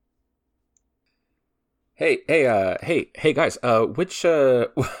Hey, guys. Which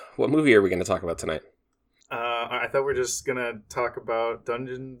what movie are we going to talk about tonight? I thought we were just gonna talk about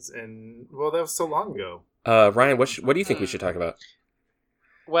Dungeons and that was so long ago. Ryan, what do you think we should talk about?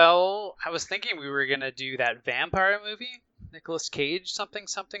 Well, I was thinking we were gonna do that vampire movie, Nicolas Cage, something,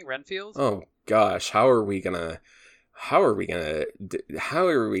 Renfield. Oh gosh, how are we gonna? I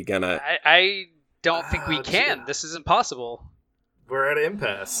don't think we can. Gee. This is impossible. We're at an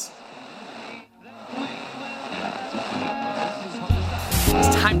impasse.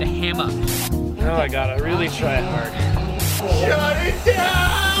 It's time to hammer. Oh, I gotta really try hard. Shut it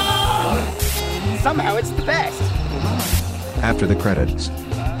down! Somehow it's the best. After the credits.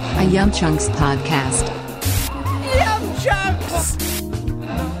 A Yum Chunks podcast. Yum Chunks!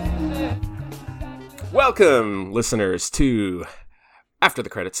 Welcome, listeners, to After the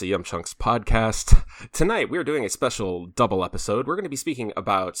Credits, a Yum Chunks podcast. Tonight, we're doing a special double episode. We're going to be speaking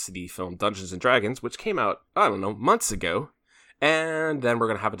about the film Dungeons & Dragons, which came out, months ago. And then we're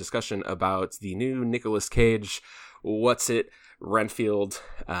going to have a discussion about the new Nicolas Cage, Renfield.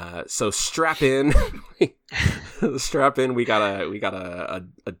 So strap in. Strap in. We got a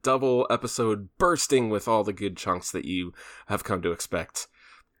double episode bursting with all the good chunks that you have come to expect.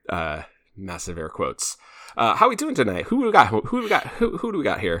 Massive air quotes. How are we doing tonight? Who do we got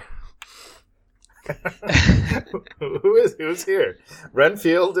here? Who's here?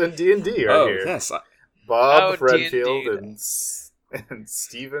 Renfield and D&D are here. Yes. Bob, D&D. Renfield, and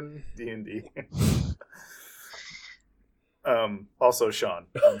Steven, D&D. Also Sean.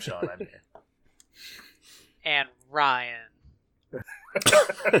 I'm Sean. I'm here. And Ryan.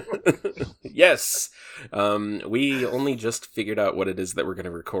 Yes. We only just figured out what it is that we're going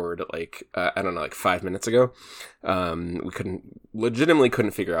to record, like 5 minutes ago. We legitimately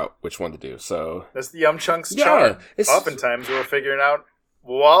couldn't figure out which one to do, so... That's the Yum Chunks charm. Oftentimes we're figuring out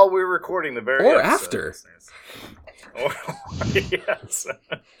while we're recording the very or episode. After. Yes.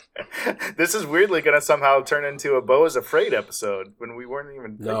 This is weirdly going to somehow turn into a Beau is Afraid episode when we weren't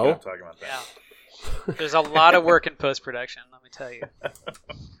even talking about that. Yeah. There's a lot of work in post-production, let me tell you.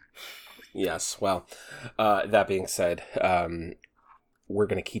 Yes. Well, that being said, we're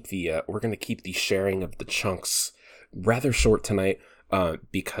gonna keep the sharing of the chunks rather short tonight,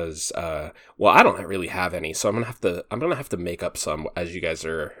 because I don't really have any, so I'm gonna have to make up some as you guys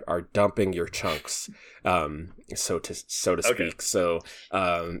are dumping your chunks, so to speak. Okay. So,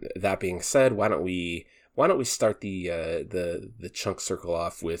 that being said, why don't we start the chunk circle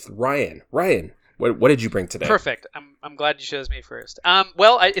off with Ryan? Ryan, what did you bring today? Perfect. I'm glad you chose me first.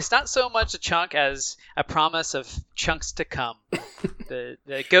 It's not so much a chunk as a promise of chunks to come. the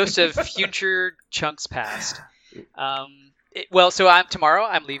ghost of future chunks past. Tomorrow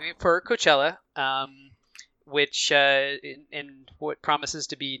I'm leaving for Coachella, which in what promises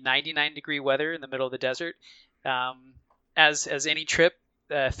to be 99-degree weather in the middle of the desert. As any trip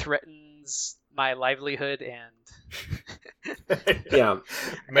threatens my livelihood and Yeah.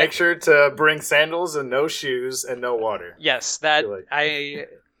 Make sure to bring sandals and no shoes and no water. Yes, that is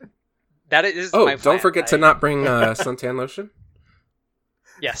Oh, my plan. don't forget to not bring suntan lotion.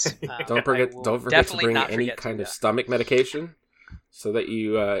 Yes. Don't forget to bring any kind of that. stomach medication, so that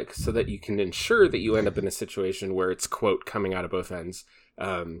you can ensure that you end up in a situation where it's, quote, coming out of both ends.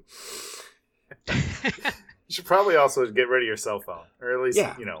 You should probably also get rid of your cell phone, or at least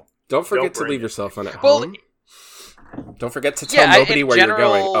Don't forget to leave your cell phone at home. Don't forget to tell nobody where you're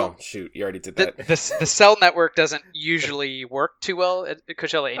going. Oh, shoot, you already did that. The cell network doesn't usually work too well at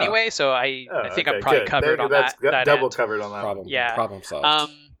Coachella anyway, so I think I'm probably covered on that double end. covered on that Problem. one. Yeah. Problem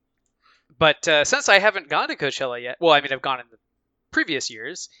solved. But since I haven't gone to Coachella yet, I've gone in the previous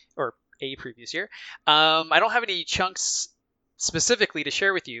years, or a previous year, I don't have any chunks specifically to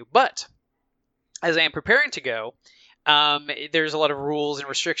share with you, but as I am preparing to go, there's a lot of rules and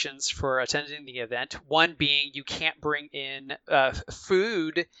restrictions for attending the event. One being you can't bring in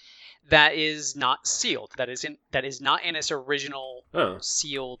food that is not sealed, that is not in its original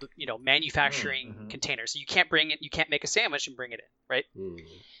sealed, manufacturing container. So you can't make a sandwich and bring it in, right?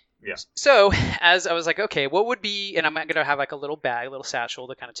 Yeah. So as I was like, okay, what would be, and I'm going to have like a little bag, a little satchel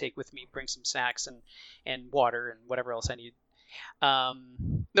to kind of take with me, bring some snacks and water and whatever else I need.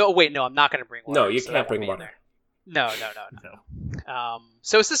 I'm not going to bring water. No, you can't bring water. No.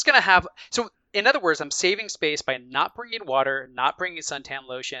 So is this going to have... So in other words, I'm saving space by not bringing water, not bringing suntan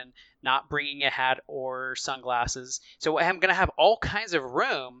lotion, not bringing a hat or sunglasses. So I'm going to have all kinds of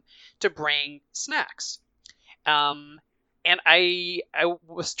room to bring snacks. And I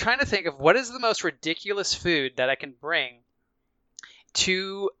was trying to think of what is the most ridiculous food that I can bring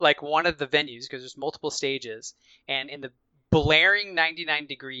to like one of the venues, because there's multiple stages. And in the blaring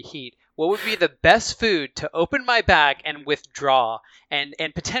 99-degree heat, what would be the best food to open my bag and withdraw and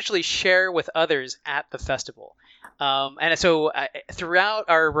potentially share with others at the festival? And so throughout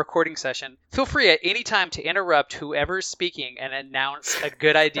our recording session, feel free at any time to interrupt whoever's speaking and announce a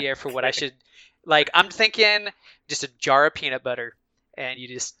good idea for what I should. Like, I'm thinking just a jar of peanut butter, and you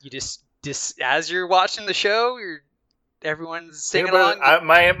just as you're watching the show, everyone's singing along.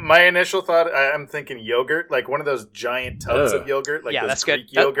 My initial thought, I'm thinking yogurt, like one of those giant tubs of yogurt, like yeah, those that's Greek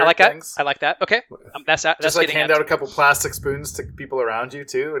good. yogurt I like things. that. I like that. Okay, that's just like hand out a couple plastic spoons to people around you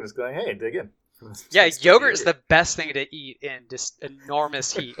too, and just going, hey, dig in. Yeah, yogurt is the best thing to eat in just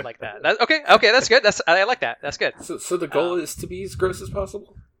enormous heat like that. Okay, that's good. I like that. That's good. So the goal is to be as gross as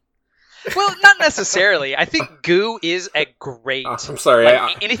possible? Well, not necessarily. I think goo is a great. I'm sorry.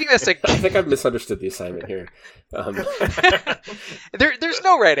 Anything that's a. I think I've misunderstood the assignment here. There's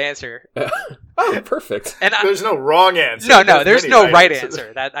no right answer. Oh, perfect. And there's no wrong answer. No, there's no right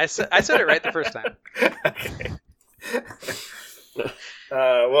answer. That I said it right the first time. Okay.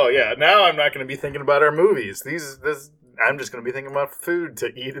 Well, yeah. Now I'm not going to be thinking about our movies. I'm just going to be thinking about food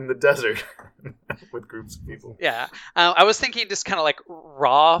to eat in the desert with groups of people. Yeah, I was thinking just kind of like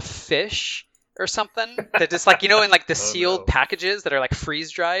raw fish or something that just like in like the sealed packages that are like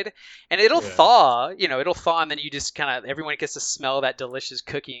freeze dried, and it'll thaw. It'll thaw, and then you just kind of everyone gets to smell that delicious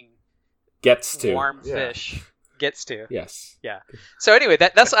cooking. Warm fish. Gets to. Yes. Yeah. So anyway,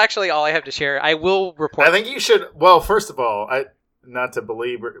 that's actually all I have to share. I will report. I think you should. Well, first of all, not to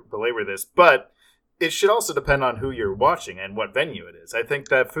belabor this, but it should also depend on who you're watching and what venue it is. I think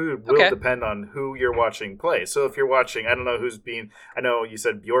that food will depend on who you're watching play. So if you're watching, I don't know I know you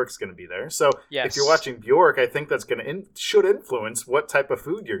said Bjork's going to be there. So if you're watching Bjork, I think that's should influence what type of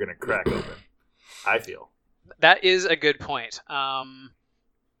food you're going to crack open. I feel. That is a good point.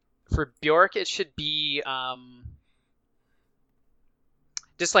 For Bjork, it should be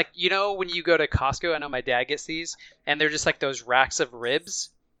just like, when you go to Costco, I know my dad gets these, and they're just like those racks of ribs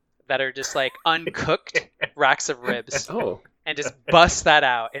that are just like uncooked racks of ribs. Oh. And just bust that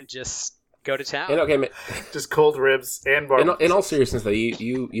out and just go to town. And just cold ribs and barbecue. In all seriousness, though,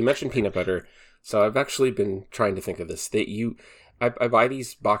 you mentioned peanut butter, so I've actually been trying to think of this. I buy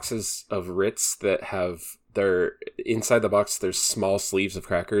these boxes of Ritz that have inside the box. There's small sleeves of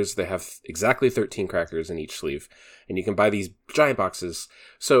crackers. They have exactly 13 crackers in each sleeve, and you can buy these giant boxes.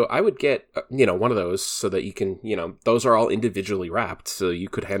 So I would get one of those so that you can those are all individually wrapped, so you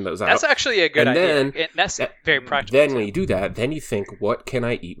could hand those out. That's actually a good idea. Then, that's very practical. Then when you do that, then you think, what can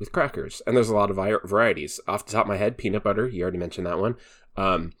I eat with crackers? And there's a lot of varieties. Off the top of my head, peanut butter. You already mentioned that one.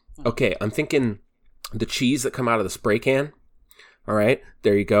 Okay, I'm thinking the cheese that come out of the spray can. All right,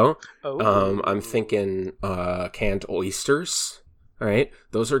 there you go. Oh. I'm thinking canned oysters. All right,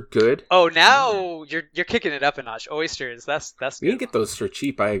 those are good. Oh, now you're kicking it up a notch. Oysters, that's good. We didn't get those for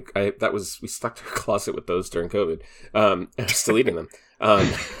cheap. We stuck to our closet with those during COVID. I'm still eating them. They're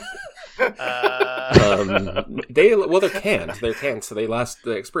canned. They're canned, so they last.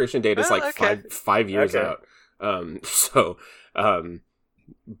 The expiration date is like 5 years out.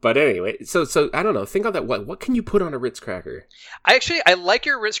 But anyway, so I don't know. Think on that. What can you put on a Ritz cracker? I like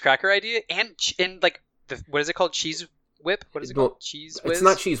your Ritz cracker idea, and like what is it called? Cheese whip? What is it called? Cheese whiz? It's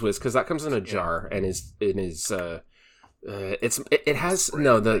not Cheese Whiz because that comes in a jar and the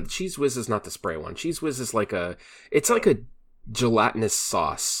Cheese Whiz is not the spray one. Cheese Whiz is like a gelatinous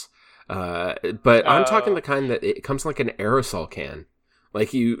sauce. But I'm talking the kind that it comes in like an aerosol can.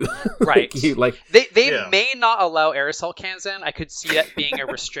 Like you, right? They may not allow aerosol cans in. I could see that being a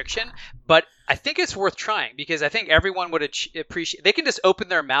restriction, but I think it's worth trying because I think everyone would appreciate. They can just open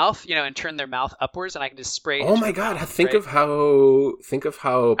their mouth, and turn their mouth upwards, and I can just spray. Oh my god! Think of how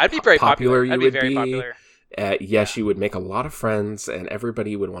I'd be very popular you would be. Popular. Yes, you would make a lot of friends, and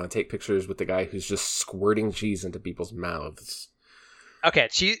everybody would want to take pictures with the guy who's just squirting cheese into people's mouths. Okay,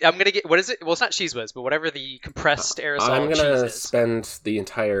 cheese. I'm gonna get. What is it? Well, it's not Cheese Whiz, but whatever the compressed aerosol I'm gonna cheese is. spend the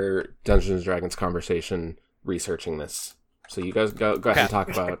entire Dungeons and Dragons conversation researching this. So you guys go ahead and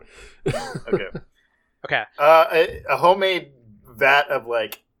talk about. Okay. A homemade vat of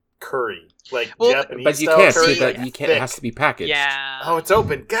like curry, Japanese but you style can't curry. see that. You can't. It has to be packaged. Yeah. Oh, it's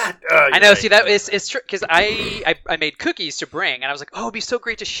open. God. I know. Right. See, that it's true because I made cookies to bring, and I was like, oh, it'd be so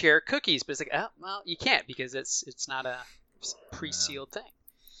great to share cookies, but it's like, oh, well, you can't because it's not a pre-sealed thing.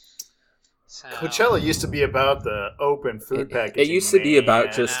 So... Coachella used to be about the open food packaging. It used to be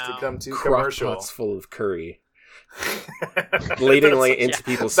about just become too crock commercial. Pots full of curry, bladingly into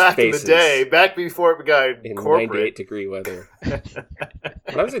people's back faces. In the day, back before it got in corporate. 98-degree weather.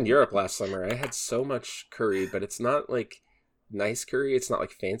 When I was in Europe last summer, I had so much curry, but it's not like nice curry. It's not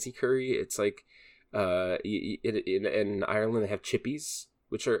like fancy curry. It's like In Ireland they have chippies,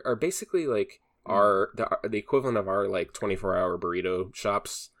 which are basically like the equivalent of our like 24-hour burrito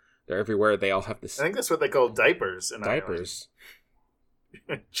shops. They're everywhere. They all have this. I think that's what they call diapers in diapers.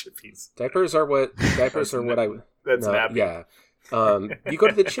 Chippies. Diapers are what That's nappy. Yeah. You go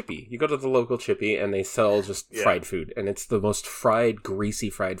to the chippy. You go to the local chippy, and they sell just fried food, and it's the most fried, greasy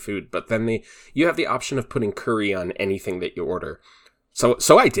fried food. But then you have the option of putting curry on anything that you order. So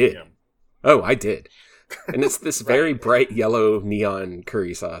I did. Yeah. Oh, I did. And it's this very bright yellow neon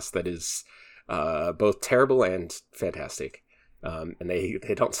curry sauce that is both terrible and fantastic. And they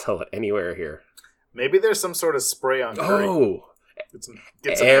don't sell it anywhere here. Maybe there's some sort of spray on curry. Oh,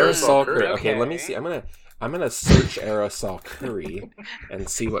 get some aerosol curry. Okay, let me see. I'm gonna search aerosol curry and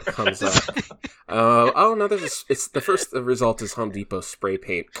see what comes up. Oh no, it's the first result is Home Depot spray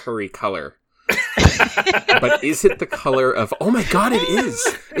paint curry color. But is it the color of? Oh my god, it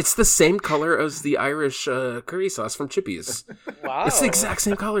is! It's the same color as the Irish curry sauce from Chippies. Wow, it's the exact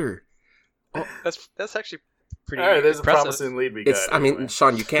same color. Oh, that's actually pretty. All right, there's impressive. A promising lead we got. I mean,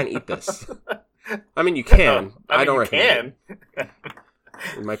 Sean, you can't eat this. I mean, you can. I don't recommend it.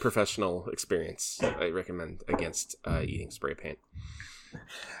 In my professional experience, I recommend against eating spray paint.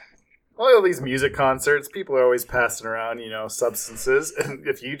 All these music concerts, people are always passing around, substances. And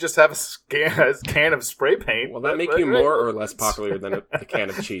if you just have a can of spray paint... Will that make you more or less popular than a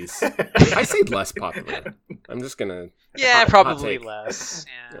can of cheese? I say less popular. I'm just going to... Yeah, probably less.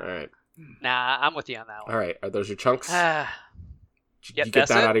 Yeah. All right. Nah, I'm with you on that one. All right. Are those your chunks? Yep, you get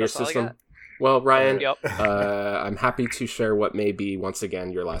that out of your system? Well, Ryan, yep. I'm happy to share what may be once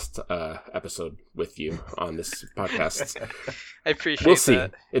again your last episode with you on this podcast. I appreciate. We'll see.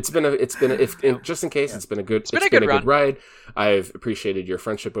 That. It's been just in case it's been a good ride. I've appreciated your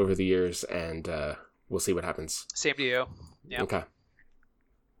friendship over the years, and we'll see what happens. Same to you. Yeah. Okay.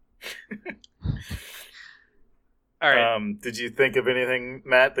 All right. Did you think of anything,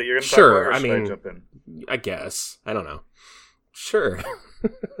 Matt, that you're going to talk about? Or I mean, I jump in? I guess. I don't know. Sure.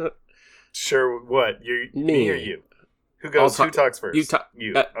 Sure, what? Me or you? Who goes? Who talks first?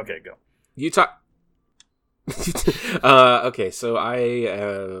 You. Okay, go. You talk. Okay, so I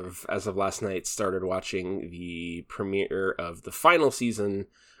have, as of last night, started watching the premiere of the final season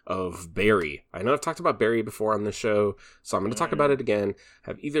of Barry. I know I've talked about Barry before on the show, so I'm going to talk about it again.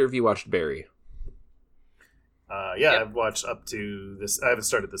 Have either of you watched Barry? Yeah, yep. I've watched up to this. I haven't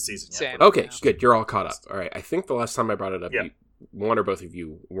started this season yet. Same. Okay, good. You're all caught up. All right. I think the last time I brought it up, yep. One or both of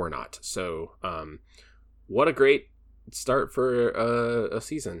you were not. So, what a great start for a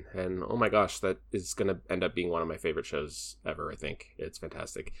season. And oh my gosh, that is going to end up being one of my favorite shows ever, I think. It's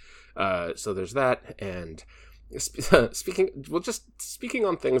fantastic. So there's that. And speaking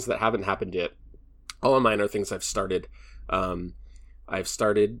on things that haven't happened yet, all of mine are things I've started. I've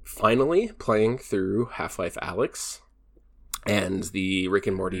started finally playing through Half-Life Alyx and the Rick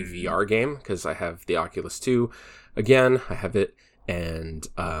and Morty VR game, because I have the Oculus 2. Again, I have it, and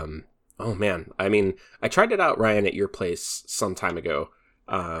oh man, I mean, I tried it out, Ryan, at your place some time ago,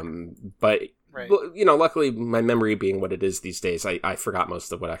 but right. Luckily, my memory being what it is these days, I forgot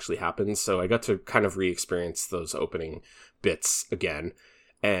most of what actually happened, so I got to kind of re-experience those opening bits again,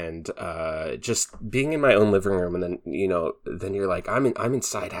 and just being in my own living room, and then you're like, I'm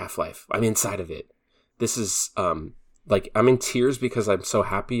inside Half-Life, I'm inside of it. This is like, I'm in tears because I'm so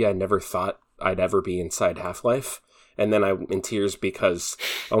happy. I never thought I'd ever be inside Half-Life. And then I'm in tears because,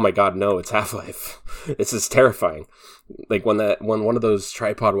 oh my god, no, it's Half-Life. This is terrifying. Like when one of those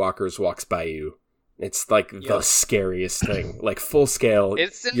tripod walkers walks by you, it's like the scariest thing. Like full scale,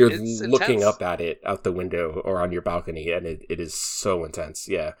 you're looking intense. up at it out the window or on your balcony, and it is so intense.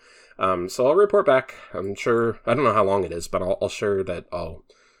 Yeah. So I'll report back. I'm sure, I don't know how long it is, but I'll sure that I'll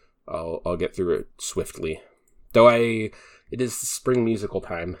get through it swiftly. Though it is spring musical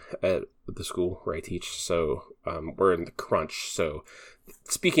time at the school where I teach, so we're in the crunch. So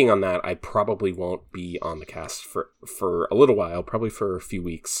speaking on that, I probably won't be on the cast for a little while, probably for a few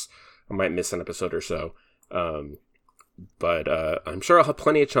weeks. I might miss an episode or so. But I'm sure I'll have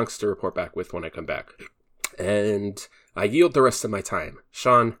plenty of chunks to report back with when I come back. And I yield the rest of my time.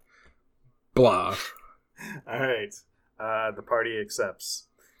 Sean, blah. All right. The party accepts.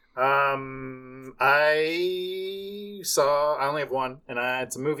 I only have one, and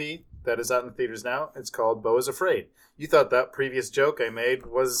it's a movie that is out in the theaters now. It's called Beau is Afraid. You thought that previous joke I made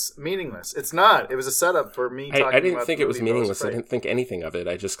was meaningless. It's not. It was a setup for me talking about I didn't think it was meaningless. I didn't think anything of it.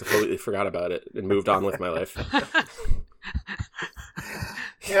 I just completely forgot about it and moved on with my life.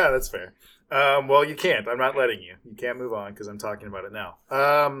 Yeah, that's fair. Well, you can't. I'm not letting you. You can't move on because I'm talking about it now.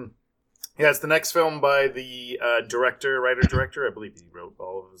 Yeah, it's the next film by the writer-director. I believe he wrote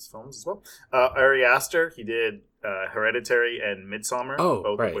all of his films as well. Ari Aster. He did Hereditary and Midsommar,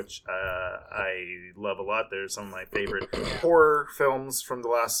 both of which I love a lot. They're some of my favorite horror films from the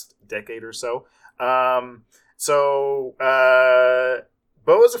last decade or so. Beau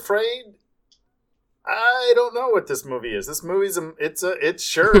is Afraid. I don't know what this movie is. This movie's it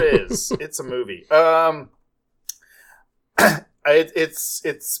sure is. It's a movie.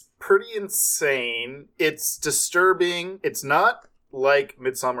 It's pretty insane. It's disturbing. It's not like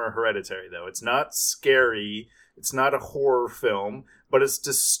Midsommar or Hereditary, though. It's not scary. It's not a horror film, but it's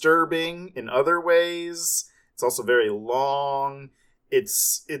disturbing in other ways. It's also very long. And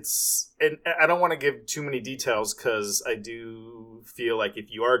I don't want to give too many details because I do feel like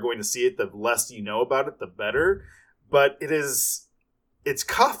if you are going to see it, the less you know about it, the better. But it's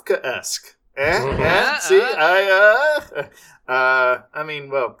Kafka-esque. See, I mean,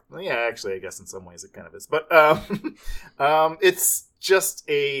 well, yeah, actually, I guess in some ways it kind of is, but it's just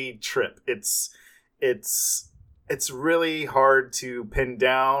a trip. It's really hard to pin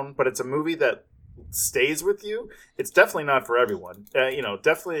down, but it's a movie that stays with you. It's definitely not for everyone.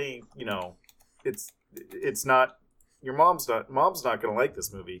 Definitely, it's not. Your mom's not going to like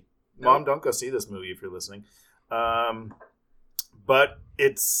this movie. No. Mom, don't go see this movie if you're listening. But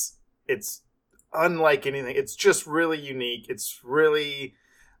it's unlike anything. It's just really unique.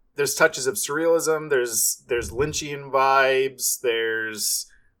 There's touches of surrealism. There's Lynchian vibes. There's,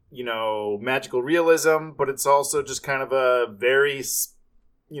 magical realism, but it's also just kind of a very,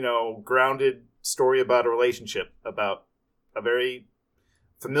 grounded story about a relationship, about a very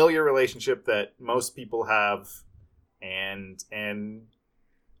familiar relationship that most people have. And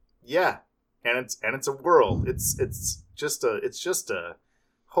yeah. And it's a world. It's just a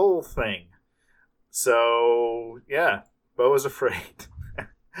whole thing. So, yeah, Beau is Afraid.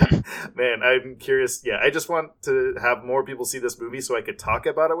 Man, I'm curious. Yeah, I just want to have more people see this movie so I could talk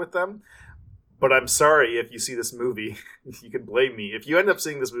about it with them. But I'm sorry if you see this movie. You can blame me. If you end up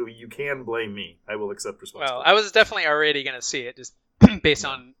seeing this movie, you can blame me. I will accept responsibility. Well, I was definitely already going to see it, just based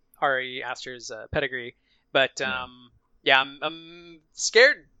on Ari Aster's pedigree. But, yeah, I'm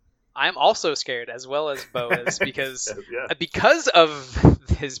scared. I'm also scared, as well as Beau is, because of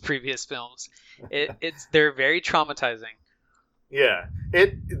his previous films. They're very traumatizing. Yeah,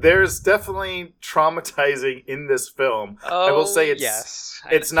 there's definitely traumatizing in this film. Oh, I will say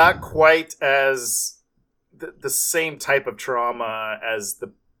it's not quite as the same type of trauma as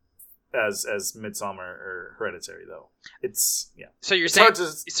Midsommar or Hereditary, though. So you're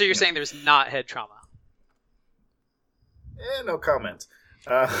saying there's not head trauma? No comment.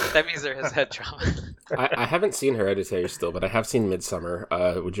 That means there is head trauma. I haven't seen Hereditary still, but I have seen Midsommar.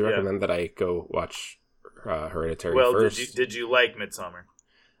 Would you recommend that I go watch Hereditary first? Well, did you like Midsommar?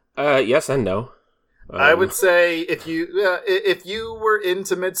 Yes and no. I would say if you were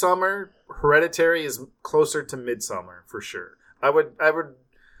into Midsommar, Hereditary is closer to Midsommar for sure. I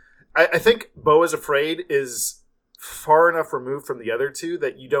think Beau is Afraid is far enough removed from the other two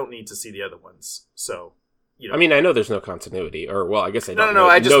that you don't need to see the other ones. So. I mean, I know there's no continuity, or well, I guess I don't. No.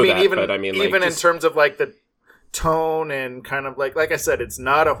 I just mean that, even but I mean, even in terms of like the tone and kind of like I said, it's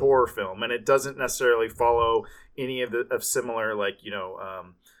not a horror film, and it doesn't necessarily follow any of similar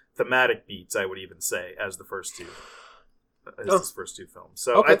thematic beats. I would even say as the first two, his first two films.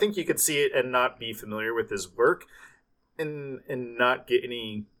 So okay. I think you could see it and not be familiar with his work, and not get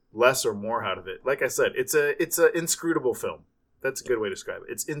any less or more out of it. Like I said, it's a inscrutable film. That's a good way to describe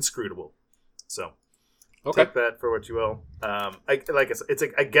it. It's inscrutable. So. Okay. Take that for what you will. Like I said, it's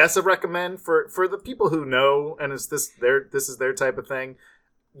I guess a recommend for the people who know, and this is their type of thing.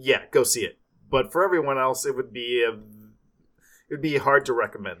 Yeah, go see it. But for everyone else, it would be hard to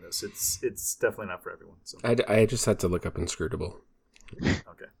recommend this. It's definitely not for everyone. So I just had to look up inscrutable.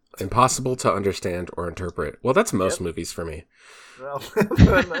 Okay. Impossible to understand or interpret. Well, that's most movies for me. Well,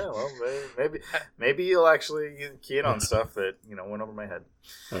 maybe you'll actually key in on stuff that went over my head.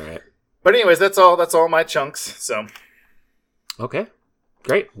 All right. But anyways, that's all my chunks. So, okay,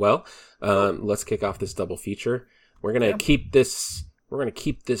 great. Well, let's kick off this double feature. We're gonna keep this. We're gonna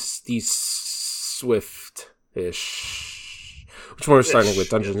keep these swift-ish. Which one we're starting with?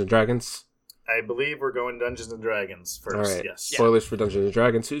 Dungeons and Dragons. I believe we're going Dungeons and Dragons first. All right. Yes. Spoilers for Dungeons and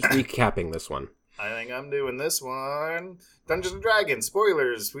Dragons. Who's recapping this one? I think I'm doing this one. Dungeons and Dragons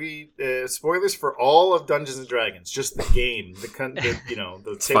spoilers. Spoilers for all of Dungeons and Dragons, just the game. The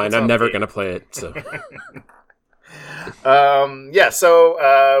it's fine. I'm never gonna play it. So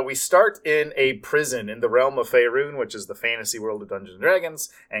So we start in a prison in the realm of Faerun, which is the fantasy world of Dungeons and Dragons,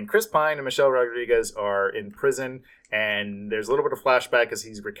 and Chris Pine and Michelle Rodriguez are in prison, and there's a little bit of flashback as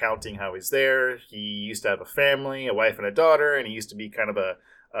he's recounting how he's there. He used to have a family, a wife and a daughter, and he used to be kind of a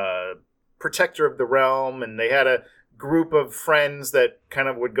protector of the realm, and they had a group of friends that kind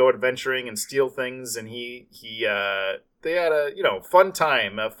of would go adventuring and steal things, and they had a fun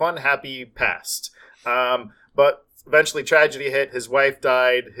time, a fun, happy past. But eventually tragedy hit. His wife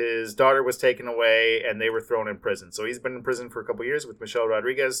died, his daughter was taken away, and they were thrown in prison. So he's been in prison for a couple years with Michelle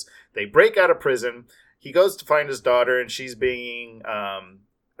Rodriguez. They break out of prison. He goes to find his daughter, and she's being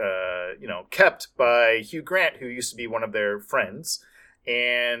kept by Hugh Grant, who used to be one of their friends.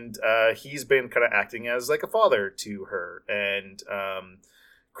 And he's been kind of acting as like a father to her. And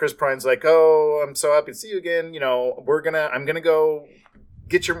Chris Pine's like, "Oh, I'm so happy to see you again. We're going to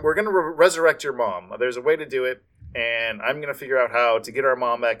resurrect your mom. There's a way to do it, and I'm going to figure out how to get our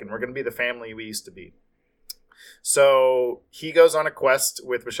mom back, and we're going to be the family we used to be." So he goes on a quest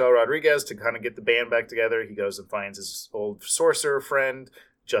with Michelle Rodriguez to kind of get the band back together. He goes and finds his old sorcerer friend,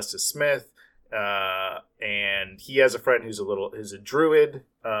 Justice Smith, and he has a friend who's a druid,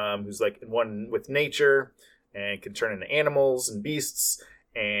 who's like one with nature and can turn into animals and beasts.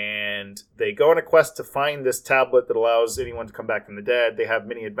 And they go on a quest to find this tablet that allows anyone to come back from the dead. They have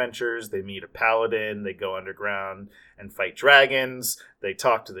many adventures. They meet a paladin. They go underground and fight dragons. They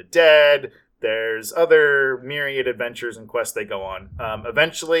talk to the dead. There's other myriad adventures and quests they go on.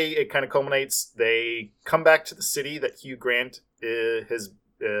 Eventually, it kind of culminates. They come back to the city that Hugh Grant has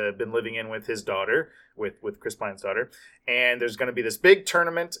been living in with his daughter, with Chris Pine's daughter. And there's going to be this big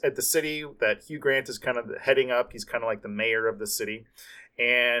tournament at the city that Hugh Grant is kind of heading up. He's kind of like the mayor of the city.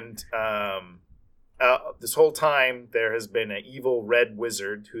 And this whole time, there has been an evil red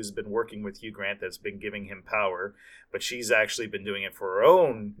wizard who's been working with Hugh Grant that's been giving him power. But she's actually been doing it for her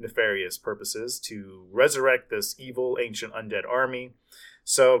own nefarious purposes to resurrect this evil ancient undead army.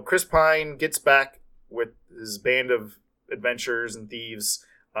 So Chris Pine gets back with his band of adventurers and thieves,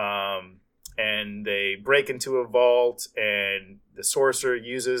 and they break into a vault, and the sorcerer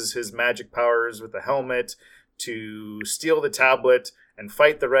uses his magic powers with the helmet to steal the tablet and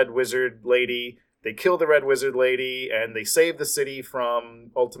fight the red wizard lady. They kill the red wizard lady, and they save the city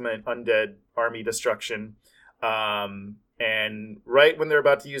from ultimate undead army destruction. And right when they're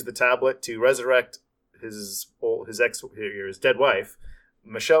about to use the tablet to resurrect his dead wife,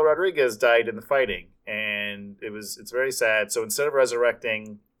 Michelle Rodriguez died in the fighting, and it's very sad. So instead of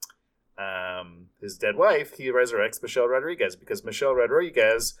resurrecting his dead wife, he resurrects Michelle Rodriguez, because Michelle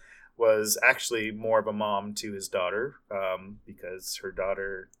Rodriguez was actually more of a mom to his daughter, because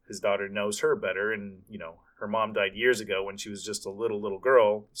his daughter knows her better, and her mom died years ago when she was just a little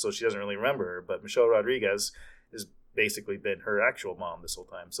girl, so she doesn't really remember her. But Michelle Rodriguez has basically been her actual mom this whole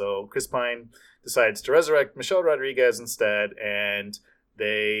time. So Chris Pine decides to resurrect Michelle Rodriguez instead, and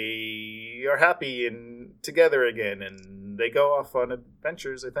they are happy and together again, and they go off on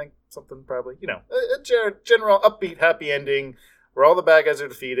adventures. I think something probably, a general upbeat, happy ending where all the bad guys are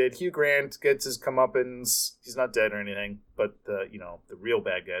defeated. Hugh Grant gets his comeuppance. He's not dead or anything, but the real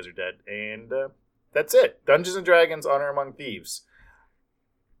bad guys are dead, and that's it. Dungeons and Dragons: Honor Among Thieves.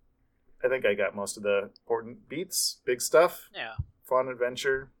 I think I got most of the important beats. Big stuff. Yeah. Fun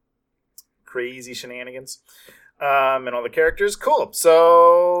adventure. Crazy shenanigans. And all the characters. Cool.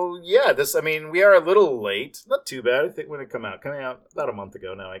 So, yeah, we are a little late. Not too bad. I think when it coming out about a month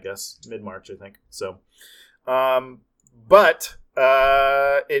ago now, I guess. Mid-March, I think. So, but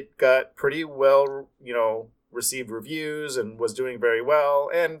it got pretty well, received reviews and was doing very well.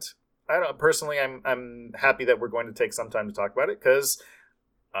 And personally, I'm happy that we're going to take some time to talk about it, because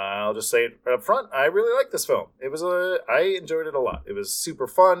I'll just say it up front. I really like this film. I enjoyed it a lot. It was super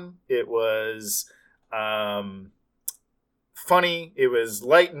fun. It was funny. It was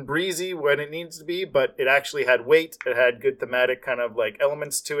light and breezy when it needs to be, but it actually had weight. It had good thematic kind of like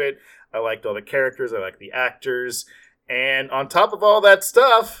elements to it. I liked all the characters. I liked the actors. And on top of all that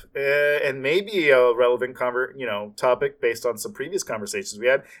stuff, and maybe a relevant topic based on some previous conversations we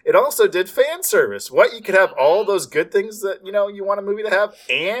had, it also did fan service. What, you could have all those good things that you want a movie to have,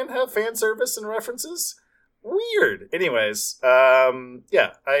 and have fan service and references? Weird. Anyways, I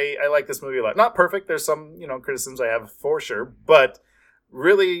like this movie a lot. Not perfect. There's some criticisms I have for sure, but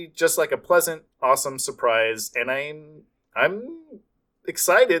really just like a pleasant, awesome surprise. And I'm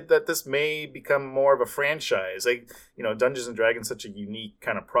excited that this may become more of a franchise. Dungeons and Dragons is such a unique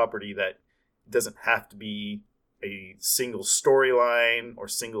kind of property that it doesn't have to be a single storyline or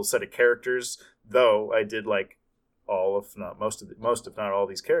single set of characters, though I did like all, if not most, if not all,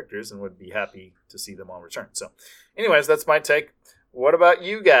 these characters, and would be happy to see them all return. So, anyways, that's my take. What about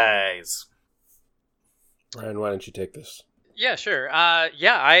you guys? Ryan, why don't you take this? Yeah, sure.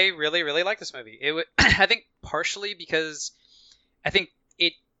 Yeah, I really, really like this movie. I think partially because I think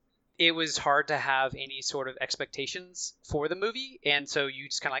it was hard to have any sort of expectations for the movie, and so you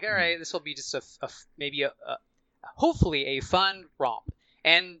just kind of like, all right, this will be just maybe hopefully a fun romp,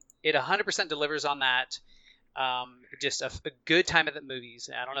 and it 100% delivers on that. Just a good time at the movies.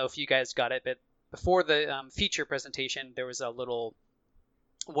 I don't know if you guys got it, but before the feature presentation, there was a little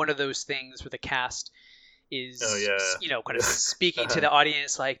one of those things where the cast is, kind of speaking to the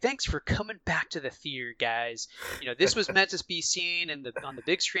audience like, thanks for coming back to the theater, guys. This was meant to be seen on the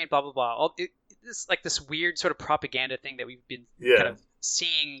big screen, blah, blah, blah. It's like this weird sort of propaganda thing that we've been kind of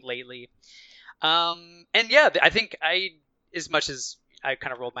seeing lately. And yeah, I think as much as I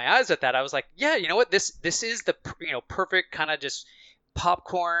kind of rolled my eyes at that, I was like, yeah, you know what? This is the, perfect kind of just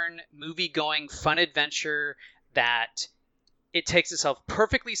popcorn movie going fun adventure that it takes itself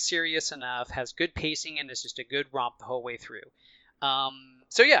perfectly serious enough, has good pacing, and is just a good romp the whole way through.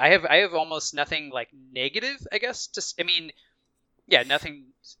 So yeah, I have almost nothing like negative, I guess. Nothing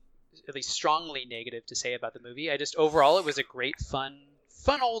at least strongly negative to say about the movie. Overall, it was a great, fun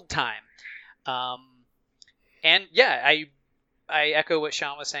old time. And yeah, I echo what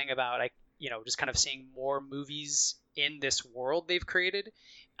Sean was saying about just kind of seeing more movies in this world they've created.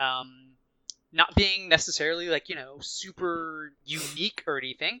 Not being necessarily super unique or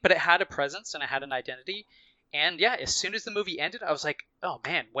anything, but it had a presence and it had an identity. And yeah, as soon as the movie ended, I was like, oh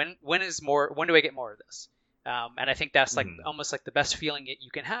man, when do I get more of this? And I think that's almost like the best feeling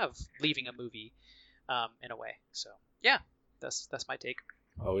you can have leaving a movie, in a way. So yeah, that's my take.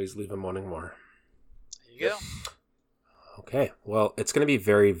 Always leave them wanting more. There you go. Okay, well, it's going to be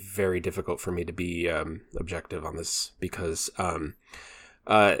very, very difficult for me to be objective on this because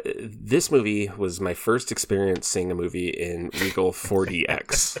this movie was my first experience seeing a movie in Regal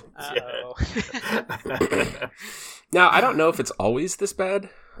 4DX. Now, I don't know if it's always this bad,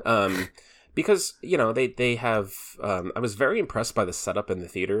 because, they have... I was very impressed by the setup in the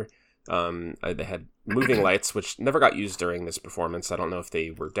theater. They had moving lights, which never got used during this performance. I don't know if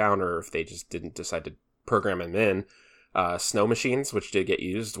they were down or if they just didn't decide to program them in. Snow machines, which did get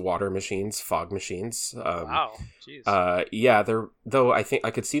used, water machines, fog machines. Wow, jeez. Yeah, though I think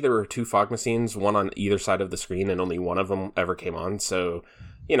I could see there were 2 fog machines, one on either side of the screen, and only one of them ever came on. So,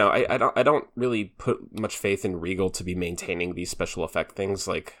 I don't really put much faith in Regal to be maintaining these special effect things,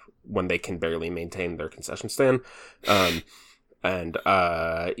 like when they can barely maintain their concession stand. But and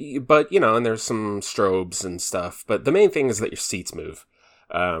there's some strobes and stuff. But the main thing is that your seats move,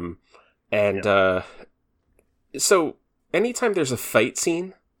 so anytime there's a fight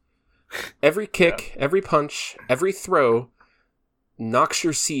scene, every kick, every punch, every throw knocks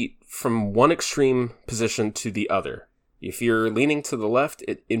your seat from one extreme position to the other. If you're leaning to the left,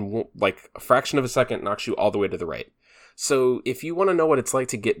 it in like a fraction of a second knocks you all the way to the right. So if you want to know what it's like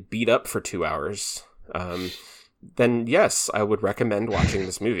to get beat up for 2 hours, then yes, I would recommend watching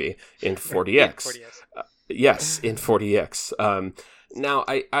this movie in 4DX. Yes, in 4DX. Now,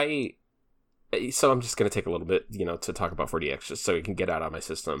 so I'm just going to take a little bit, to talk about 4DX just so it can get out of my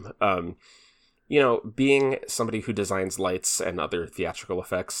system. Being somebody who designs lights and other theatrical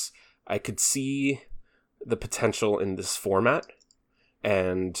effects, I could see the potential in this format.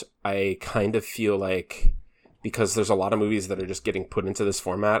 And I kind of feel like, because there's a lot of movies that are just getting put into this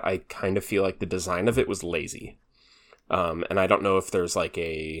format, I kind of feel like the design of it was lazy. And I don't know if there's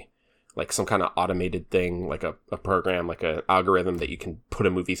some kind of automated thing, like a program, like an algorithm that you can put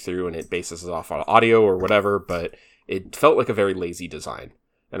a movie through and it bases it off on audio or whatever, but it felt like a very lazy design.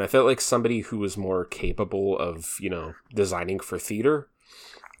 And I felt like somebody who was more capable of, designing for theater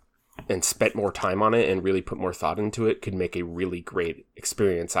and spent more time on it and really put more thought into it could make a really great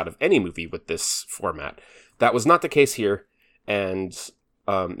experience out of any movie with this format. That was not the case here. And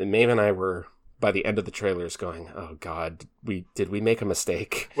Maeve and I were, by the end of the trailers, going, oh god, did we make a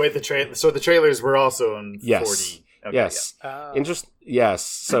mistake? Wait, so the trailers were also in 4D? Okay, yes. Yeah. Yes.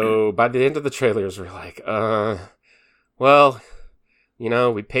 So by the end of the trailers, we're like, well,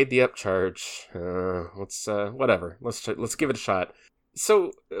 we paid the upcharge. Let's whatever. Let's give it a shot.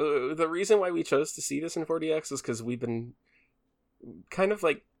 So the reason why we chose to see this in 4DX is because we've been kind of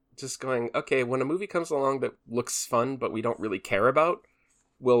like just going, okay, when a movie comes along that looks fun but we don't really care about,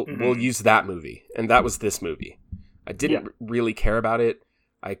 we'll use that movie. And that was this movie. I didn't really care about it.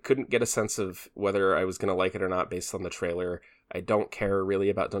 I couldn't get a sense of whether I was going to like it or not based on the trailer. I don't care really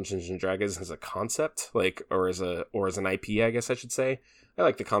about Dungeons and Dragons as a concept, or as an IP, I guess I should say. I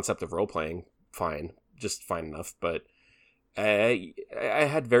like the concept of role playing, fine. just fine enough, but I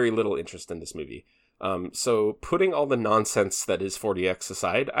had very little interest in this movie. So putting all the nonsense that is 40X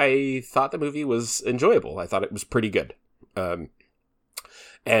aside, I thought the movie was enjoyable. I thought it was pretty good.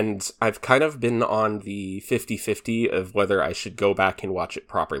 And I've kind of been on the 50-50 of whether I should go back and watch it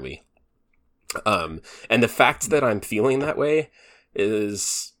properly. And the fact that I'm feeling that way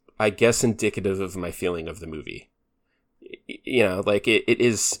is, I guess, indicative of my feeling of the movie. You know, like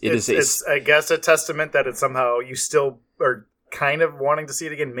it's I guess a testament that it's somehow you still are kind of wanting to see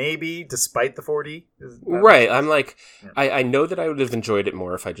it again, maybe despite the 4D. Right. I'm like, yeah. I know that I would have enjoyed it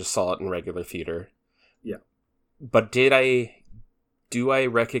more if I just saw it in regular theater. Yeah. But do I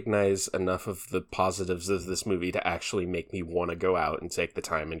recognize enough of the positives of this movie to actually make me want to go out and take the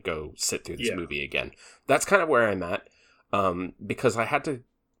time and go sit through this movie again? That's kind of where I'm at. Because I had to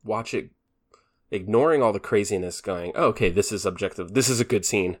watch it ignoring all the craziness, going, oh, okay, this is objective. This is a good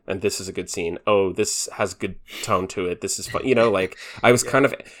scene, and this is a good scene. Oh, this has good tone to it. This is fun. You know, like, I was kind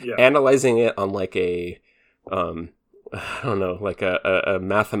of analyzing it on like a, I don't know, like a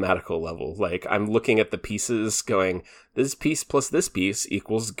mathematical level. Like, I'm looking at the pieces going, this piece plus this piece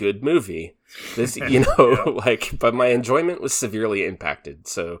equals good movie. This, you know, like, but my enjoyment was severely impacted.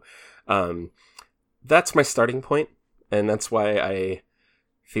 So, that's my starting point, and that's why I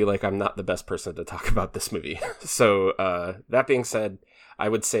feel like I'm not the best person to talk about this movie. So, that being said, I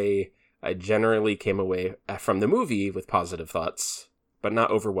would say I generally came away from the movie with positive thoughts, but not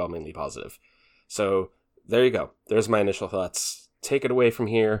overwhelmingly positive. So, there you go. There's my initial thoughts. Take it away from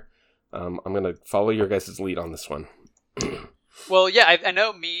here. I'm going to follow your guys' lead on this one. Well, yeah, I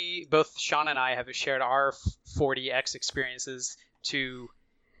know both Sean and I have shared our 40X experiences to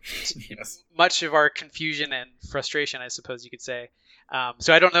much of our confusion and frustration, I suppose you could say.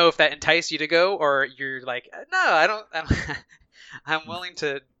 So I don't know if that enticed you to go, or you're like, no, I don't I'm willing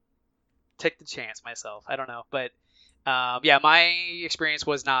to take the chance myself. I don't know. But yeah, my experience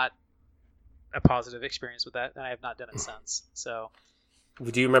was not a positive experience with that, and I have not done it since. So,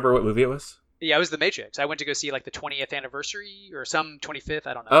 do you remember what movie it was? Yeah, it was The Matrix. I went to go see like the 20th anniversary or some 25th.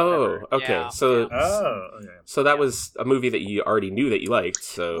 I don't know. Oh, whatever. okay. Yeah, so, yeah. So that was a movie that you already knew that you liked.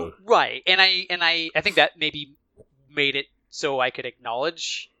 So right, and I think that maybe made it so I could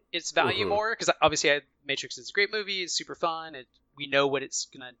acknowledge its value more, because obviously Matrix is a great movie. It's super fun. We know what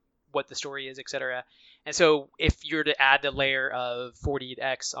the story is, etc. And so if you're to add the layer of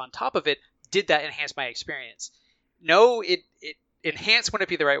 40X on top of it, did that enhance my experience? No, it enhanced wouldn't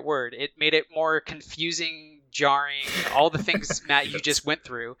be the right word. It made it more confusing, jarring, all the things, Matt, you just went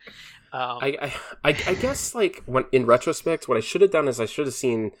through. I guess, like, when in retrospect, what I should have done is I should have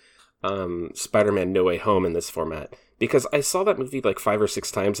seen Spider-Man No Way Home in this format, because I saw that movie like 5 or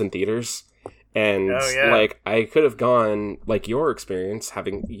 6 times in theaters, and like I could have gone like your experience,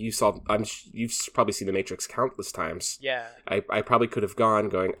 you've probably seen The Matrix countless times. Yeah, I probably could have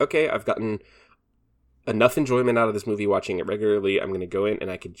going, okay, I've gotten enough enjoyment out of this movie watching it regularly. I'm going to go in and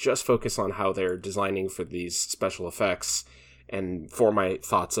I could just focus on how they're designing for these special effects and for my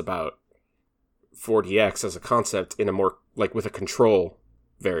thoughts about 40X as a concept in a more, like, with a control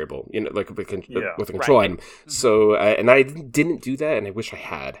variable, you know, like with a control item. So, and I didn't do that, and I wish I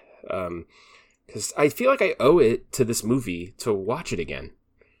had, because I feel like I owe it to this movie to watch it again,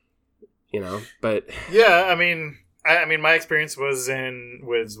 you know. But yeah, I mean, my experience was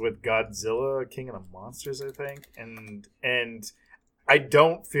with Godzilla, King of the Monsters, I think, and I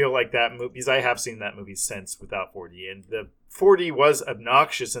don't feel like that movie, because I have seen that movie since without 4D, and the 4D was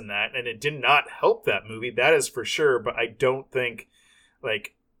obnoxious in that, and it did not help that movie. That is for sure. But I don't think,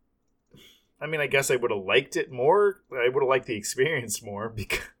 like, I mean, I guess I would have liked it more. I would have liked the experience more.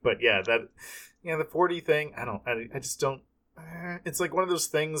 But yeah, the 4D thing, I just don't. It's like one of those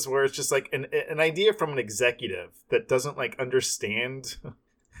things where it's just like an idea from an executive that doesn't, like, understand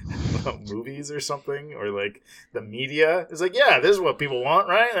movies or something, or like the media is like, yeah, this is what people want,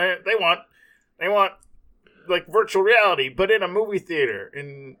 right? They want like virtual reality, but in a movie theater,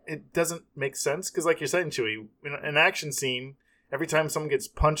 and it doesn't make sense, because, like you're saying, Chewy, in an action scene, every time someone gets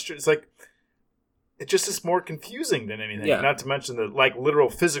punched, it's like, it just is more confusing than anything. Yeah. Not to mention the, like, literal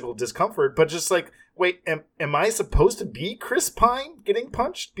physical discomfort, but just like, wait, am I supposed to be Chris Pine getting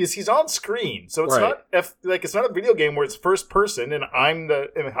punched? Because he's on screen, so it's not it's not a video game where it's first person and I'm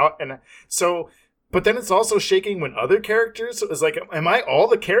but then it's also shaking when other characters. So it's like, am I all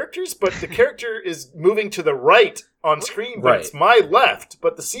the characters? But the character is moving to the right on screen, but it's my left.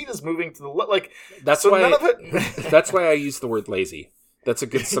 But the seat is moving to the left. Like, that's so why. None of it. That's why I use the word lazy. That's a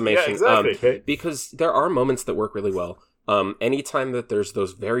good summation. Yeah, exactly. Because there are moments that work really well. Anytime that there's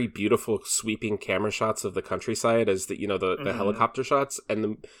those very beautiful sweeping camera shots of the countryside as the the helicopter shots,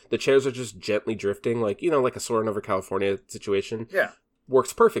 and the chairs are just gently drifting, like like a Soarin' over California situation,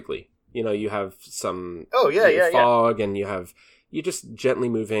 works perfectly. You have some fog, and you just gently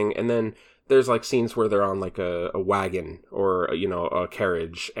moving, and then there's like scenes where they're on like a wagon or a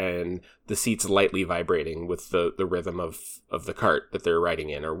carriage, and the seats lightly vibrating with the rhythm of the cart that they're riding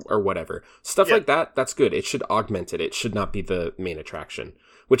in, or whatever stuff like that. That's good. It should augment it. It should not be the main attraction,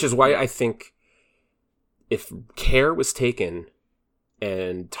 which is why I think if care was taken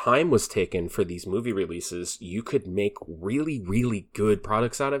and time was taken for these movie releases, you could make really, really good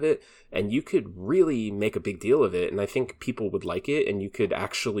products out of it, and you could really make a big deal of it, and I think people would like it, and you could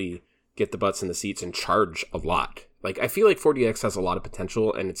actually get the butts in the seats and charge a lot. Like, I feel like 4DX has a lot of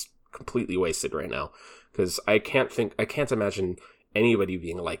potential, and it's completely wasted right now, because I can't imagine anybody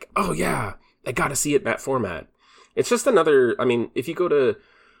being like, oh yeah, I gotta see it in that format. It's just another, I mean, if you go to,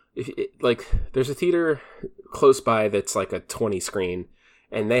 there's a theater close by that's like a 20 screen,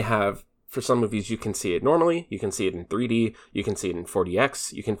 and they have, for some movies, you can see it normally, you can see it in 3D, you can see it in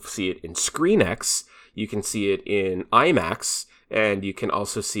 4DX, you can see it in ScreenX, you can see it in IMAX, and you can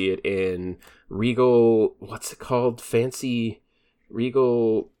also see it in Regal, what's it called? Fancy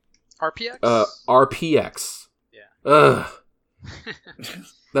Regal... RPX? RPX. Yeah. Ugh.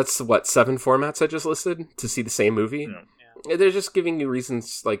 That's, 7 formats I just listed to see the same movie? Yeah. They're just giving you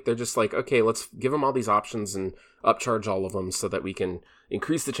reasons, they're just like, okay, let's give them all these options and upcharge all of them so that we can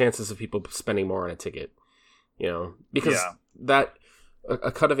increase the chances of people spending more on a ticket. Because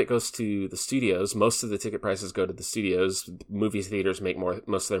a cut of it goes to the studios. Most of the ticket prices go to the studios. Movie theaters make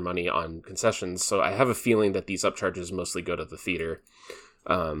most of their money on concessions. So I have a feeling that these upcharges mostly go to the theater.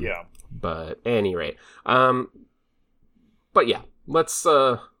 But at any rate, but yeah, let's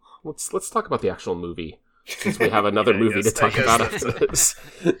talk about the actual movie, since we have another movie to talk about after this.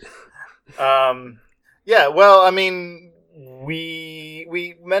 Well, I mean,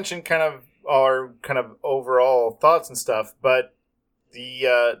 we mentioned kind of our kind of overall thoughts and stuff, but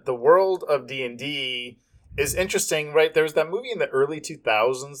the world of D&D is interesting, right? There was that movie in the early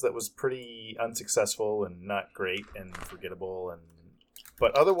 2000s that was pretty unsuccessful and not great and forgettable,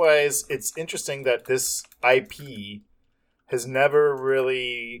 but otherwise it's interesting that this IP has never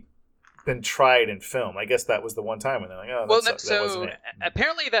really been tried in film. I guess that was the one time when they're like, oh, that wasn't it.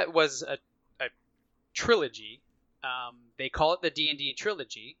 Apparently that was a trilogy. They call it the D&D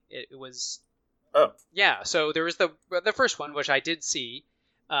trilogy. It was... Oh. Yeah, so there was the first one, which I did see,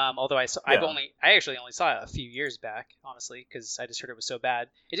 although I actually only saw it a few years back, honestly, because I just heard it was so bad.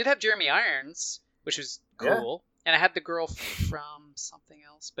 It did have Jeremy Irons, which was cool, and I had the girl from something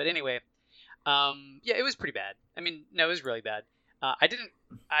else. But anyway, it was pretty bad. I mean, no, it was really bad. I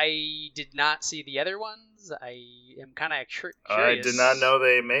did not see the other ones. I am kind of curious. I did not know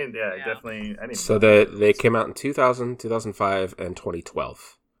they made. Definitely. So they came out in 2000, 2005, and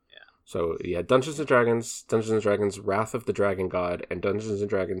 2012. So, Dungeons & Dragons, Wrath of the Dragon God, and Dungeons &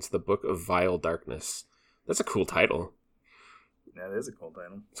 Dragons, The Book of Vile Darkness. That's a cool title. Yeah, it is a cool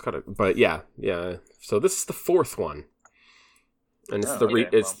title. It's but yeah. So this is the fourth one. And it's the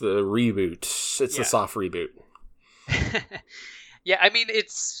reboot. It's the soft reboot. Yeah, I mean,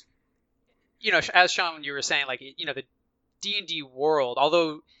 it's, as Sean, you were saying, the D&D world,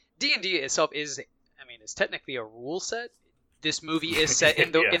 although D&D itself is technically a rule set. This movie is set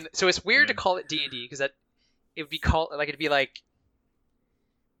in the so it's weird to call it D&D, because that it would be called it'd be like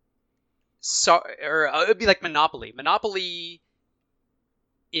it'd be like Monopoly. Monopoly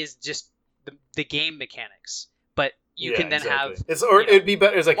is just the game mechanics, but you can then have it'd be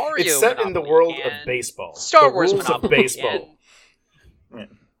better. It's like Mario it's set Monopoly in the world of baseball. Star Wars rules Monopoly of baseball.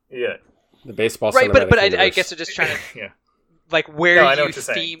 Yeah. The baseball. Right, but I guess they're just trying to where you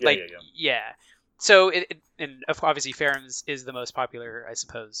theme So and obviously Faerun's is the most popular, I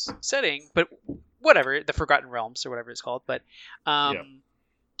suppose, setting, but whatever, the Forgotten Realms or whatever it's called. But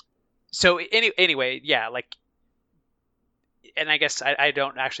so anyway, and I guess I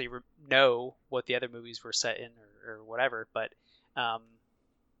don't actually know what the other movies were set in or whatever, but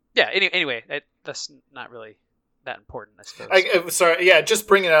anyway, that's not really that important, I suppose. Sorry, just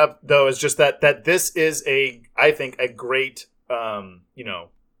bringing it up though is just that this is I think a great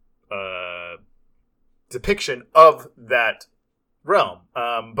depiction of that realm,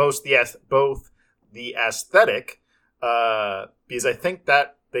 both the aesthetic, because I think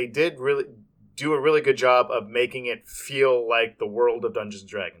that they did really do a really good job of making it feel like the world of Dungeons and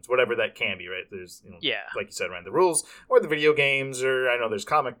Dragons, whatever that can be, right? There's, like you said, Ryan, the rules, or the video games, or I know there's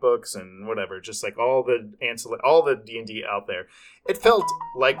comic books and whatever, just like all the D&D out there. It felt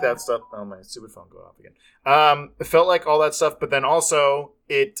like that stuff. Oh, my stupid phone go off again. It felt like all that stuff, but then also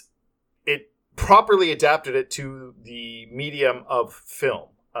it properly adapted it to the medium of film.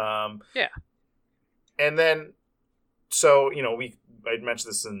 And then, so, I'd mentioned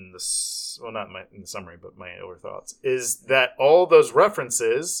this in not in the summary, but my overthoughts, is that all those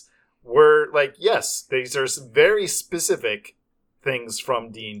references were like, yes, these are very specific things from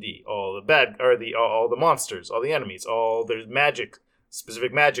D&D. All the monsters, all the enemies, there's magic,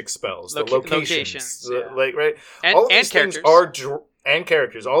 specific magic spells, the locations, right? And, all of these characters. things are and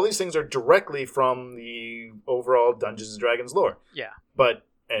characters. All these things are directly from the overall Dungeons and Dragons lore. Yeah. But,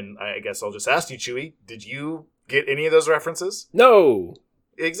 and I guess I'll just ask you, Chewy, did you get any of those references? No.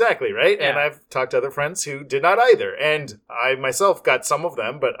 Exactly, right? Yeah. And I've talked to other friends who did not either. And I myself got some of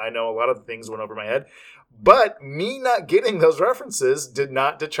them, but I know a lot of the things went over my head. But me not getting those references did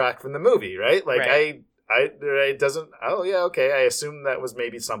not detract from the movie, right? Like, right. it doesn't, oh yeah, okay, I assume that was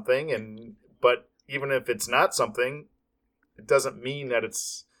maybe something, but even if it's not something, it doesn't mean that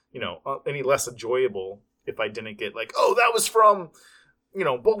it's, any less enjoyable if I didn't get like, oh, that was from,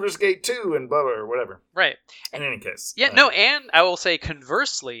 Baldur's Gate 2 and blah, blah, or whatever. Right. In any case. Yeah, and I will say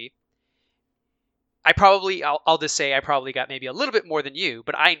conversely, I'll just say I probably got maybe a little bit more than you,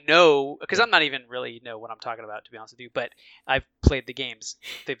 but I know, because I'm not even really know what I'm talking about, to be honest with you, but I've played the games,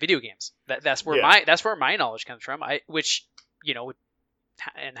 the video games. That's where my knowledge comes from.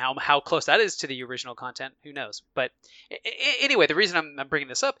 And how close that is to the original content, who knows? But anyway, the reason I'm bringing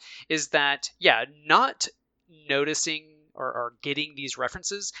this up is that, not noticing or getting these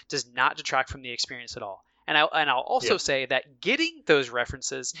references does not detract from the experience at all. And I'll also say that getting those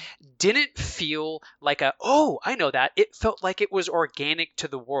references didn't feel like I know that. It felt like it was organic to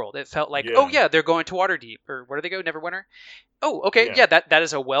the world. It felt like, they're going to Waterdeep, or where do they go? Neverwinter? Oh, okay, that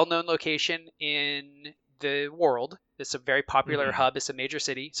is a well-known location in the world. It's a very popular hub. It's a major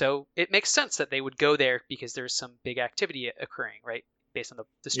city. So it makes sense that they would go there because there's some big activity occurring, right? Based on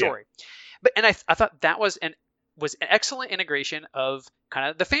the story. Yeah. And I thought that was an excellent integration of kind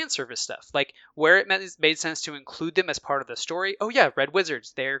of the fan service stuff, like where it made sense to include them as part of the story. Oh yeah, Red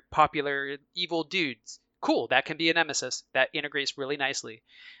Wizards, they're popular evil dudes. Cool, that can be a nemesis. That integrates really nicely.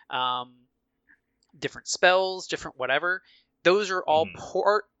 Different spells, different whatever. Those are all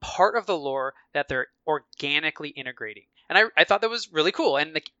part of the lore that they're organically integrating. And I thought that was really cool.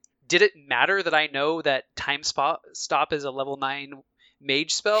 And did it matter that I know that Time Stop is a level 9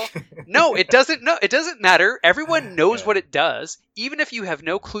 mage spell? No, it doesn't. No, it doesn't matter. Everyone knows what it does. Even if you have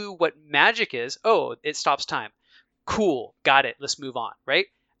no clue what magic is, it stops time. Cool, got it. Let's move on, right?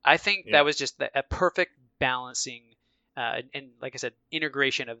 I think that was just a perfect balancing and, like I said,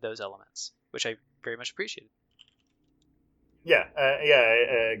 integration of those elements, which I very much appreciated. Yeah,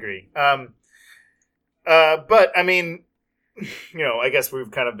 I agree. But I mean, I guess we've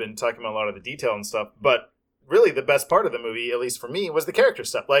kind of been talking about a lot of the detail and stuff, but really the best part of the movie, at least for me, was the character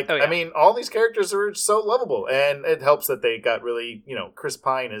stuff. Like, I mean, all these characters are so lovable, and it helps that they got really, Chris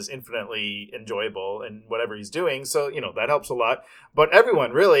Pine is infinitely enjoyable in whatever he's doing, so, that helps a lot. But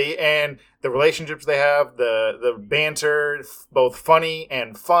everyone, really, and the relationships they have, the banter, both funny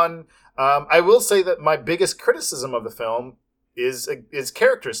and fun. I will say that my biggest criticism of the film is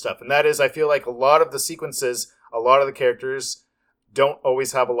character stuff, and that is, I feel like a lot of the sequences, a lot of the characters don't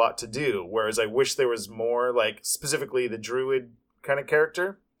always have a lot to do, whereas I wish there was more, like, specifically the druid kind of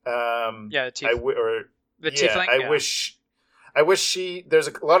character. The tiefling. I wish there's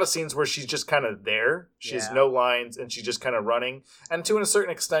a lot of scenes where she's just kind of there. She has no lines, and she's just kind of running, and to a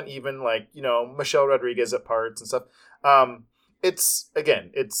certain extent, even like Michelle Rodriguez at parts and stuff. It's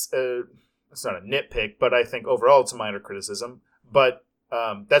not a nitpick, but I think overall it's a minor criticism. But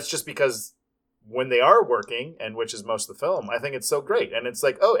that's just because when they are working, and which is most of the film, I think it's so great. And it's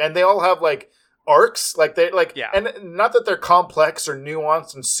like, and they all have like arcs, like and not that they're complex or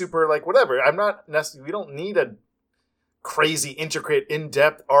nuanced and super like whatever. I'm not necessarily. We don't need a crazy, intricate,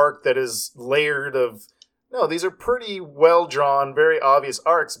 in-depth arc that is layered of. No, these are pretty well drawn, very obvious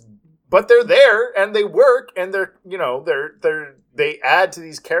arcs. But they're there and they work, and they're they add to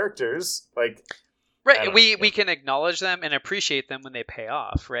these characters, like right. We can acknowledge them and appreciate them when they pay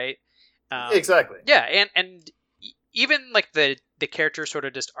off, right? Exactly. Yeah, and even like the character sort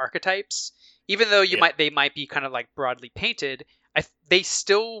of just archetypes, even though they might be kind of like broadly painted, they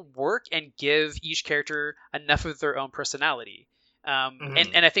still work and give each character enough of their own personality.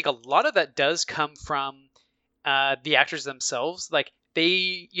 And I think a lot of that does come from the actors themselves. Like,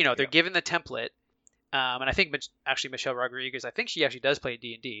 they they're given the template, and I think actually Michelle Rodriguez, I think she actually does play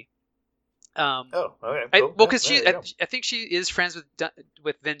D&D. Oh, okay, cool. Well, because I think she is friends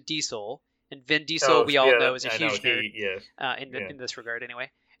with Vin Diesel, and Vin Diesel we all know is a huge nerd in this regard anyway.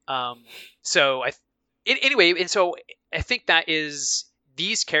 So anyway, and so I think that is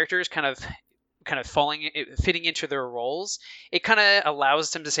these characters kind of fitting into their roles. It kind of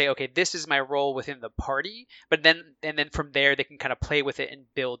allows them to say, okay, this is my role within the party, but then from there they can kind of play with it and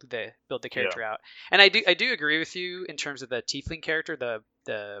build the character out. And I do agree with you in terms of the tiefling character,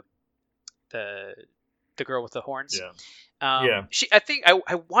 the girl with the horns. I think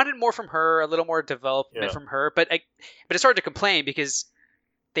I wanted more from her, a little more development from her, but it's hard to complain because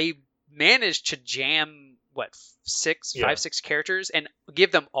they managed to jam five, six characters and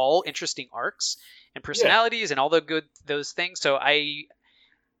give them all interesting arcs and personalities and all those things. So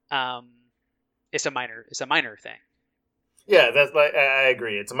it's a minor thing. Yeah, that's like I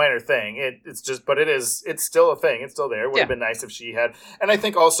agree. It's a minor thing. It's still a thing. It's still there. It would have been nice if she had. And I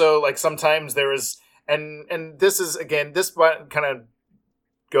think also like sometimes there is, and this is again, this kind of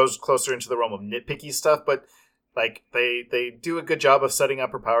goes closer into the realm of nitpicky stuff, but like they do a good job of setting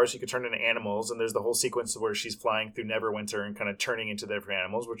up her powers. She could turn into animals, and there's the whole sequence where she's flying through Neverwinter and kind of turning into different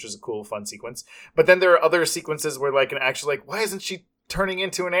animals, which is a cool, fun sequence. But then there are other sequences where like why isn't she turning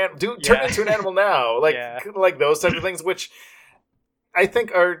into an animal? Turn into an animal now, like those type of things, which I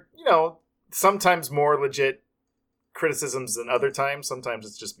think are sometimes more legit criticisms than other times. Sometimes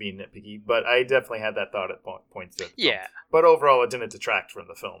it's just being nitpicky, but I definitely had that thought at points. But overall, it didn't detract from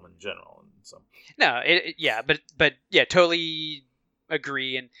the film in general. So no, but totally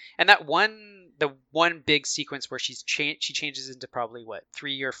agree. And that the one big sequence where she changes into probably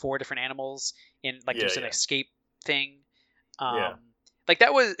 3 or 4 different animals in there's an escape thing. Like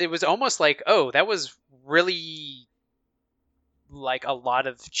it was almost like, oh, that was really like a lot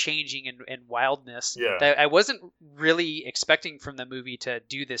of changing and wildness that I wasn't really expecting from the movie to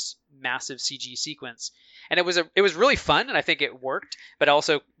do this massive CG sequence. And it was really fun, and I think it worked, but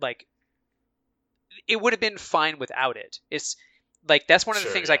also like it would have been fine without it. It's like that's one of the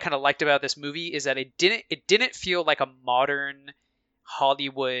things I kind of liked about this movie is that it didn't feel like a modern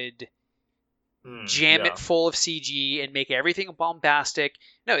Hollywood jam it full of CG and make everything bombastic.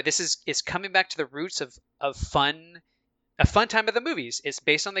 No, this is coming back to the roots of fun. A fun time of the movies. It's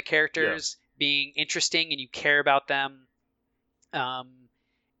based on the characters being interesting and you care about them,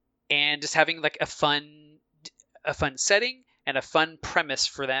 and just having like a fun setting and a fun premise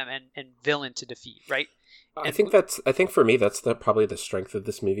for them and villain to defeat, right? I think for me that's probably the strength of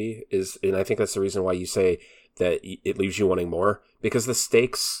this movie is, and I think that's the reason why you say that it leaves you wanting more, because the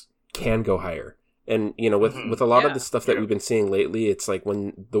stakes can go higher. And, with a lot of the stuff that we've been seeing lately, it's like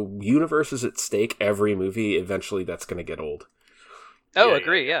when the universe is at stake, every movie, eventually that's going to get old. Oh,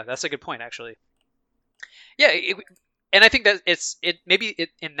 agree. Yeah, that's a good point, actually. Yeah, and I think that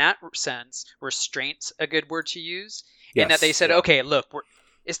in that sense, restraint's a good word to use. Yes. In that they said, okay, look,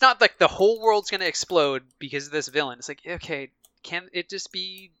 it's not like the whole world's going to explode because of this villain. It's like, okay, can it just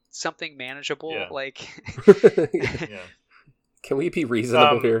be something manageable? Yeah. Like... Can we be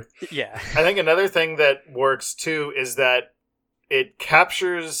reasonable here? Yeah. I think another thing that works too is that it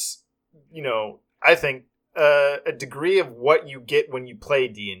captures, I think a degree of what you get when you play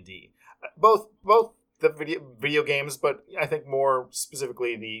D&D. Both the video games, but I think more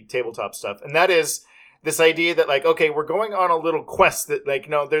specifically the tabletop stuff. And that is this idea that like, okay, we're going on a little quest that like,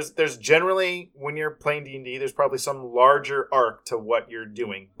 there's generally when you're playing D&D, there's probably some larger arc to what you're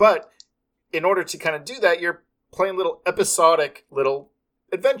doing. But in order to kind of do that, you're playing little episodic little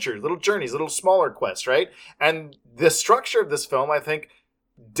adventures, little journeys, little smaller quests, right? And the structure of this film, I think,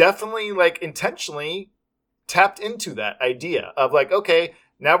 definitely like intentionally tapped into that idea of like, okay,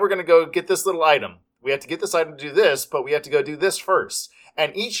 now we're going to go get this little item. We have to get this item to do this, but we have to go do this first.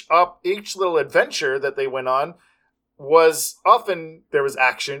 And each little adventure that they went on was often there was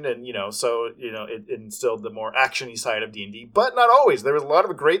action, and it instilled the more actiony side of D&D, but not always. There was a lot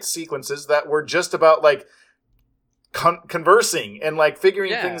of great sequences that were just about like conversing and like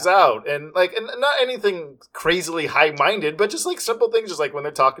figuring things out, and like, and not anything crazily high-minded, but just like simple things, just like when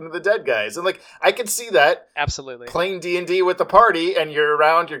they're talking to the dead guys. And like I could see that absolutely playing D&D with the party, and you're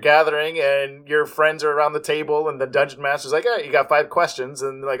gathering, and your friends are around the table, and the dungeon master's like, you got 5 questions,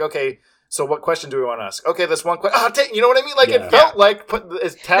 and like, okay, so what question do we want to ask? Okay, this one question. You know what I mean? Like it felt like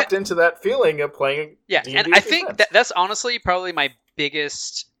it's tapped into that feeling of playing. Yeah, D&D and I think that's honestly probably my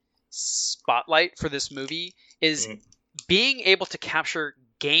biggest spotlight for this movie is being able to capture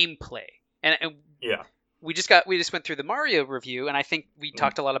gameplay. And we just went through the Mario review, and I think we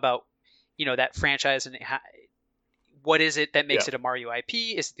talked a lot about that franchise and what is it that makes it a Mario IP?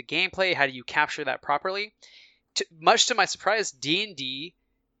 Is it the gameplay? How do you capture that properly? Much to my surprise, D&D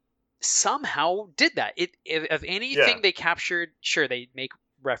somehow did that. Of anything they captured, sure, they make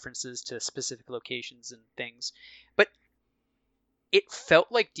references to specific locations and things, but it felt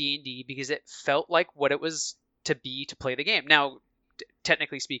like D&D because it felt like what it was to play the game. Now,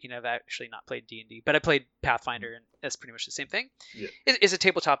 technically speaking, I've actually not played D&D, but I played Pathfinder, and that's pretty much the same thing. It's a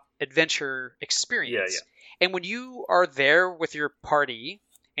tabletop adventure experience. And when you are there with your party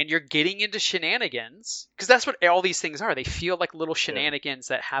and you're getting into shenanigans, because that's what all these things are. They feel like little shenanigans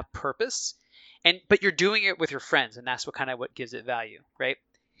that have purpose, but you're doing it with your friends, and that's what gives it value, right?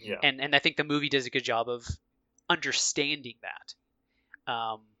 Yeah. And I think the movie does a good job of understanding that.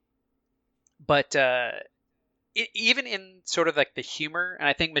 But even in sort of like the humor, and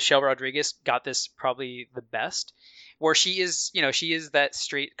I think Michelle Rodriguez got this probably the best, where she is that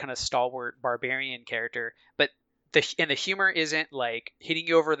straight kind of stalwart barbarian character, but the humor isn't like hitting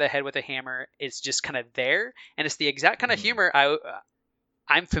you over the head with a hammer. It's just kind of there, and it's the exact kind of humor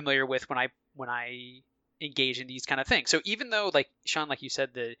I'm familiar with when I engage in these kind of things. So even though, like Sean, like you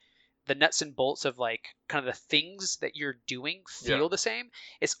said, the nuts and bolts of like kind of the things that you're doing feel the same,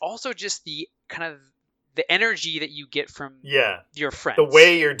 it's also just the kind of the energy that you get from your friends. The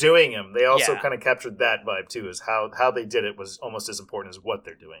way you're doing them. They also kind of captured that vibe too, is how they did it was almost as important as what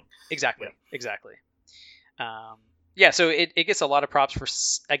they're doing. Exactly. So it gets a lot of props for,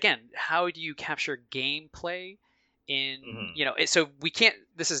 again, how do you capture gameplay in, so we can't,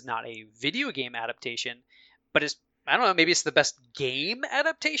 this is not a video game adaptation, but it's, I don't know, maybe it's the best game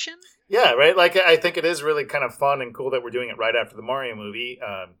adaptation? Yeah, right? Like, I think it is really kind of fun and cool that we're doing it right after the Mario movie.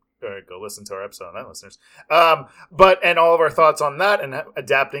 Go listen to our episode on that, listeners. And all of our thoughts on that and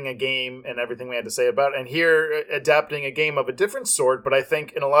adapting a game and everything we had to say about it. And here, adapting a game of a different sort, but I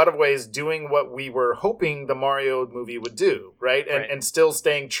think in a lot of ways doing what we were hoping the Mario movie would do, right? And still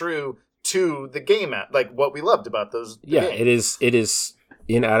staying true to the game, like what we loved about those. Yeah, it is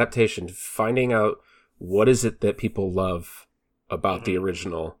in adaptation, finding out what is it that people love about the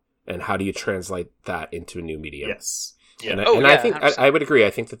original and how do you translate that into a new medium. Yes. Yeah. I think I would agree.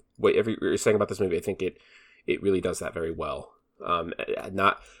 I think that whatever you're saying about this movie, I think it really does that very well.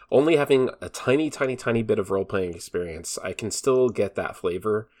 Not only having a tiny bit of role playing experience, I can still get that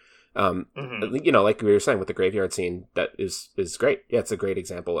flavor. Like we were saying with the graveyard scene, that is great. Yeah, it's a great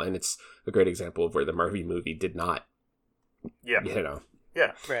example, and it's a great example of where the Marvel movie did not. Yeah.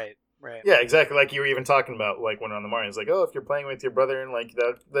 Yeah. Right. Yeah, exactly. Like you were even talking about, like when on the Mario, it's like, oh, if you're playing with your brother and like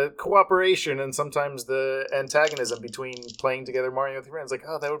the cooperation and sometimes the antagonism between playing together Mario with your friends, like,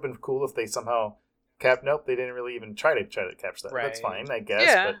 oh, that would have been cool if they somehow Nope, they didn't really even try to capture that. Right. That's fine, I guess.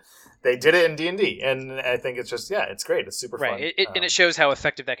 Yeah. But they did it in D&D, and I think it's just it's great. It's super fun. And it shows how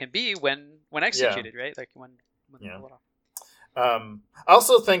effective that can be when executed, right? Like when I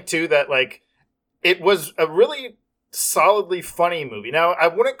also think too that like it was a really solidly funny movie. Now, I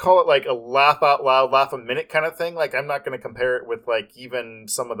wouldn't call it like a laugh out loud, laugh a minute kind of thing. Like, I'm not going to compare it with like even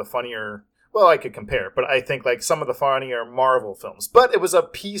some of the funnier. Well, I could compare, but I think like some of the funnier Marvel films. But it was a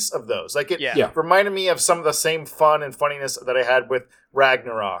piece of those. Like it reminded me of some of the same fun and funniness that I had with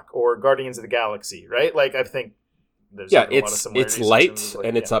Ragnarok or Guardians of the Galaxy. Right? Like I think there's a lot of similarities. It's light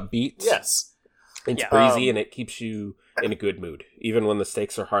and it's upbeat. Yes, it's breezy and it keeps you in a good mood, even when the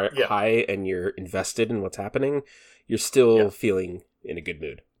stakes are high and you're invested in what's happening. You're still feeling in a good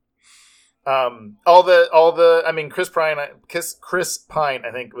mood. I mean, Chris Pine,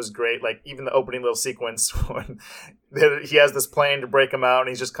 I think was great. Like even the opening little sequence when he has this plan to break him out, and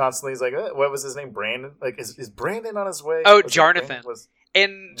he's just constantly, he's like, what was his name? Brandon? Like, is Brandon on his way? Oh, Jarnathan.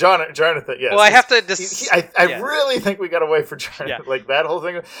 And Jonathan, yes. Well, I have to just. I really think we got to wait for Jonathan, like that whole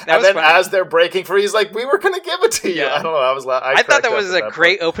thing. And then funny. As they're breaking free, he's like, "We were going to give it to you." I don't know. I thought that was a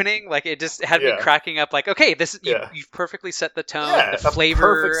great opening. Like it just had me cracking up. Like, okay, this you've perfectly set the tone, the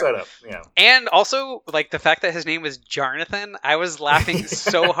flavor, perfect setup. Yeah, and also like the fact that his name was Jarnathan. I was laughing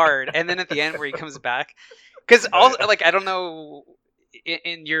so hard, and then at the end where he comes back, because like I don't know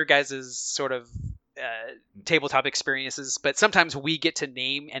in your guys' sort of. Tabletop experiences, but sometimes we get to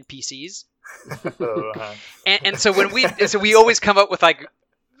name NPCs, and so when we always come up with like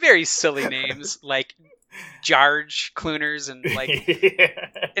very silly names like Jarge Clooners and like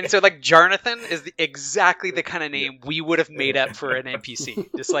and so like Jarnathan is exactly the kind of name we would have made up for an NPC.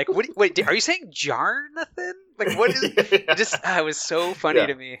 Just like wait, are you saying Jarnathan? Like what is it? Just it was so funny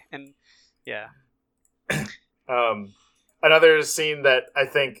to me, and another scene that I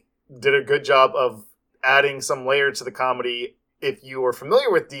think did a good job of adding some layer to the comedy if you are familiar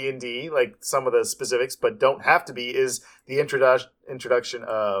with D&D, like some of the specifics, but don't have to be, is the introduction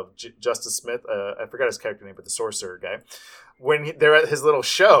of Justice Smith. I forgot his character name, but the sorcerer guy. When they're at his little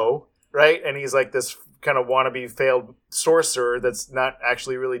show, right? And he's like this kind of wannabe failed sorcerer that's not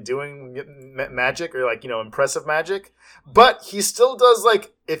actually really doing magic or like, impressive magic. But he still does,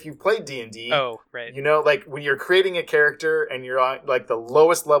 like, if you play D&D, oh, right. Like when you're creating a character and you're on like the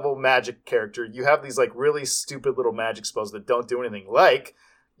lowest level magic character, you have these like really stupid little magic spells that don't do anything. Like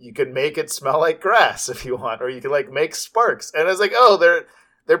you can make it smell like grass if you want, or you can like make sparks. And it's like, oh,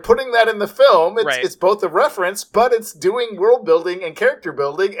 they're putting that in the film. It's both a reference, but it's doing world building and character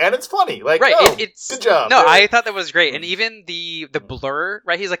building, and it's funny. Like, right. It's good job. No, I thought that was great. And even the blur,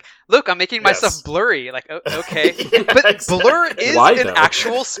 right? He's like, look, I'm making myself blurry. Like, okay. But exactly. Blur is an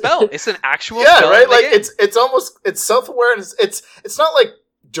actual spell. It's an actual spell. Yeah, right? Like, it's self-awareness. It's not like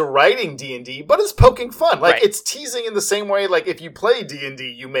deriding D&D, but it's poking fun. Like, it's teasing in the same way, like, if you play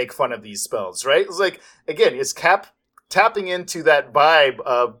D&D, you make fun of these spells, right? It's like, again, it's tapping into that vibe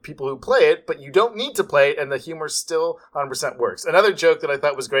of people who play it, but you don't need to play it, and the humor still 100% works. Another joke that I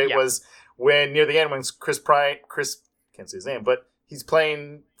thought was great was when, near the end, when Chris, can't say his name, but he's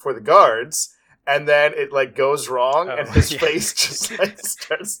playing for the guards, and then it, like, goes wrong, and his face just, like,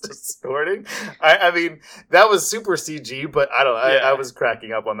 starts distorting. I mean, that was super CG, but I don't know. I was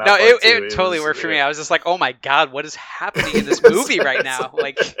cracking up on that. No, it totally worked for me. I was just like, oh my God, what is happening in this movie right now?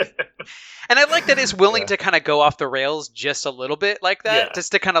 Like, and I like that it's willing to kind of go off the rails just a little bit like that,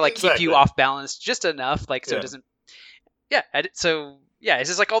 just to kind of like keep you off balance just enough, like, so it doesn't. So it's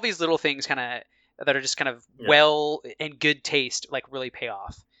just like all these little things kind of that are just kind of well and good taste, like really pay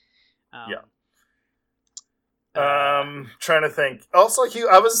off. Trying to think. Also,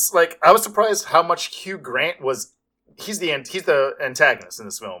 I was surprised how much Hugh Grant was. He's the antagonist in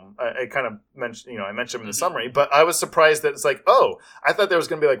this film. I kind of mentioned, I mentioned him in the summary, but I was surprised that it's like, oh, I thought there was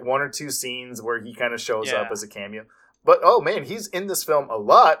going to be like one or two scenes where he kind of shows up as a cameo. But oh man, he's in this film a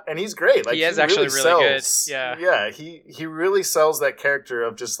lot, and he's great. Like, he is actually really good. Yeah, he really sells that character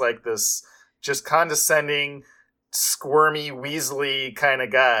of just like this, just condescending, squirmy, weaselly kind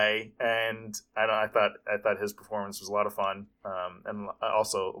of guy, and I thought his performance was a lot of fun, and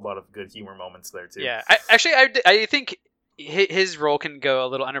also a lot of good humor moments there too. Yeah, I think his role can go a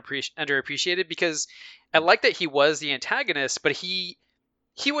little underappreciated, because I like that he was the antagonist, but he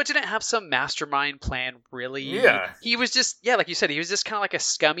didn't have some mastermind plan, really. Yeah, he was just like you said, he was just kind of like a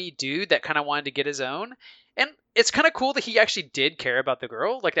scummy dude that kind of wanted to get his own. And it's kind of cool that he actually did care about the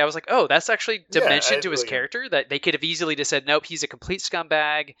girl. Like, I was like, oh, that's actually dimension to his character, that they could have easily just said, nope, he's a complete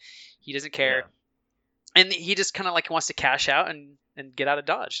scumbag. He doesn't care. Yeah. And he just kind of like wants to cash out and get out of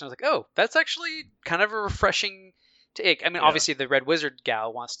Dodge. And I was like, oh, that's actually kind of a refreshing take. I mean, obviously the Red Wizard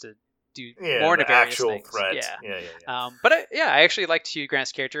gal wants to do more nefarious things. Threat. But I actually liked Hugh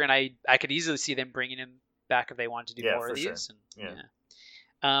Grant's character, and I could easily see them bringing him back if they wanted to do more of these.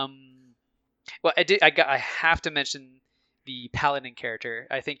 Sure. Well, I have to mention the Paladin character.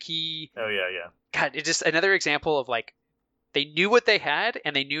 I think he. Oh yeah. God, it's just another example of like, they knew what they had,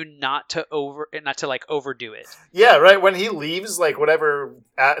 and they knew not to overdo it. Yeah, right. When he leaves, like whatever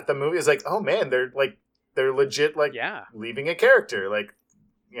at the movie is like, oh man, they're legit like leaving a character. Like,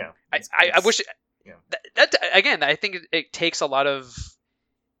 I wish. That again, I think it takes a lot of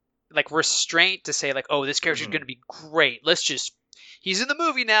like restraint to say like, oh, this character's going to be great. He's in the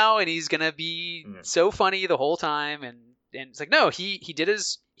movie now, and he's gonna be so funny the whole time, and it's like, no, he did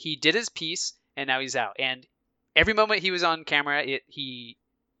his piece, and now he's out. And every moment he was on camera, he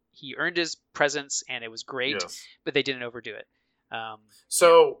earned his presence, and it was great. Yes. But they didn't overdo it.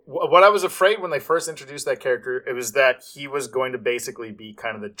 What I was afraid when they first introduced that character, it was that he was going to basically be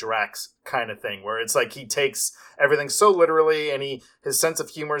kind of the Drax kind of thing, where it's like he takes everything so literally, and his sense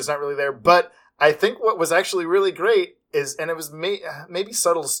of humor is not really there. But I think what was actually really great is, and it was maybe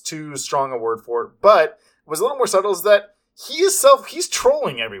subtle's too strong a word for it, but it was a little more subtle, is that he's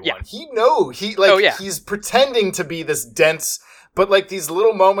trolling everyone. Yeah. He's pretending to be this dense, but like these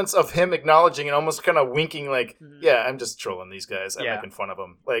little moments of him acknowledging and almost kind of winking, like, I'm just trolling these guys. I'm making fun of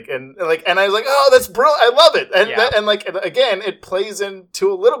them. And I was like, oh, that's brilliant. I love it. And again, it plays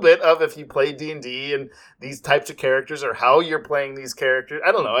into a little bit of if you play D&D and these types of characters, or how you're playing these characters.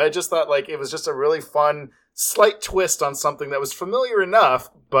 I don't know. I just thought like it was just a really fun, slight twist on something that was familiar enough,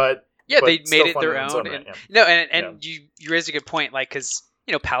 but they made it their own. You raised a good point, like, because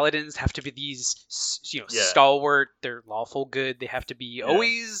paladins have to be these stalwart, they're lawful good, they have to be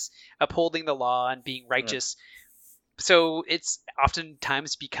always upholding the law and being righteous. so it's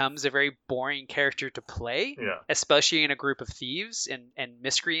oftentimes becomes a very boring character to play, especially in a group of thieves and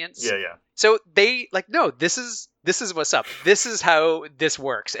miscreants. Yeah. So they like, no, this is what's up. This is how this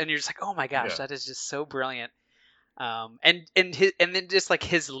works, and you're just like, oh my gosh, that is just so brilliant. And then just like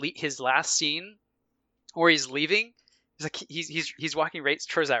his last scene where he's leaving, he's like he's walking right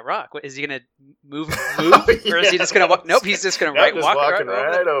towards that rock. What is he gonna move, or is he just gonna walk? Nope, he's just gonna walk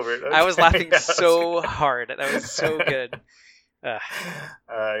right over it. Okay. I was laughing so hard. That was so good. Yeah,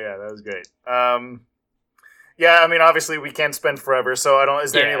 that was great. Yeah, I mean, obviously we can't spend forever, so I don't.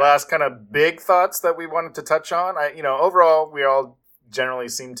 Is there any last kind of big thoughts that we wanted to touch on? Overall, we all generally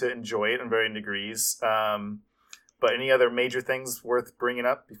seem to enjoy it in varying degrees. But any other major things worth bringing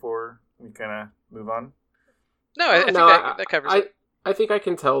up before we kind of move on? No, I think that covers it. I think I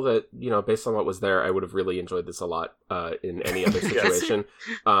can tell that, based on what was there, I would have really enjoyed this a lot in any other situation.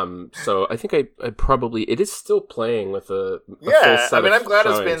 So I think I probably... It is still playing with a full set I mean, I'm glad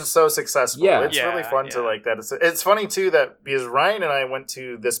showings. It's been so successful. Yeah. It's really fun to like that. It's funny, too, that because Ryan and I went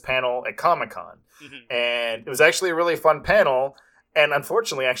to this panel at Comic-Con, and it was actually a really fun panel. And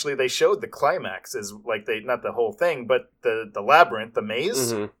unfortunately, actually, they showed the climax is like not the whole thing, but the labyrinth, the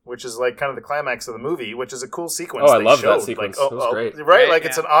maze, which is like kind of the climax of the movie, which is a cool sequence. Oh, I love that sequence. It was great. Right? Like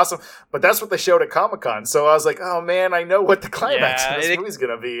it's an awesome, but that's what they showed at Comic-Con. So I was like, oh man, I know what the climax of this movie's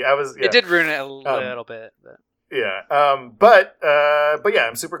going to be. It did ruin it a little bit. But. Yeah. But yeah,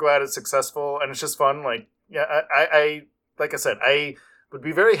 I'm super glad it's successful and it's just fun. Like, I like I said, I would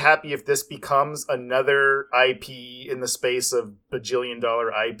be very happy if this becomes another IP in the space of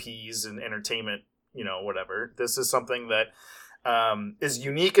bajillion-dollar IPs and entertainment, whatever. This is something that is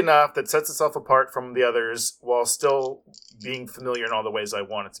unique enough that sets itself apart from the others while still being familiar in all the ways I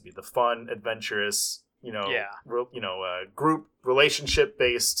want it to be. The fun, adventurous, group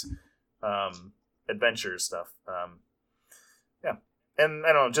relationship-based adventure stuff. And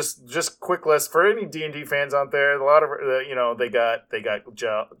I don't know, just quick list for any D&D fans out there. A lot of they got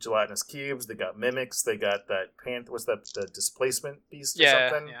gelatinous cubes, they got mimics, they got that what's that, the displacement beast or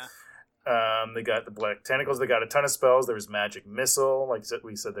something. Yeah. They got the black tentacles. They got a ton of spells. There was magic missile, like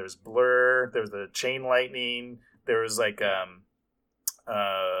we said. There's blur. There's the chain lightning. There was like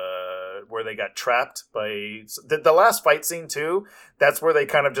where they got trapped by the last fight scene too. That's where they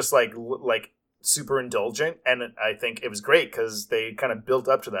kind of just like super indulgent, and I think it was great because they kind of built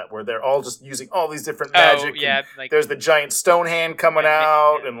up to that where they're all just using all these different magic. There's the giant stone hand coming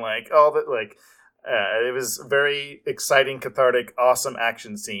out, and like all that. Like it was very exciting, cathartic, awesome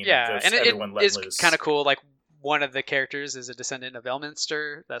action scene. Yeah, and it's kind of cool. Like one of the characters is a descendant of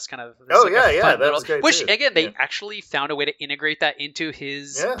Elminster. That's kind of that was great. Which too. Again, they actually found a way to integrate that into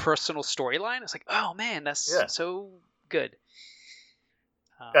his personal storyline. It's like, oh man, that's so good.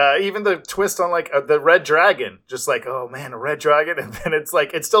 Even the twist on like the red dragon, just like, oh man, a red dragon, and then it's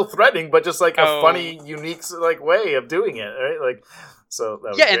like it's still threatening, but just like a funny, unique like way of doing it, right? Like, so that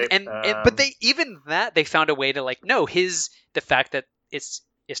was great. and but they found a way to like the fact that it's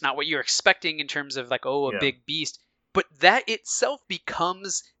not what you're expecting in terms of like a big beast, but that itself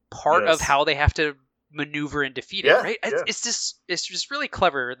becomes part of how they have to maneuver and defeat it, right? It's just really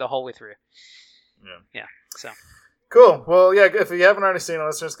clever the whole way through. Yeah. So. Cool. Well, yeah, if you haven't already seen it,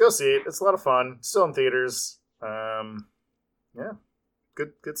 listeners, go see it. It's a lot of fun. Still in theaters. Yeah.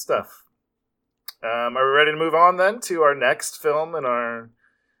 Good stuff. Are we ready to move on then to our next film in our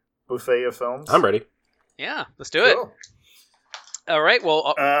buffet of films? I'm ready. Yeah, let's do it. All right.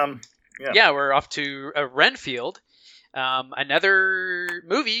 Well, we're off to Renfield. Another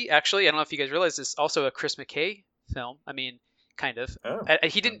movie, actually. I don't know if you guys realize this is also a Chris McKay film. I mean, kind of. Oh.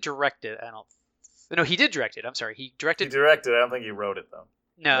 He didn't direct it, I don't. No, he did direct it. I'm sorry. He directed. He directed it. I don't think he wrote it though.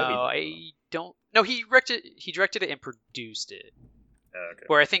 No, I don't. No, he directed it and produced it. Okay.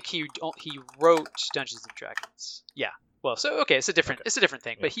 Where I think he wrote Dungeons and Dragons. Yeah. Well, so okay, it's a different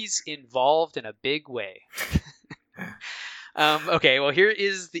thing, but he's involved in a big way. Okay. Well, here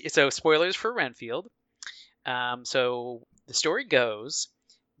is so spoilers for Renfield. So the story goes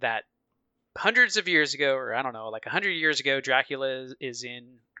that hundreds of years ago, or I don't know, like 100 years ago, Dracula is in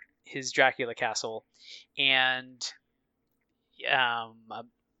his Dracula castle, and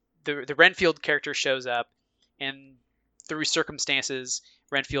the Renfield character shows up, and through circumstances,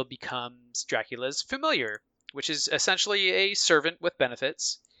 Renfield becomes Dracula's familiar, which is essentially a servant with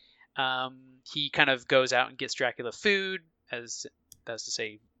benefits. He kind of goes out and gets Dracula food, as to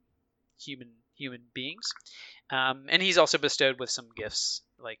say, human beings, and he's also bestowed with some gifts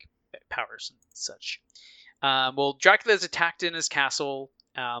like powers and such. Well, Dracula is attacked in his castle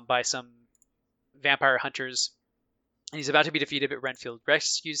by some vampire hunters, and he's about to be defeated, but Renfield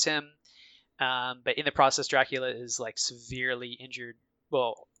rescues him. But in the process, Dracula is like severely injured.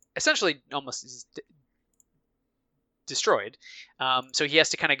 Well, essentially almost is destroyed. So he has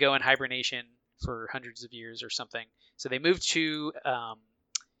to kind of go in hibernation for hundreds of years or something. So they moved to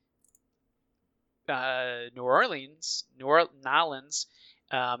New Orleans,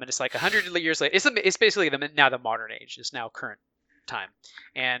 and it's like 100 years later. It's basically now the modern age. It's now current time,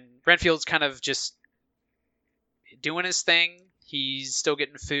 and Renfield's kind of just doing his thing. He's still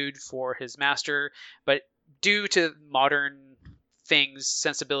getting food for his master, but due to modern things,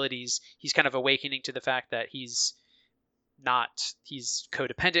 sensibilities, he's kind of awakening to the fact that he's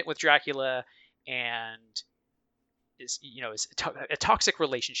codependent with Dracula, and is a toxic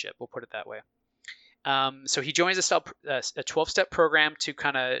relationship. We'll put it that way. So he joins a 12-step program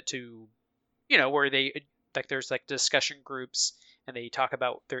where they there's like discussion groups and they talk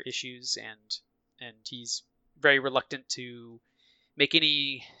about their issues, and he's very reluctant to make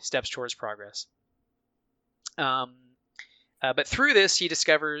any steps towards progress. But through this, he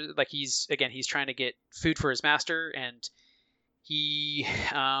discovers he's trying to get food for his master, and he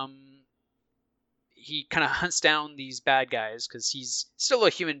kind of hunts down these bad guys because he's still a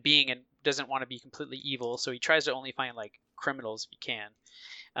human being and doesn't want to be completely evil. So he tries to only find criminals if he can.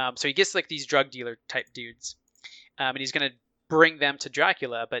 So he gets these drug dealer type dudes, and he's gonna bring them to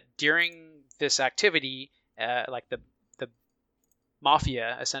Dracula. But during this activity, the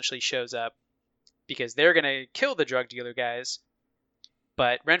mafia essentially shows up because they're gonna kill the drug dealer guys.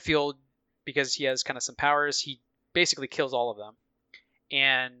 But Renfield, because he has kind of some powers, he basically kills all of them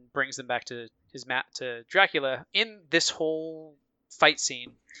and brings them back to to Dracula. In this whole fight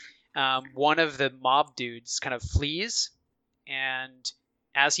scene, one of the mob dudes kind of flees, and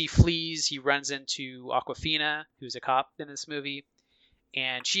as he flees, he runs into Awkwafina, who's a cop in this movie,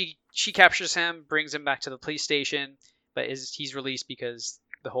 and she captures him, brings him back to the police station, but he's released because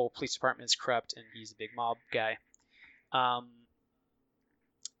the whole police department is corrupt and he's a big mob guy.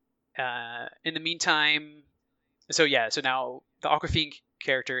 In the meantime, so now the Awkwafina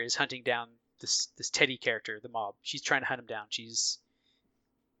character is hunting down this Teddy character, the mob. She's trying to hunt him down. She's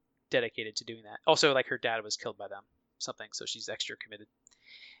dedicated to doing that. Also, her dad was killed by them, so she's extra committed.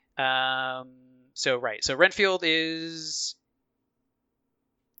 So Renfield is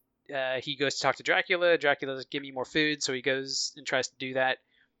he goes to talk to Dracula. Dracula's give me more food, so he goes and tries to do that.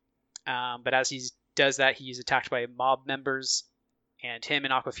 But as he does that, he's attacked by mob members, and him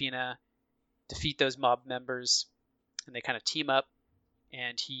and Awkwafina defeat those mob members, and they kind of team up,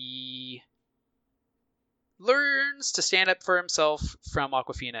 and he learns to stand up for himself from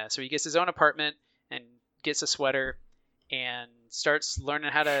Awkwafina. So he gets his own apartment and gets a sweater and starts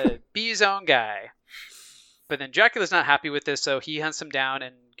learning how to be his own guy. But then Dracula's not happy with this, so he hunts him down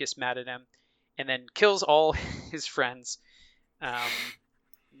and gets mad at him, and then kills all his friends.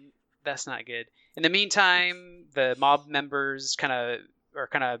 That's not good. In the meantime, the mob members kind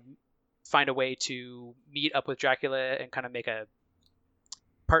of find a way to meet up with Dracula and kind of make a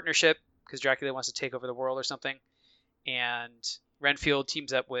partnership, because Dracula wants to take over the world or something. And Renfield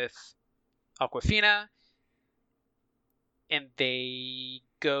teams up with Awkwafina, and they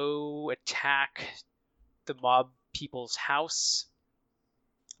go attack the mob people's house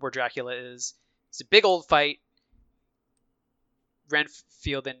where Dracula is. It's a big old fight.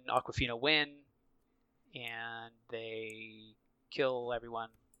 Renfield and Awkwafina win, and they kill everyone.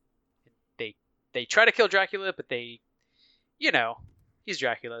 They try to kill Dracula, but he's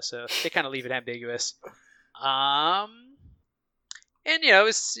Dracula, so they kind of leave it ambiguous.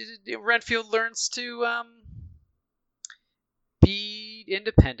 Renfield learns to be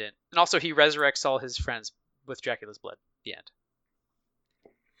independent, and also he resurrects all his friends with Dracula's blood. The end.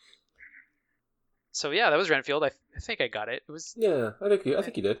 So yeah, that was Renfield. I think I got it. It was. Yeah, I think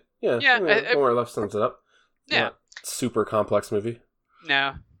you did. Yeah, yeah. More or less sums it up. Yeah. Not super complex movie.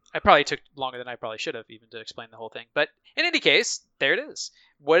 No, I probably took longer than I probably should have even to explain the whole thing. But in any case, there it is.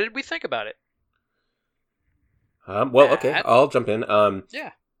 What did we think about it? Okay, I'll jump in.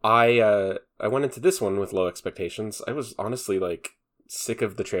 Yeah. I went into this one with low expectations. I was honestly sick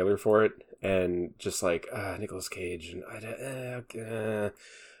of the trailer for it, and just Nicolas Cage, and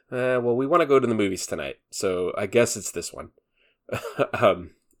well, we want to go to the movies tonight, so I guess it's this one.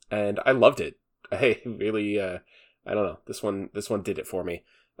 And I loved it. I really, I don't know. This one did it for me.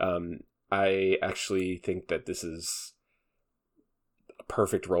 I actually think that this is a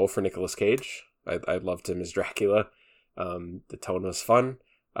perfect role for Nicolas Cage. I loved him as Dracula. The tone was fun.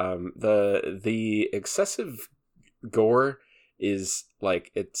 The excessive gore is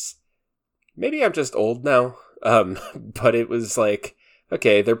it's, maybe I'm just old now. But it was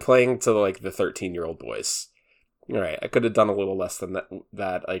okay, they're playing to the 13-year-old boys. All right, I could have done a little less than that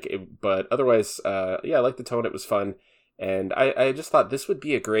but otherwise, I liked the tone. It was fun, and I just thought this would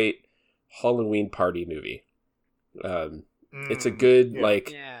be a great Halloween party movie. It's a good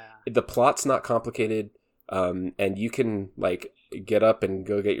the plot's not complicated, and you can get up and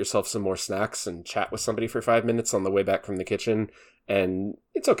go get yourself some more snacks and chat with somebody for 5 minutes on the way back from the kitchen, and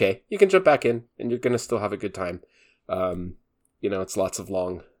it's okay. You can jump back in, and you're gonna still have a good time. It's lots of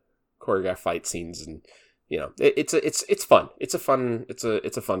long choreographed fight scenes, and it's fun. It's a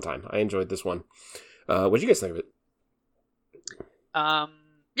fun time. I enjoyed this one. What did you guys think of it?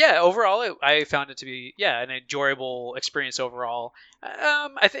 Overall, I found it to be an enjoyable experience overall.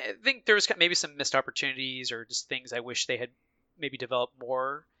 I think there was maybe some missed opportunities or just things I wish they had maybe developed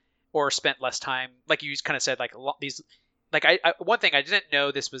more or spent less time. Like you kind of said, these. One thing I didn't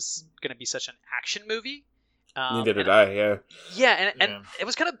know this was going to be such an action movie. Neither did I. Yeah. Yeah, and it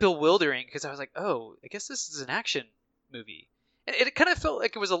was kind of bewildering because I was like, oh, I guess this is an action movie, and it kind of felt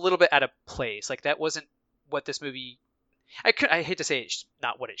like it was a little bit out of place. Like that wasn't what this movie. I hate to say it's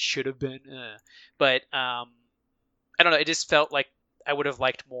not what it should have been, but I don't know. It just felt like I would have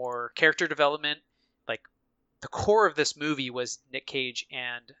liked more character development. Like the core of this movie was Nick Cage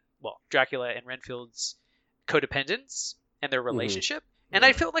and Dracula and Renfield's codependence and their relationship, and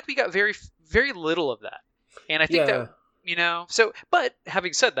I felt like we got very, very little of that. And I think that but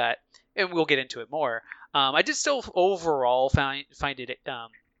having said that, and we'll get into it more, I did still overall find it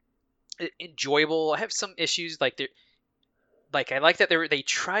enjoyable. I have some issues I like that they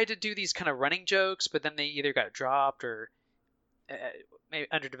tried to do these kind of running jokes, but then they either got dropped or maybe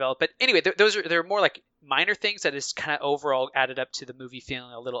underdeveloped. But anyway, they're more like minor things that is kind of overall added up to the movie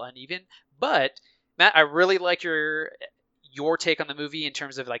feeling a little uneven. But Matt, I really like your take on the movie in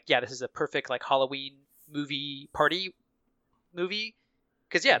terms of this is a perfect Halloween movie party movie,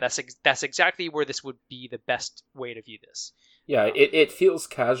 because that's exactly where this would be the best way to view this. It feels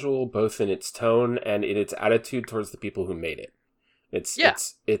casual both in its tone and in its attitude towards the people who made it.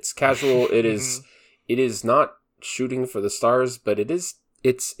 It's casual. It is not shooting for the stars, but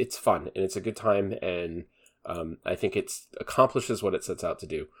it's fun and it's a good time, and I think it accomplishes what it sets out to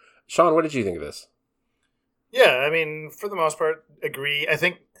do. Sean, what did you think of this? Yeah, I mean, for the most part, agree. I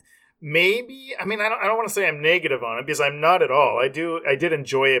think maybe, I don't want to say I'm negative on it, because I'm not at all. I did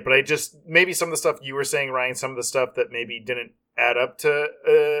enjoy it, but maybe some of the stuff you were saying, Ryan, some of the stuff that maybe didn't add up to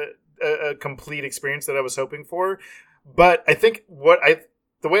a complete experience that I was hoping for. But I think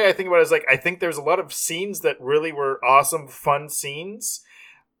the way I think about it is I think there's a lot of scenes that really were awesome, fun scenes,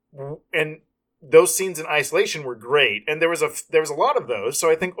 and those scenes in isolation were great, and there was a lot of those. So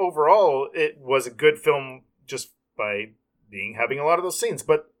I think overall it was a good film just by having a lot of those scenes.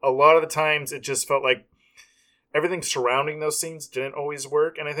 But a lot of the times it just felt like everything surrounding those scenes didn't always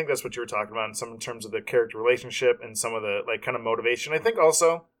work, and I think that's what you were talking about in terms of the character relationship and some of the kind of motivation. I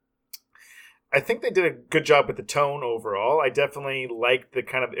think they did a good job with the tone overall. I definitely liked the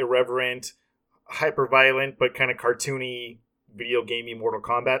kind of irreverent, hyper-violent, but kind of cartoony, video gamey Mortal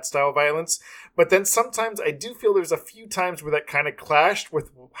Kombat style violence. But then sometimes I do feel there's a few times where that kind of clashed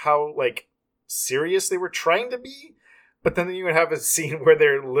with how serious they were trying to be. But then you would have a scene where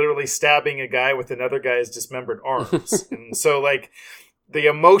they're literally stabbing a guy with another guy's dismembered arms. And so the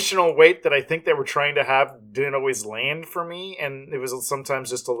emotional weight that I think they were trying to have didn't always land for me, and it was sometimes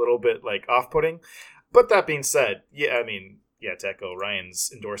just a little bit off-putting. But that being said, to echo Ryan's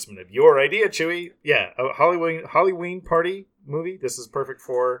endorsement of your idea, Chewy, a Halloween party movie, this is perfect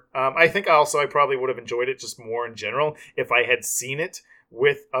for. I think also I probably would have enjoyed it just more in general if I had seen it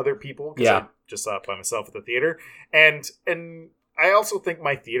with other people, because I just saw it by myself at the theater, and I also think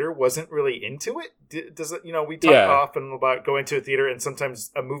my theater wasn't really into it. Does it? We talk often about going to a theater and sometimes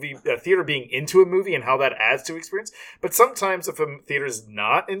a theater being into a movie and how that adds to experience. But sometimes if a theater is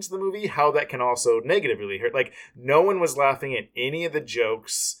not into the movie, how that can also negatively hurt. No one was laughing at any of the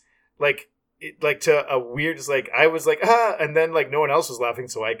jokes. To a weird, I was and then no one else was laughing,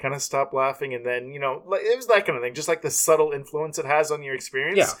 so I kind of stopped laughing, and then it was that kind of thing, just the subtle influence it has on your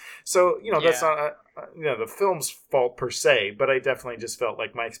experience. Yeah. So that's not the film's fault per se, but I definitely just felt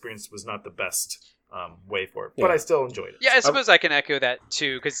like my experience was not the best way for it, but I still enjoyed it. Yeah, I suppose I can echo that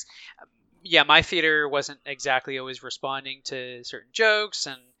too, because my theater wasn't exactly always responding to certain jokes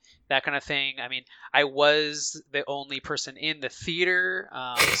and that kind of thing. I mean, I was the only person in the theater,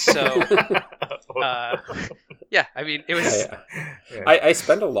 so it was. I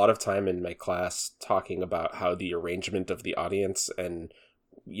spend a lot of time in my class talking about how the arrangement of the audience and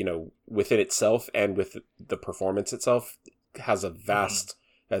within itself and with the performance itself has a vast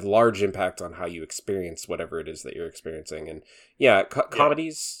a large impact on how you experience whatever it is that you're experiencing. And yeah,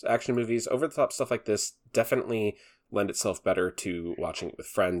 comedies, action movies, over the top stuff like this definitely lend itself better to watching it with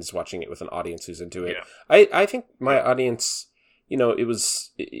friends, watching it with an audience who's into it. Yeah. I think my audience,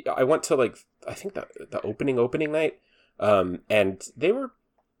 I went to I think the opening night, and they were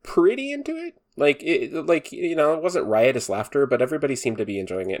pretty into it. It wasn't riotous laughter, but everybody seemed to be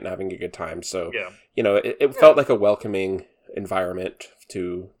enjoying it and having a good time. So, it felt like a welcoming environment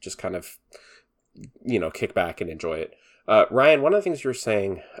to just kind of, kick back and enjoy it. Ryan, one of the things you were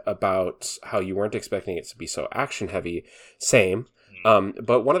saying about how you weren't expecting it to be so action heavy, same.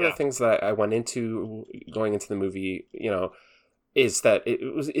 But one of the things that I went into going into the movie, is that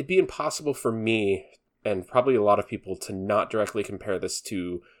it'd be impossible for me and probably a lot of people to not directly compare this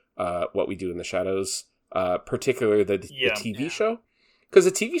to What We Do in the Shadows, particularly the TV show, because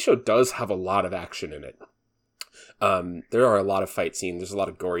the TV show does have a lot of action in it. There are a lot of fight scenes. There's a lot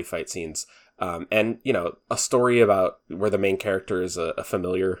of gory fight scenes. And, a story about where the main character is a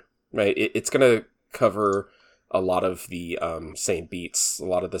familiar, right? It's going to cover a lot of the same beats, a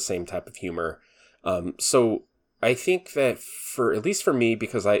lot of the same type of humor. So I think that at least for me,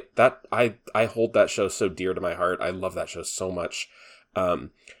 because I hold that show so dear to my heart. I love that show so much.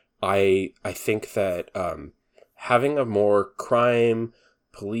 I think that having a more crime,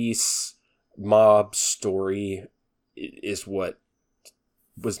 police, mob story is what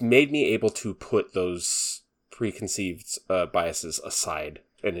made me able to put those preconceived biases aside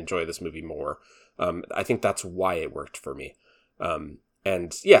and enjoy this movie more. I think that's why it worked for me.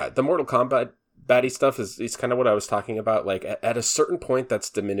 And yeah, the Mortal Kombat baddie stuff is kind of what I was talking about. Like at a certain point, that's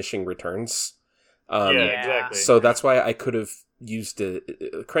diminishing returns. Exactly. So that's why I could have used to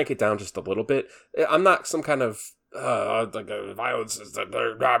crank it down just a little bit. I'm not some kind of violence is that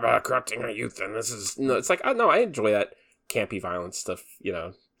they're corrupting our youth, and this is it's like no, I enjoy that campy violence stuff,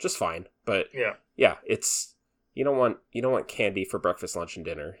 just fine. But yeah, it's you don't want candy for breakfast, lunch, and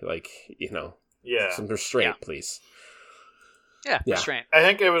dinner. Some restraint, please. Yeah, restraint. I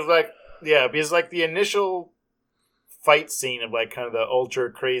think it was because the initial fight scene of kind of the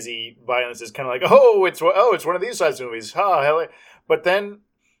ultra crazy violence is kind of it's one of these size movies, hell. But then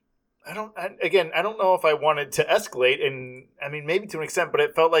I don't know if I wanted to escalate, and I mean maybe to an extent, but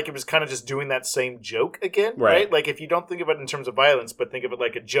it felt like it was kind of just doing that same joke again, right? Like if you don't think of it in terms of violence, but think of it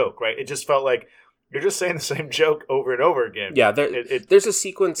like a joke, right? It just felt like you're just saying the same joke over and over again. Yeah, there's a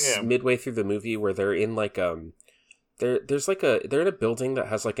sequence midway through the movie where they're in they're in a building that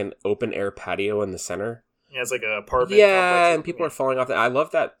has an open air patio in the center. Yeah, it's like an apartment. Yeah, and people are falling off. I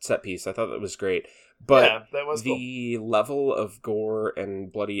love that set piece. I thought that was great. But that was the level of gore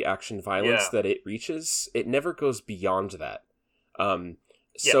and bloody action violence that it reaches, it never goes beyond that.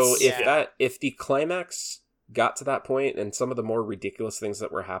 So if the climax got to that point and some of the more ridiculous things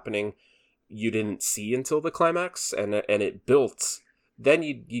that were happening you didn't see until the climax and it built, then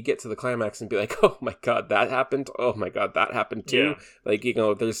you get to the climax and be like, oh my god, that happened. Oh my god, that happened too.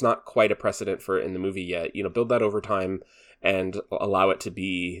 There's not quite a precedent for it in the movie yet. Build that over time and allow it to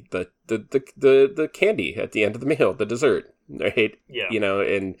be the candy at the end of the meal, the dessert, right? Yeah.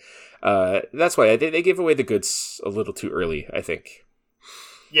 And that's why they gave away the goods a little too early, I think.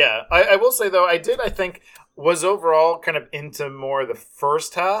 Yeah, I will say though, I think was overall kind of into more the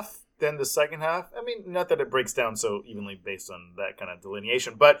first half than the second half. I mean, not that it breaks down so evenly based on that kind of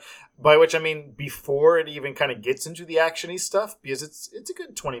delineation, but by which I mean before it even kind of gets into the actiony stuff, because it's a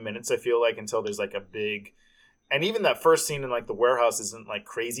good 20 minutes, I feel like, until there's a big, and even that first scene in the warehouse isn't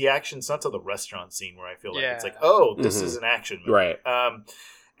crazy action. It's not till the restaurant scene where I feel like it's this is an action movie. Right.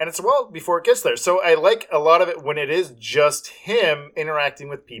 And it's a while before it gets there. So I like a lot of it when it is just him interacting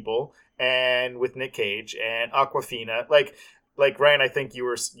with people and with Nick Cage and Awkwafina. Like Ryan, I think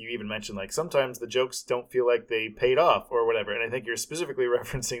you even mentioned sometimes the jokes don't feel like they paid off or whatever, and I think you're specifically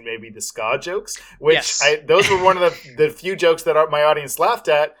referencing maybe the ska jokes, which those were one of the few jokes that my audience laughed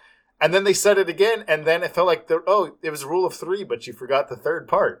at, and then they said it again, and then it felt like it was a rule of three, but you forgot the third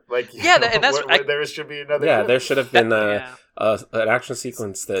part. And that's there should be another. Yeah, joke. There should have been an action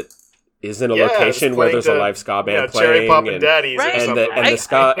sequence that is in a location where there's a live ska band playing, Cherry Poppin' Daddies, and the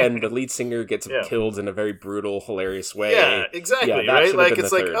ska and the lead singer gets killed in a very brutal, hilarious way. Yeah, exactly. Right?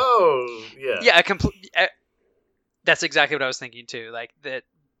 It's that's exactly what I was thinking too.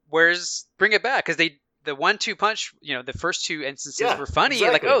 Bring it back, because the 1-2 punch. The first two instances were funny.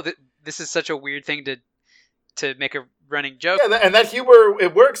 Exactly. This is such a weird thing to to make a running joke. Yeah, and that humor,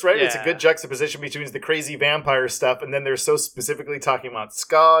 it works, right? Yeah. It's a good juxtaposition between the crazy vampire stuff, and then they're so specifically talking about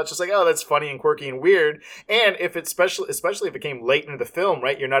ska. It's just like, oh, that's funny and quirky and weird. And if it's especially if it came late into the film,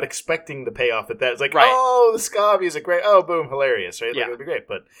 right? You're not expecting the payoff at that. It's like, oh, the ska music, right? Oh, boom, hilarious, right? Like, it'd be great.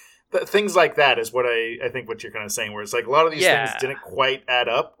 But things like that is what I think what you're kind of saying, where it's like a lot of these things didn't quite add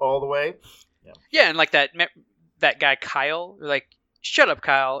up all the way. Yeah, and like that guy Kyle, like, shut up,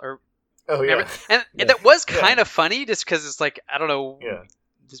 Kyle, or oh yeah, and that was kind of funny, just because it's like, I don't know,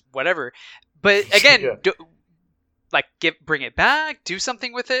 just whatever. But again, bring it back, do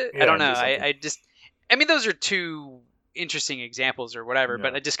something with it. I don't know. I mean, those are two interesting examples or whatever,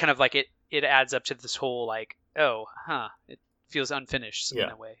 but it just kind of like it adds up to this whole like, it feels unfinished in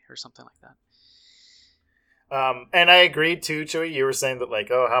a way or something like that. And I agreed too, Chewy. You were saying that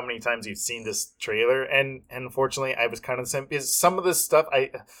like, oh, how many times you've seen this trailer, and unfortunately, I was kind of the same. Because some of this stuff, I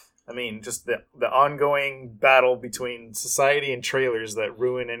mean, just the ongoing battle between society and trailers that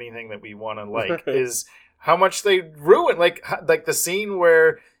ruin anything that we want to like is how much they ruin. Like the scene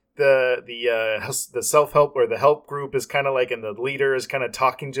where the self-help or the help group is kind of like, and the leader is kind of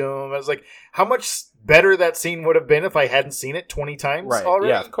talking to him. I was like, how much better that scene would have been if I hadn't seen it 20 times already.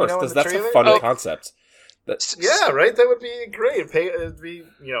 Yeah, of course, because that's a funny concept. Yeah, right. That would be great. It'd be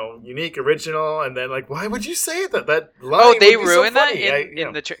unique, original, and then like, why would you say that? That line. Oh, they would be ruined so that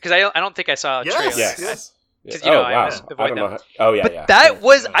in the because I don't think I saw a trailer. Yes. Because wow. I always avoid them. But that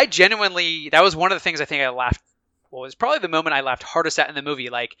was I genuinely that was one of the things I think I laughed. Well, it was probably the moment I laughed hardest at in the movie.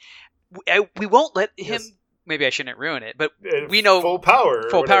 Like, we won't let him. Yes. Maybe I shouldn't ruin it, but we know full power.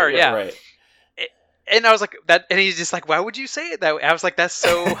 Yeah. Right. And I was like that, and he's just like, "Why would you say it that way?" I was like, "That's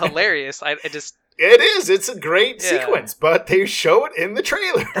so hilarious." It is. It's a great sequence, but they show it in the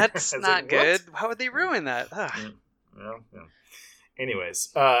trailer. That's not good. Why would they ruin that? Well,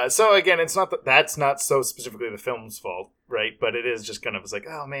 anyways, so again, it's not that's not so specifically the film's fault, right? But it is just kind of like,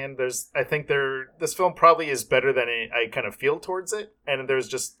 oh man, I think this film probably is better than I kind of feel towards it, and there's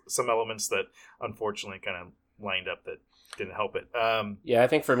just some elements that unfortunately kind of lined up that didn't help it. I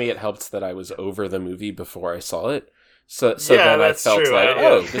think for me it helped that I was over the movie before I saw it. So then I felt true.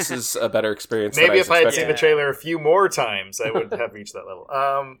 like, this is a better experience. Maybe if I had seen the trailer a few more times, I would have reached that level.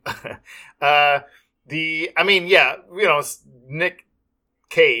 Nick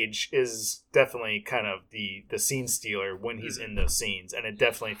Cage is definitely kind of the scene stealer when he's in those scenes, and it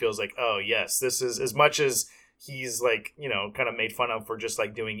definitely feels like, oh yes, this is, as much as he's like, kind of made fun of for just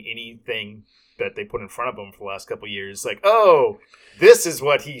like doing anything that they put in front of him for the last couple of years, like, oh, this is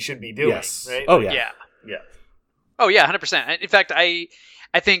what he should be doing. Yes. Right? Oh yeah. Oh yeah, 100%. In fact, I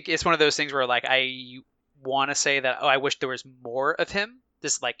think it's one of those things where like I want to say that I wish there was more of him,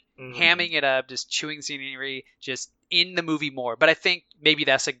 just like hamming it up, just chewing scenery, just in the movie more. But I think maybe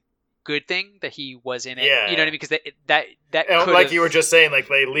that's a good thing that he was in it. Yeah. You know what I mean? Because that like you were just saying, like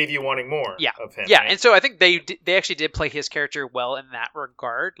they leave you wanting more. Of him. Yeah, right? And so I think they actually did play his character well in that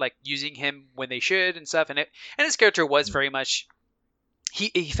regard, like using him when they should and stuff. And his character was very much.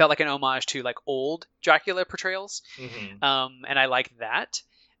 He felt like an homage to like old Dracula portrayals, and I liked that.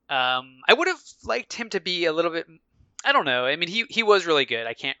 I would have liked him to be a little bit. I don't know. I mean, he was really good.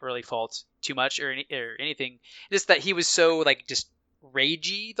 I can't really fault too much or anything. Just that he was so like just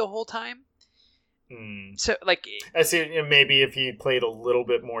ragey the whole time. So like, I see. Maybe if he played a little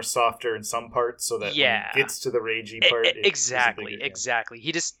bit more softer in some parts, so that when he gets to the ragey part, exactly.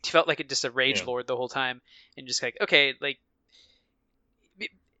 He just felt like just a rage lord the whole time, and just like, okay, like.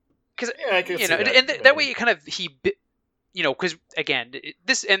 Because that way, kind of because again,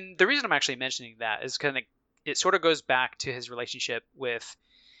 this, and the reason I'm actually mentioning that is kind of it sort of goes back to his relationship with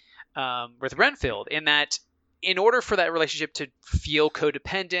Renfield, in that in order for that relationship to feel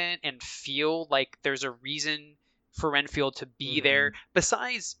codependent and feel like there's a reason for Renfield to be there,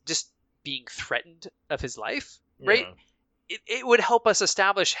 besides just being threatened of his life, right? It would help us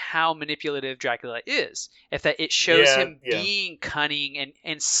establish how manipulative Dracula is, if that it shows him being cunning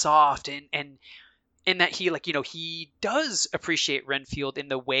and soft and that he he does appreciate Renfield in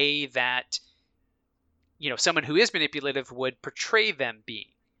the way that someone who is manipulative would portray them being.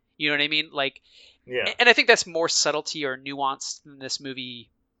 You know what I mean? Like, and I think that's more subtlety or nuance than this movie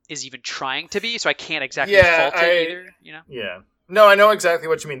is even trying to be. So I can't exactly fault it either. Yeah. No, I know exactly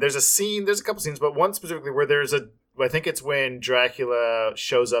what you mean. There's a couple scenes, but one specifically where I think it's when Dracula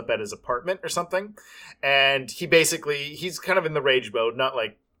shows up at his apartment or something, and he's kind of in the rage mode, not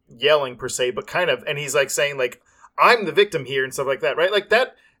like yelling per se, but kind of, and he's like saying like, I'm the victim here and stuff like that, right? Like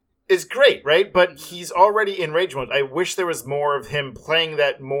that is great, right? But he's already in rage mode. I wish there was more of him playing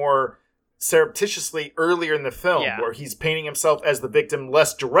that more surreptitiously earlier in the film, where he's painting himself as the victim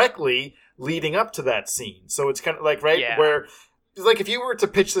less directly, leading up to that scene. So it's kind of like, right, Yeah. where, like, if you were to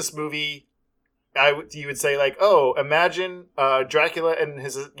pitch this movie, you would say, like, oh, imagine Dracula and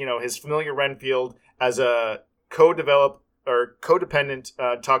his familiar Renfield as a co-developed or codependent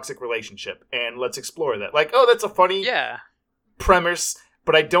toxic relationship, and let's explore that. Like, oh, that's a funny premise,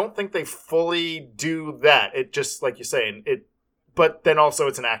 but I don't think they fully do that. It just, like you're saying, but then also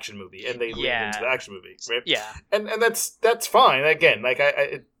it's an action movie, and they lean into the action movie, right? Yeah, and that's fine. Again, like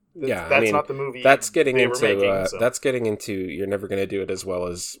that's not the movie. That's getting they into were making, so. That's getting into you're never going to do it as well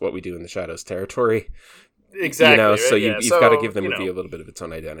as What We Do in the Shadows territory. Exactly. Right? So you've got to give the movie a little bit of its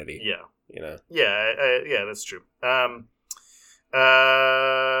own identity. Yeah. Yeah, that's true.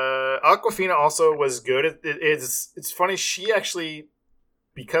 Awkwafina also was good. It's funny. She actually,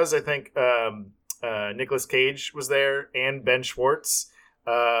 because I think Nicolas Cage was there and Ben Schwartz,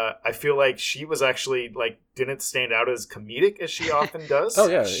 I feel like she was actually didn't stand out as comedic as she often does. Oh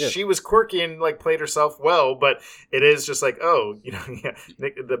yeah. She was quirky and played herself well, but it is just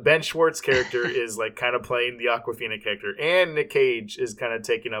the Ben Schwartz character is kind of playing the Awkwafina character, and Nick Cage is kind of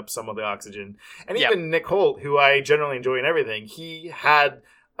taking up some of the oxygen, and even Nick Holt, who I generally enjoy in everything, he had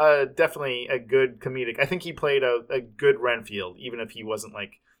definitely a good comedic. I think he played a good Renfield, even if he wasn't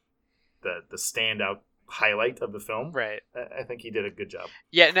the standout highlight of the film. Right. I think he did a good job.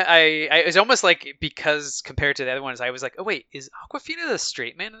 Yeah, no, I was almost because compared to the other ones, I was like, oh wait, is Awkwafina the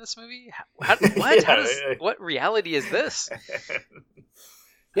straight man in this movie? What? What reality is this?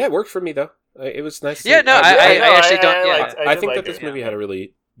 Yeah, it worked for me though. It was nice. Yeah, no, I actually don't. I think that this movie had a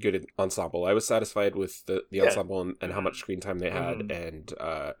really good ensemble. I was satisfied with the ensemble and how much screen time they had, and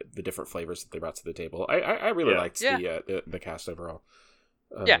the different flavors that they brought to the table. I really liked the cast overall.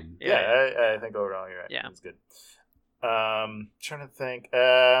 I think overall you're right. Yeah, it's good. Trying to think.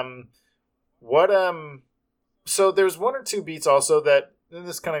 So there's one or two beats also that, and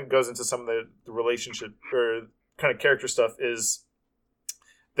this kind of goes into some of the relationship or kind of character stuff, is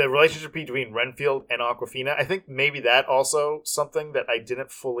the relationship between Renfield and Awkwafina. I think maybe that also something that I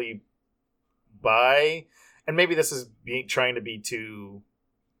didn't fully buy, and maybe this is trying to be too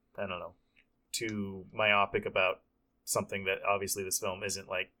myopic about something that obviously this film isn't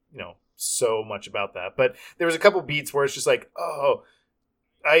so much about that. But there was a couple beats where it's just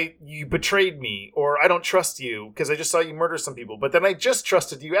you betrayed me, or I don't trust you because I just saw you murder some people, but then I just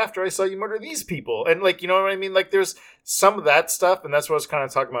trusted you after I saw you murder these people. And you know what I mean? There's some of that stuff, and that's what I was kind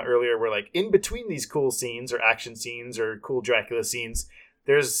of talking about earlier, where in between these cool scenes or action scenes or cool Dracula scenes,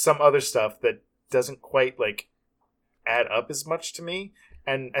 there's some other stuff that doesn't quite add up as much to me.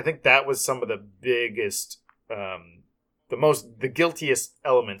 And I think that was some of the biggest the guiltiest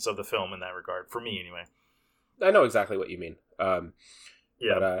elements of the film in that regard, for me anyway. I know exactly what you mean. But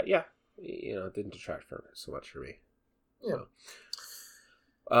it didn't detract from it so much for me. Yeah.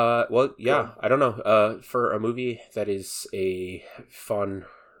 So. I don't know. For a movie that is a fun,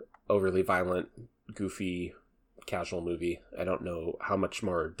 overly violent, goofy, casual movie, I don't know how much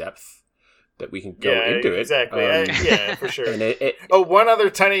more depth that we can go into it. Exactly. For sure. And one other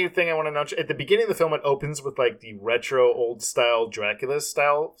tiny thing I want to note. At the beginning of the film, it opens with the retro old style Dracula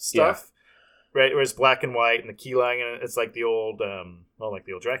style stuff. Yeah. Right? Where it's black and white and the key line, and it's the old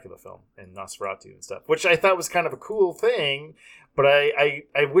the old Dracula film and Nosferatu and stuff, which I thought was kind of a cool thing, but I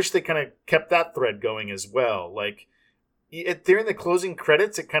wish they kind of kept that thread going as well. During the closing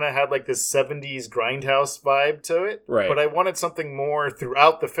credits, it kind of had this 70s grindhouse vibe to it. Right. But I wanted something more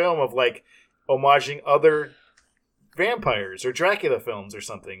throughout the film of homaging other vampires or Dracula films or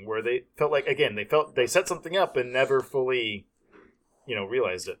something, where they felt they set something up and never fully,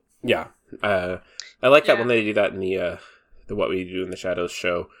 realized it. Yeah. I like that when they do that in the What We Do in the Shadows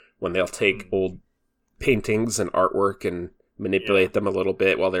show, when they'll take old paintings and artwork and manipulate them a little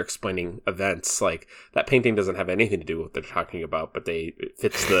bit while they're explaining events. That painting doesn't have anything to do with what they're talking about, but it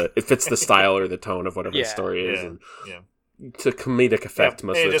fits the style or the tone of whatever the story is. To comedic effect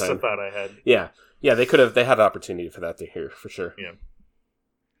most of the time. Just a thought I had. Yeah. They had an opportunity for that here, for sure. Yeah.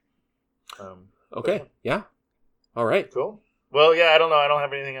 Okay. Yeah. All right. Cool. Well, I don't know. I don't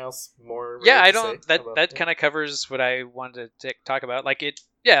have anything else more. Yeah, I don't. That kind of covers what I wanted to talk about.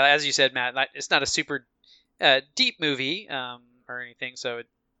 As you said, Matt, it's not a super deep movie or anything, so it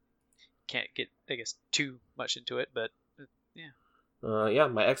can't get, I guess, too much into it. But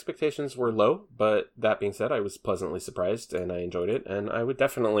my expectations were low, but that being said, I was pleasantly surprised and I enjoyed it, and I would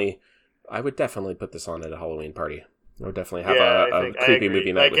definitely put this on at a Halloween party. I would definitely have a creepy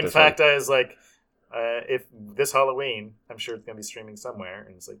movie night with in this fact, one. I was if this Halloween, I'm sure it's going to be streaming somewhere,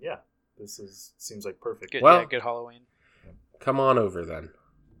 and it's seems like perfect. Good, good Halloween. Come on over then.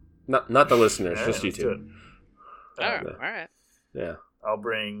 Not the listeners, just you two. All right. Yeah. I'll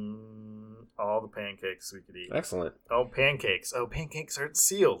bring all the pancakes we could eat. Excellent. Oh, pancakes. Oh, pancakes aren't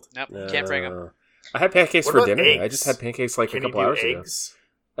sealed. Nope, can't bring them. I had pancakes What for about dinner. eggs? I just had pancakes like Can a you couple do hours eggs?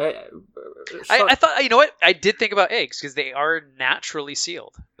 ago. I thought, you know what? I did think about eggs because they are naturally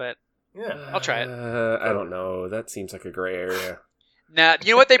sealed, but Yeah. I'll try it. I don't know. That seems like a gray area. Nah,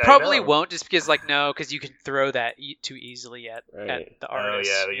 you know what? They I probably know. won't, just because, like, no, because you can throw that too easily at Right. the Oh, artist.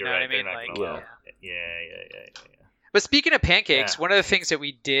 yeah, you you're know right. what I mean? They're not Like, gonna yeah. allow- Yeah. But speaking of pancakes, Yeah. one of the things that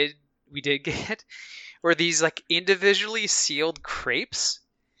we did get were these like individually sealed crepes.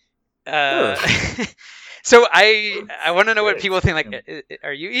 So I want to know what people think. Like,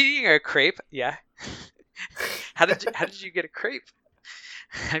 are you eating a crepe? Yeah. How did you get a crepe?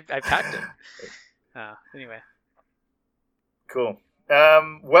 I packed it. Anyway. Cool.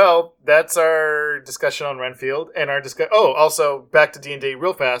 Well, that's our discussion on Renfield and our also back to D&D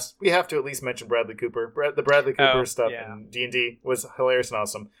real fast. We have to at least mention Bradley Cooper. The Bradley Cooper stuff in D&D was hilarious and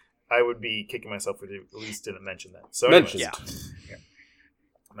awesome. I would be kicking myself if I at least didn't mention that. So anyways,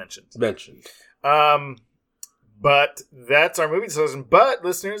 mentioned. But that's our movie discussion. But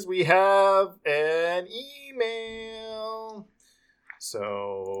listeners, we have an email.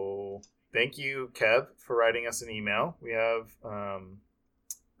 So thank you, Kev, for writing us an email. We have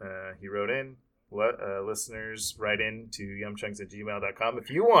he wrote in. Listeners, write in to yumchunks@gmail.com if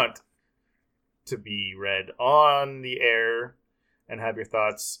you want to be read on the air and have your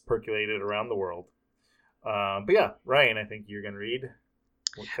thoughts percolated around the world. But yeah, Ryan, I think you're going to read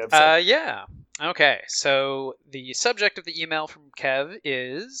what Kev said. Yeah. Okay. So the subject of the email from Kev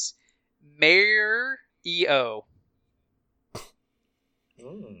is Mayor EO.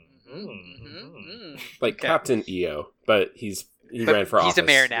 Like Okay. Captain EO, but he ran for office. He's a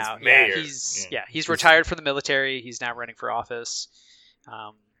mayor now. He's mayor. He's retired from the military. He's now running for office.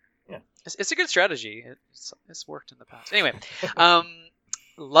 It's a good strategy. It's worked in the past. Anyway,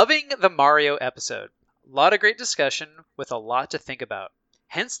 loving the Mario episode. A lot of great discussion with a lot to think about.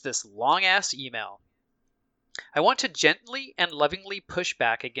 Hence this long ass email. I want to gently and lovingly push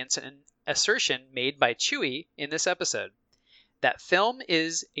back against an assertion made by Chewie in this episode, that film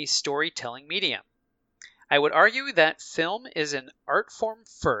is a storytelling medium. I would argue that film is an art form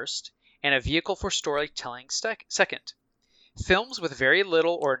first and a vehicle for storytelling second. Films with very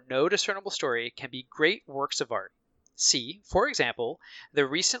little or no discernible story can be great works of art. See, for example, the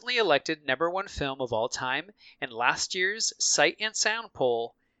recently elected #1 film of all time and last year's Sight and Sound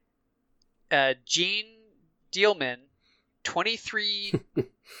poll, Gene Dealman, 23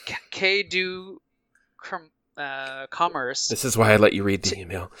 K do commerce. This is why I let you read the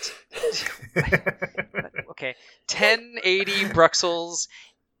email. Okay, 1080 Bruxelles,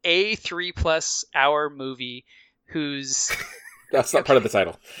 a 3+ hour movie whose... That's not part of the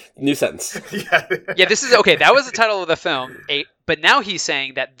title. New sentence. Yeah, this is... Okay, that was the title of the film. But now he's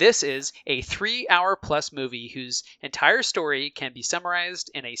saying that this is a 3-hour+ movie whose entire story can be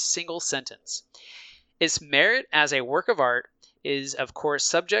summarized in a single sentence. Its merit as a work of art is, of course,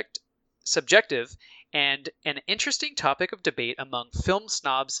 subjective and an interesting topic of debate among film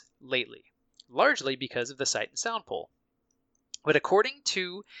snobs lately, largely because of the Sight and Sound poll. But according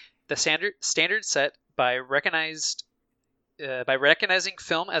to the standard set by recognizing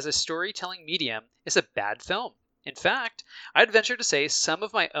film as a storytelling medium, is a bad film. In fact, I'd venture to say some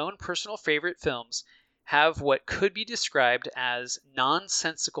of my own personal favorite films have what could be described as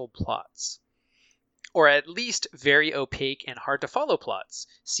nonsensical plots, or at least very opaque and hard to follow plots.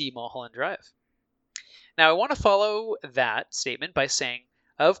 See Mulholland Drive. Now, I want to follow that statement by saying,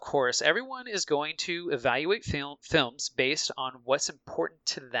 of course, everyone is going to evaluate films based on what's important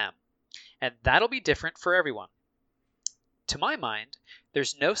to them, and that'll be different for everyone. To my mind,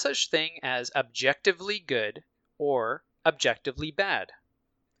 there's no such thing as objectively good or objectively bad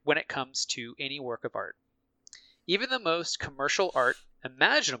when it comes to any work of art. Even the most commercial art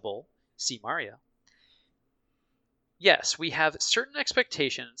imaginable, see Mario. Yes, we have certain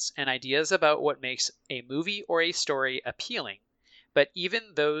expectations and ideas about what makes a movie or a story appealing, but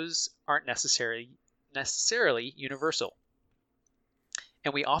even those aren't necessarily universal.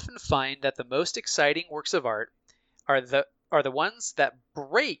 And we often find that the most exciting works of art are the ones that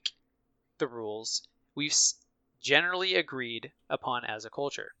break the rules we've generally agreed upon as a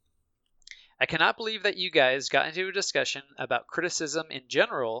culture. I cannot believe that you guys got into a discussion about criticism in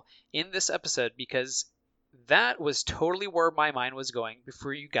general in this episode, because that was totally where my mind was going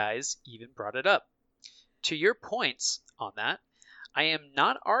before you guys even brought it up. To your points on that, I am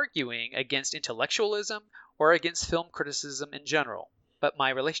not arguing against intellectualism or against film criticism in general, but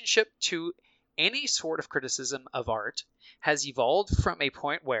my relationship to any sort of criticism of art has evolved from a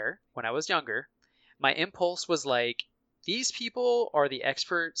point where, when I was younger, my impulse was like, these people are the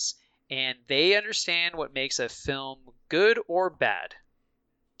experts and they understand what makes a film good or bad.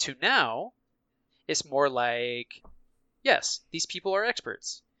 To now, it's more like, yes, these people are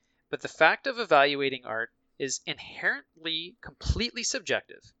experts, but the fact of evaluating art is inherently completely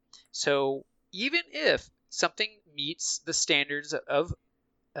subjective. So even if something meets the standards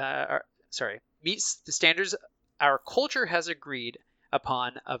our culture has agreed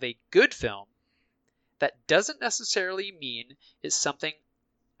upon of a good film, that doesn't necessarily mean it's something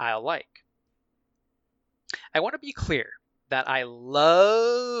I'll like. I want to be clear that I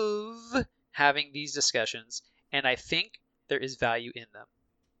love having these discussions, and I think there is value in them.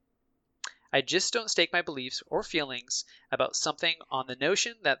 I just don't stake my beliefs or feelings about something on the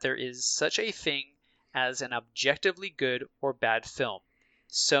notion that there is such a thing as an objectively good or bad film,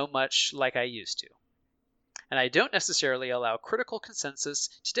 so much like I used to. And I don't necessarily allow critical consensus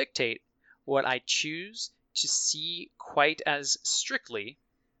to dictate what I choose to see quite as strictly,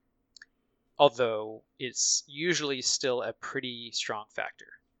 although it's usually still a pretty strong factor.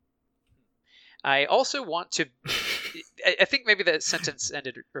 I also want to... I think maybe that sentence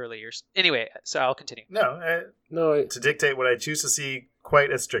ended earlier. Anyway, so I'll continue. To dictate what I choose to see quite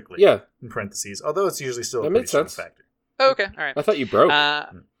as strictly. Yeah. In parentheses. Although it's usually still that a pretty made strong sense. factor. Oh, okay, all right. I thought you broke.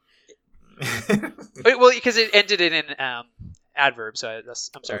 Well, because it ended in an adverb, so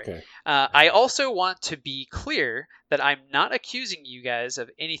I'm sorry. Okay. I also want to be clear that I'm not accusing you guys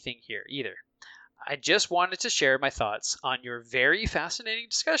of anything here either. I just wanted to share my thoughts on your very fascinating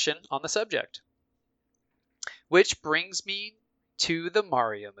discussion on the subject. Which brings me to the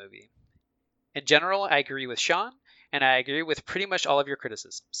Mario movie. In general, I agree with Sean, and I agree with pretty much all of your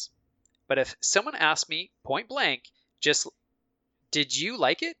criticisms. But if someone asked me point blank, just, did you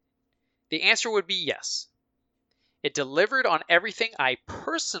like it? The answer would be yes. It delivered on everything I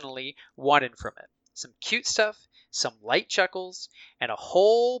personally wanted from it. Some cute stuff, some light chuckles, and a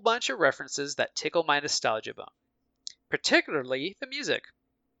whole bunch of references that tickle my nostalgia bone. Particularly the music.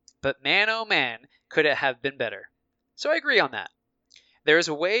 But man oh man, could it have been better. So I agree on that. There is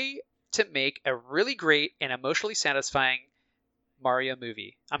a way to make a really great and emotionally satisfying Mario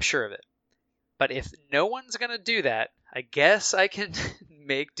movie. I'm sure of it. But if no one's going to do that, I guess I can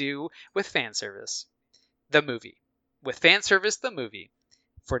make do with fan service. The movie. With fan service, the movie.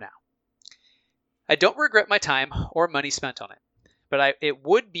 For now. I don't regret my time or money spent on it. But it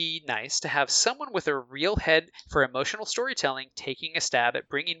would be nice to have someone with a real head for emotional storytelling taking a stab at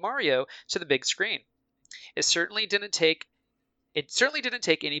bringing Mario to the big screen. It certainly didn't take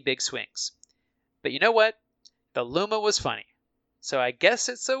any big swings. But you know what? The Luma was funny. So I guess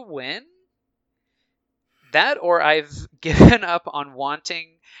it's a win? That or I've given up on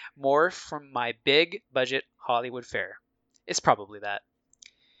wanting more from my big budget Hollywood fare. It's probably that.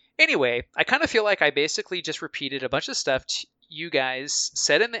 Anyway, I kind of feel like I basically just repeated a bunch of stuff you guys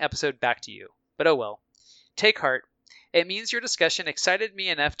said in the episode back to you. But oh well. Take heart. It means your discussion excited me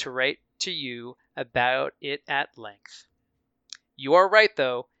enough to write to you about it at length. You are right,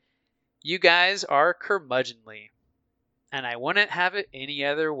 though. You guys are curmudgeonly. And I wouldn't have it any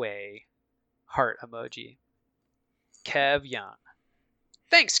other way. Heart emoji. Kev Young.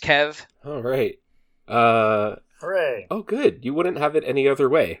 Thanks, Kev. All right. Hooray. Oh, good. You wouldn't have it any other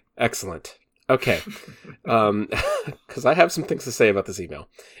way. Excellent. Okay. Because I have some things to say about this email.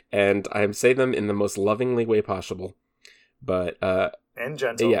 And I say them in the most lovingly way possible. But and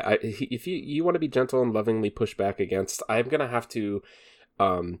gentle. Yeah, if you want to be gentle and lovingly push back against, I'm going to have to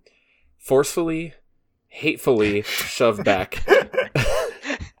forcefully, hatefully shove back.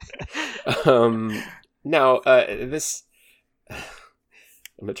 Now, this...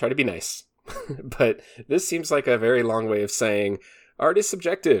 I'm going to try to be nice. But this seems like a very long way of saying art is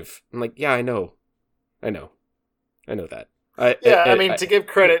subjective. I'm like, yeah, I know that. I mean, to give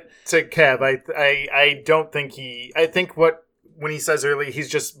credit to Kev, I don't think I think when he says early, he's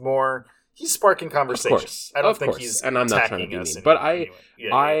just more, he's sparking conversation. Of course. I don't think he's and I'm not trying to be mean. But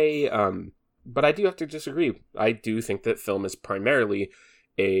I do have to disagree. I do think that film is primarily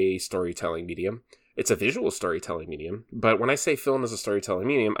a storytelling medium. It's a visual storytelling medium. But when I say film is a storytelling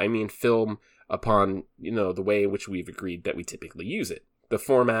medium, I mean film upon, the way in which we've agreed that we typically use it. The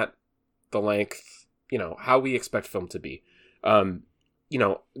format, the length, how we expect film to be.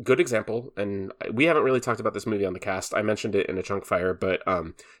 Good example, and we haven't really talked about this movie on the cast. I mentioned it in a chunk fire, but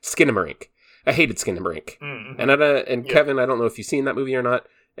Skinamarink. I hated Skinamarink. Mm-hmm. And Kevin, I don't know if you've seen that movie or not.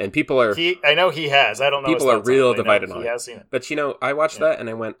 And people are... I know he has. I don't know. People are real divided on it. He has seen it. But, I watched that and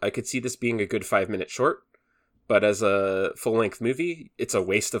I went, I could see this being a good 5-minute short, but as a full-length movie, it's a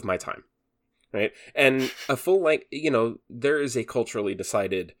waste of my time. Right? And a full-length, there is a culturally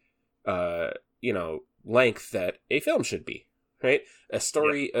decided, length that a film should be. right? A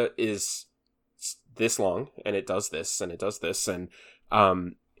story is this long, and it does this, and it does this, and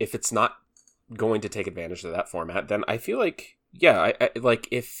if it's not going to take advantage of that format, then I feel like, I like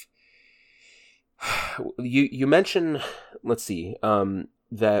if you mention, let's see,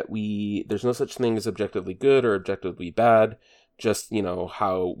 that there's no such thing as objectively good or objectively bad, just,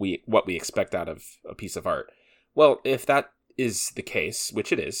 what we expect out of a piece of art. Well, if that is the case,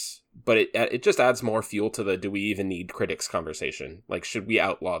 which it is, but it just adds more fuel to the do we even need critics conversation. Like, should we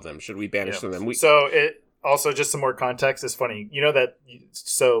outlaw them? Should we banish them? So it also, just some more context, is funny.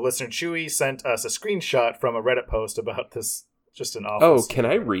 Listener Chewy sent us a screenshot from a Reddit post about this. Just an awful. Oh, can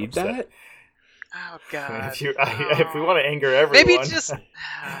I read that? Oh God! If we want to anger everyone, maybe just.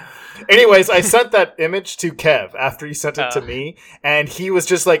 Anyways, I sent that image to Kev after he sent it to me, and he was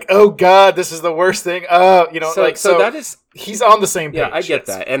just like, "Oh God, this is the worst thing." So that is, he's on the same page. Yeah, I get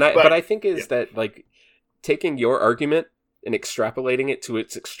that, but I think that like taking your argument and extrapolating it to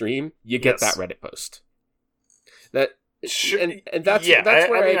its extreme, you get that Reddit post. That. And that's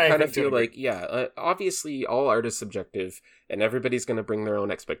where I kind of feel like, obviously all art is subjective and everybody's going to bring their own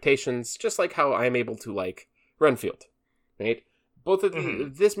expectations, just like how I'm able to like Renfield, right? Both of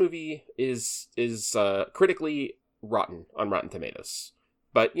this movie is critically rotten on Rotten Tomatoes,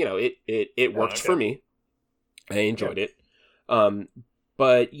 but it worked for me. I enjoyed it.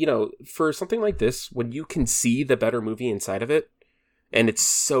 But for something like this, when you can see the better movie inside of it and it's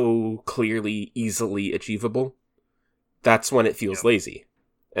so clearly, easily achievable, that's when it feels lazy.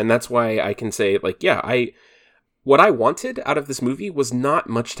 And that's why I can say, like, what I wanted out of this movie was not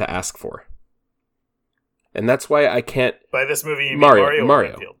much to ask for. And that's why I can't... By this movie, you mean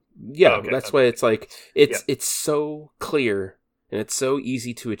Mario. Yeah, why it's like, it's so clear and it's so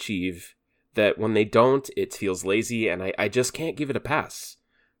easy to achieve that when they don't, it feels lazy, and I just can't give it a pass.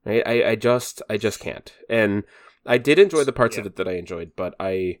 Right? I just can't. And I did enjoy the parts of it that I enjoyed, but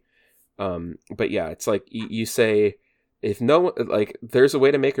it's like, you say... If there's a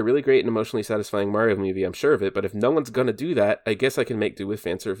way to make a really great and emotionally satisfying Mario movie, I'm sure of it, but if no one's gonna do that, I guess I can make do with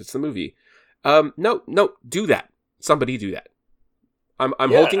fan service the movie. No, do that. Somebody do that. I'm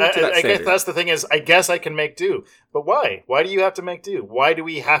holding you to that standard. I guess that's the thing is, I guess I can make do. But why? Why do you have to make do? Why do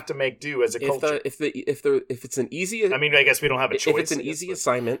we have to make do as a culture? If it's an easy... I mean, I guess we don't have a choice. If it's an easy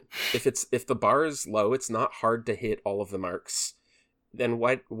assignment, if the bar is low, it's not hard to hit all of the marks, then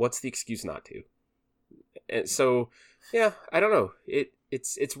what's the excuse not to? And so... Yeah, I don't know.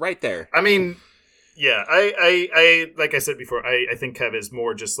 It's right there. I mean, I like I said before, I think Kev is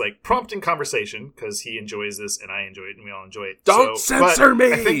more just like prompting conversation because he enjoys this and I enjoy it and we all enjoy it. Don't censor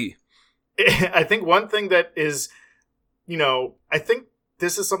me! I think one thing that is, I think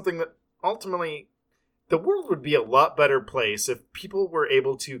this is something that ultimately the world would be a lot better place if people were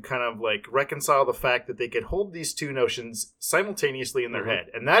able to kind of like reconcile the fact that they could hold these two notions simultaneously in their head.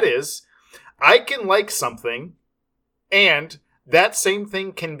 And that is, I can like something and that same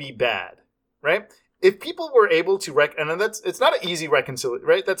thing can be bad, right? If people were able to and it's not an easy reconciliation,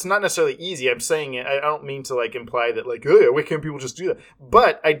 right? That's not necessarily easy. I'm saying it. I don't mean to like imply that like, oh, why can't people just do that?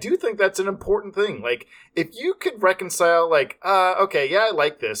 But I do think that's an important thing. Like, if you could reconcile, like, okay, yeah, I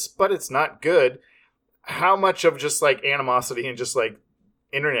like this, but it's not good. How much of just like animosity and just like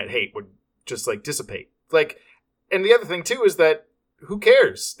internet hate would just like dissipate? Like, and the other thing too is that who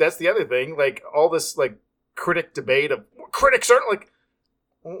cares? That's the other thing. Like all this like critic debate of critics aren't like,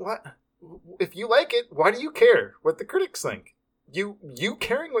 what? If you like it, why do you care what the critics think? You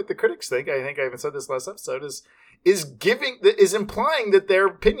caring what the critics think, I think I even said this last episode, is implying that their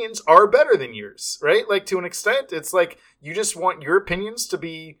opinions are better than yours, right? Like, to an extent, it's like you just want your opinions to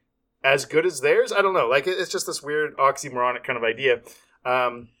be as good as theirs. I don't know. Like, it's just this weird oxymoronic kind of idea.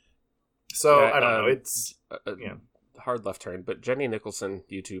 I don't know. It's hard left turn, but Jenny Nicholson,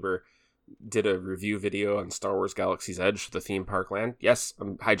 YouTuber, did a review video on Star Wars Galaxy's Edge, the theme park land. Yes,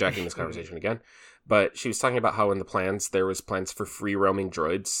 I'm hijacking this conversation again. But she was talking about how in the plans, there was plans for free roaming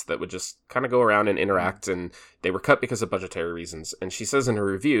droids that would just kind of go around and interact, and they were cut because of budgetary reasons. And she says in her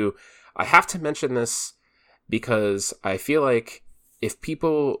review, I have to mention this because I feel like if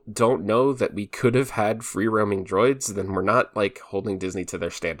people don't know that we could have had free roaming droids, then we're not like holding Disney to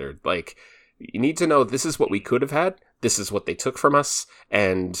their standard. Like, you need to know this is what we could have had. This is what they took from us,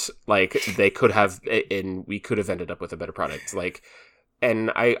 and like they could have, and we could have ended up with a better product. Like,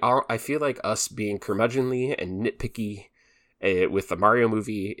 and I feel like us being curmudgeonly and nitpicky with the Mario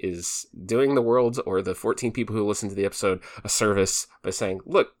movie is doing the world or the 14 people who listen to the episode a service by saying,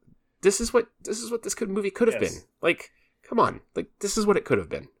 "Look, this is what this movie could have been." Like, come on, like this is what it could have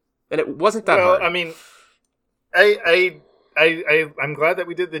been, and it wasn't that hard. I mean, I'm glad that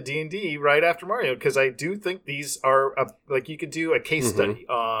we did the D&D right after Mario, because I do think these are like you could do a case study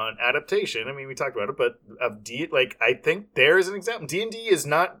on adaptation. I mean, we talked about it, but I think there is an example. D&D is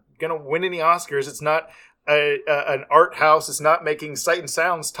not going to win any Oscars. It's not an art house. It's not making Sight and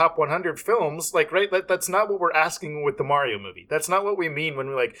Sound's top 100 films. Like, right? That's not what we're asking with the Mario movie. That's not what we mean when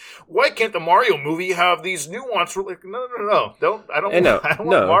we're like, why can't the Mario movie have these nuance? We're like, no. I don't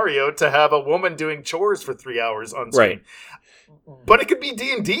want Mario to have a woman doing chores for 3 hours on screen. Right. But it could be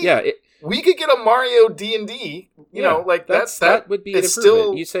D&D. Yeah, we could get a Mario D&D. You know, like that would be an improvement.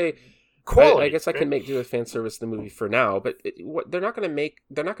 Still you say quality. I guess I can make do with fan service the movie for now, but they're not going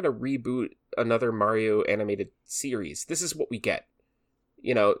to reboot another Mario animated series. This is what we get.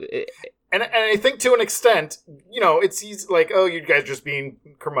 You know, and I think to an extent, you know, it's easy, like, oh, you guys just being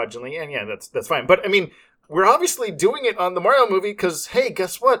curmudgeonly, and yeah, that's fine. But I mean, we're obviously doing it on the Mario movie because, hey,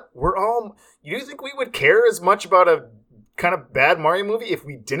 guess what? You think we would care as much about a kind of bad Mario movie if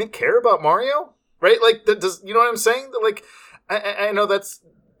we didn't care about Mario? Right? Like, you know what I'm saying? Like, I know that's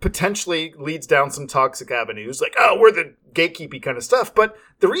potentially leads down some toxic avenues, like, oh, we're the gatekeepy kind of stuff. But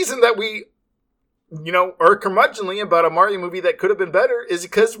the reason that we, you know, are curmudgeonly about a Mario movie that could have been better is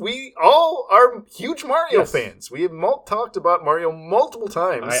because we all are huge Mario fans. We have talked about Mario multiple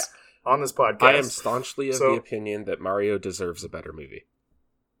times on this podcast. I am staunchly of the opinion that Mario deserves a better movie.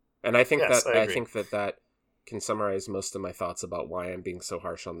 And I think I think that can summarize most of my thoughts about why I'm being so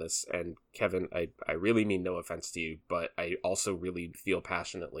harsh on this. And Kevin, I really mean no offense to you, but I also really feel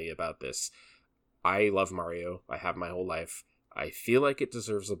passionately about this. I love Mario. I have my whole life. I feel like it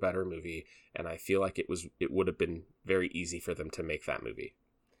deserves a better movie, and I feel like it would have been very easy for them to make that movie.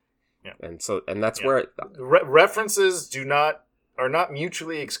 Yeah. And that's where references are not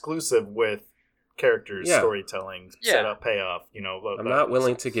mutually exclusive with characters, storytelling, setup, payoff. You know, I'm not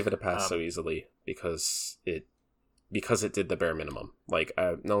willing to give it a pass so easily because it did the bare minimum. Like,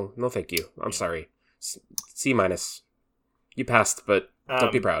 no, thank you. I'm sorry. C-. You passed, but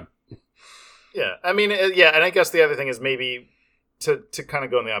don't be proud. Yeah, I mean, and I guess the other thing is maybe to kind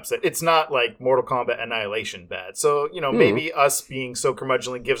of go in the opposite. It's not like Mortal Kombat Annihilation bad. So, you know, maybe us being so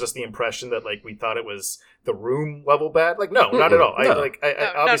curmudgeonly gives us the impression that, like, we thought it was The Room level bad. Like, no, not at all.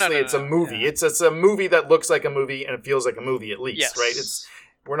 Obviously, it's a movie. Yeah. It's a movie that looks like a movie and it feels like a movie at least, right?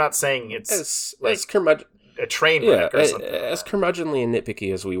 We're not saying it's a train wreck or something. As curmudgeonly and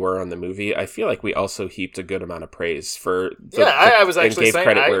nitpicky as we were on the movie, I feel like we also heaped a good amount of praise for I was actually and gave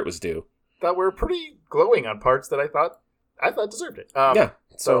credit where it was due. That we're pretty glowing on parts that I thought deserved it. But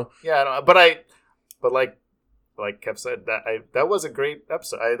like Kev said, that was a great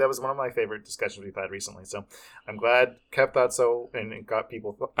episode. That was one of my favorite discussions we've had recently. So I'm glad Kev thought so and got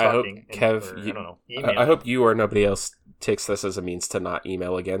people talking. I hope you or nobody else takes this as a means to not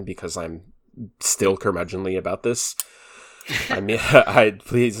email again because I'm still curmudgeonly about this. I mean,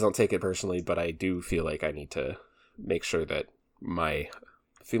 please don't take it personally, but I do feel like I need to make sure that my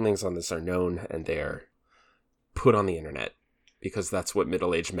feelings on this are known and they are put on the internet because that's what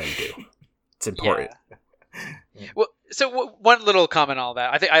middle-aged men do. It's important. Yeah. Well, so one little comment on all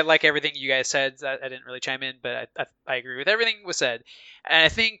that. I think I like everything you guys said. I didn't really chime in, but I agree with everything was said. And I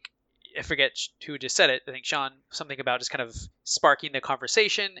think, I forget who just said it. I think Sean, something about just kind of sparking the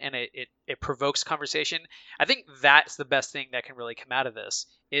conversation and it provokes conversation. I think that's the best thing that can really come out of this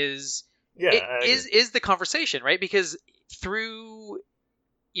is the conversation, right? Because through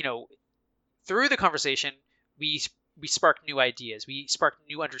the conversation, we spark new ideas. We spark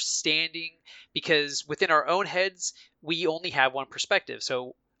new understanding because within our own heads, we only have one perspective.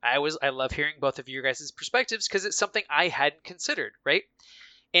 So I love hearing both of your guys' perspectives because it's something I hadn't considered, right?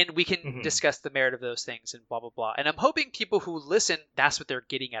 And we can discuss the merit of those things and blah, blah, blah. And I'm hoping people who listen, that's what they're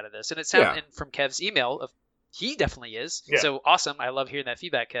getting out of this. And it sounds, and from Kev's email, he definitely is. Yeah. So awesome. I love hearing that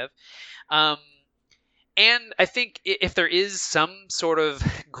feedback, Kev. And I think if there is some sort of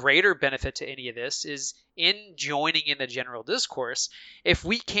greater benefit to any of this is in joining in the general discourse, if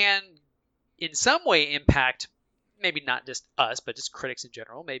we can in some way impact, maybe not just us, but just critics in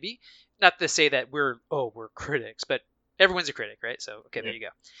general, maybe. Not to say that we're critics, but everyone's a critic, right? So, okay, there you go.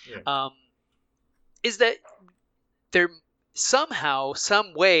 Yeah. Is that there somehow,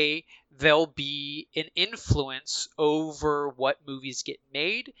 some way, there'll be an influence over what movies get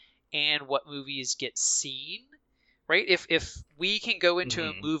made and what movies get seen, right? If we can go into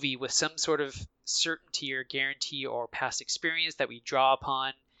a movie with some sort of certainty or guarantee or past experience that we draw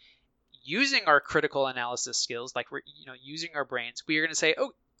upon using our critical analysis skills, like we're using our brains, we are going to say,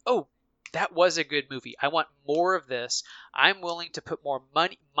 oh, that was a good movie. I want more of this. I'm willing to put more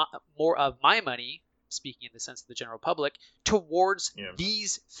of my money speaking in the sense of the general public, towards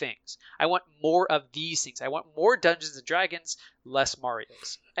these things. I want more of these things. I want more Dungeons and Dragons, less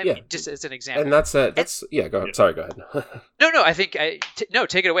Marios. I mean, just as an example. And that's yeah. Go ahead. Sorry, go ahead. No. I think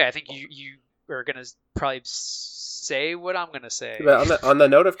take it away. I think you are gonna probably say what I'm gonna say. But on the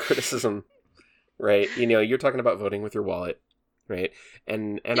note of criticism, right? You're talking about voting with your wallet. Right.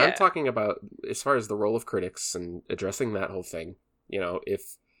 And I'm talking about, as far as the role of critics and addressing that whole thing,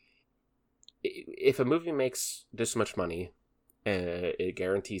 if a movie makes this much money and it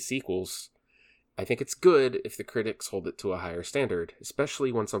guarantees sequels, I think it's good if the critics hold it to a higher standard,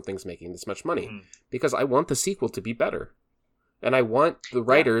 especially when something's making this much money, because I want the sequel to be better. And I want the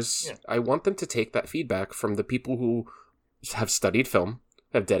writers, I want them to take that feedback from the people who have studied film,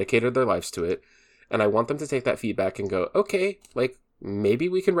 have dedicated their lives to it. And I want them to take that feedback and go, okay, maybe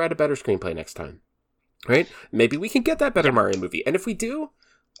we can write a better screenplay next time, right? Maybe we can get that better Mario movie. And if we do,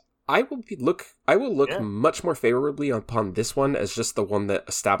 I will look much more favorably upon this one as just the one that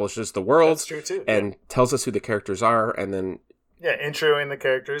establishes the world. That's true too. And tells us who the characters are, and then introing the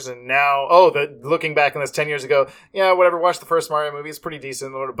characters, and now looking back on this 10 years ago, whatever. Watch the first Mario movie; it's pretty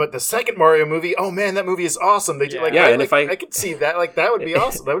decent, but the second Mario movie, oh man, that movie is awesome. They do I could see that, that would be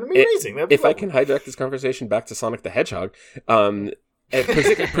awesome. That would be amazing. If I can hijack this conversation back to Sonic the Hedgehog, and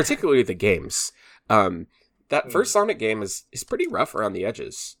particularly the games, that first Sonic game is pretty rough around the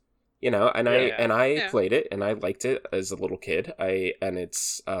edges, I played it and I liked it as a little kid.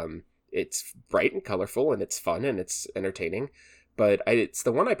 It's bright and colorful and it's fun and it's entertaining, but it's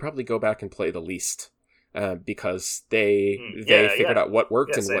the one I probably go back and play the least, because they figured out what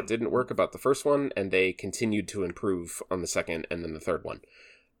worked and what didn't work about the first one, and they continued to improve on the second and then the third one.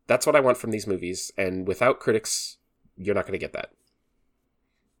 That's what I want from these movies, and without critics, you're not going to get that.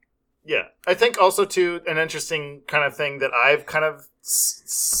 Yeah, I think also too, an interesting kind of thing that I've kind of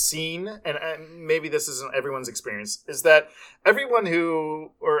seen, and maybe this isn't everyone's experience, is that everyone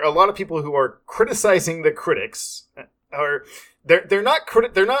or a lot of people who are criticizing the critics they're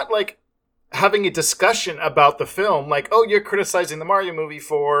not like having a discussion about the film, like, oh, you're criticizing the Mario movie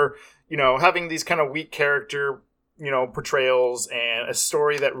for having these kind of weak character portrayals and a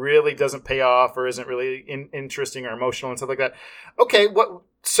story that really doesn't pay off or isn't really interesting or emotional and stuff like that. Okay,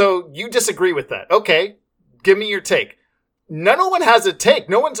 so you disagree with that. Okay, give me your take. No one has a take.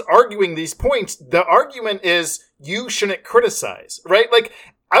 No one's arguing these points. The argument is you shouldn't criticize, right? Like,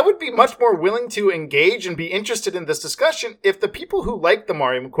 I would be much more willing to engage and be interested in this discussion if the people who like the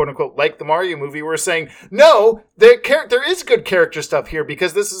Mario, quote unquote, like the Mario movie were saying, no, there is good character stuff here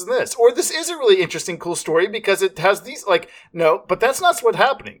because this is this, or this is a really interesting, cool story because it has these, no, but that's not what's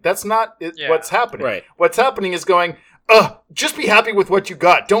happening. That's not what's happening. Right. What's happening is going, just be happy with what you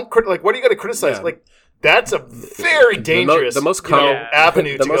got. Don't what are you going to criticize? Yeah. That's a very dangerous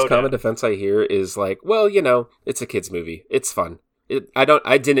avenue to go The most common defense I hear is well, it's a kid's movie. It's fun.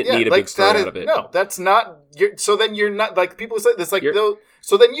 I didn't need a big story out of it. No, that's not. So then you're not, people say this,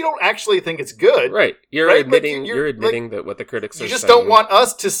 so then you don't actually think it's good. Right. You're admitting that what the critics are saying. You just don't want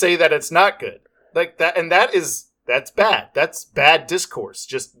us to say that it's not good. That, and that's bad. That's bad discourse.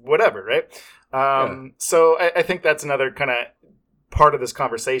 Just whatever, right? So I think that's another kind of part of this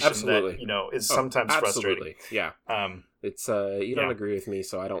conversation that is sometimes frustrating. Yeah. It's you don't agree with me,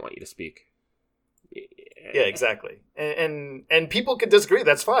 so I don't want you to speak. Yeah, exactly. And people can disagree.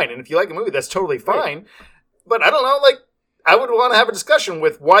 That's fine. And if you like a movie, that's totally fine. Right. But I don't know. I would want to have a discussion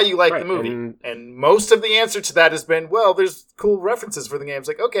with why you like the movie. And most of the answer to that has been, well, there's cool references for the game. It's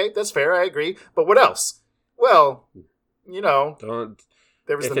okay, that's fair. I agree. But what else? Well,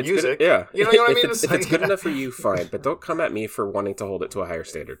 there was the music. Good, You know what I mean? If it's good enough for you, fine. But don't come at me for wanting to hold it to a higher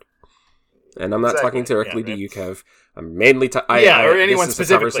standard. And I'm not talking directly to you, Kev. I'm mainly or anyone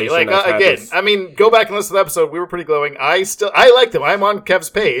specifically. Again, go back and listen to the episode. We were pretty glowing. I like them. I'm on Kev's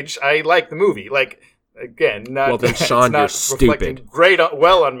page. I like the movie. Again, not well. Then Sean, you're stupid.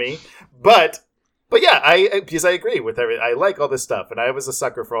 Well on me, but because I agree with everything. I like all this stuff, and I was a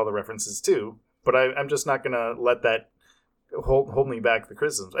sucker for all the references too. But I'm just not gonna let that hold me back the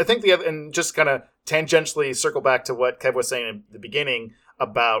criticisms. I think and just kind of tangentially circle back to what Kev was saying at the beginning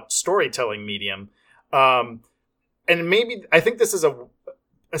about storytelling medium. And maybe I think this is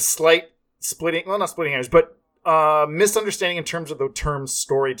a slight splitting, well, not splitting hairs, but misunderstanding in terms of the term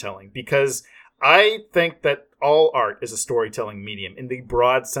storytelling, because I think that all art is a storytelling medium in the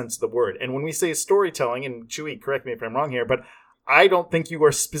broad sense of the word. And when we say storytelling, and Chewy, correct me if I'm wrong here, but I don't think you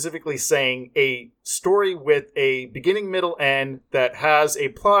are specifically saying a story with a beginning, middle, end that has a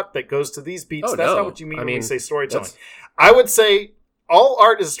plot that goes to these beats. That's not what you mean when you say storytelling. I would say all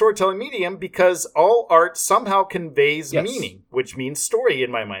art is a storytelling medium because all art somehow conveys Yes. meaning, which means story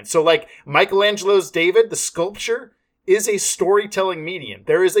in my mind. So like Michelangelo's David, the sculpture, is a storytelling medium.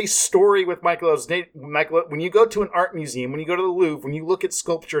 There is a story with when you go to an art museum, when you go to the Louvre, when you look at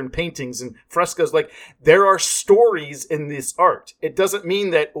sculpture and paintings and frescoes, like there are stories in this art. It doesn't mean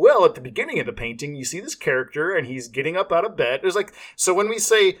that, well, at the beginning of the painting, you see this character and he's getting up out of bed. There's like, so when we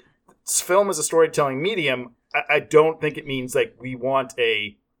say film is a storytelling medium, I don't think it means like we want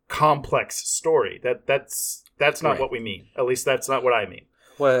a complex story. That's not Right. what we mean. At least that's not what I mean.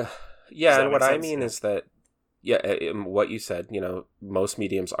 Well, yeah, that and make what I sense? mean is that, what you said, most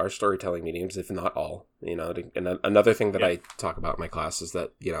mediums are storytelling mediums, if not all. And another thing that I talk about in my class is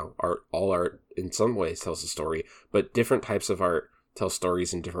that, all art in some ways tells a story, but different types of art tell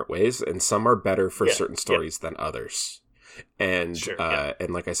stories in different ways, and some are better for certain stories than others. And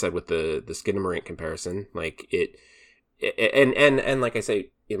and like I said with the Skinamarink comparison, like and like I say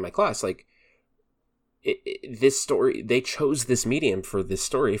in my class, like this story, they chose this medium for this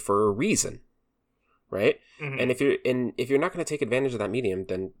story for a reason, right? Mm-hmm. And if you're not going to take advantage of that medium,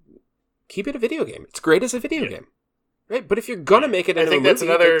 then keep it a video game. It's great as a video game, right? But if you're gonna make it into a movie,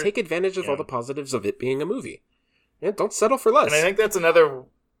 then take advantage of all the positives of it being a movie. Yeah, don't settle for less. And I think that's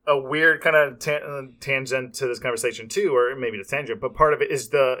a weird kind of tangent to this conversation too, or maybe a tangent, but part of it is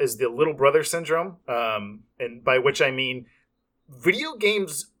the little brother syndrome, and by which I mean video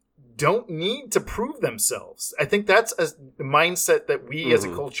games don't need to prove themselves. I think that's a mindset that we as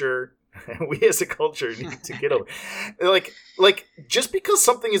a culture need to get over. Like just because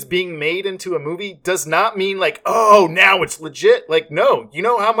something is being made into a movie does not mean like, oh, now it's legit. Like, no, you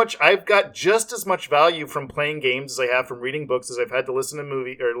know how much I've got just as much value from playing games as I have from reading books, as I've had to listen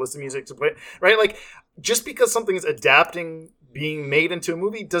to music to play, right? Like, just because something is being made into a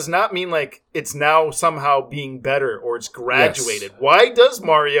movie does not mean like it's now somehow being better or it's graduated. Yes. Why does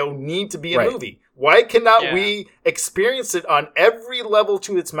Mario need to be a movie? Why cannot we experience it on every level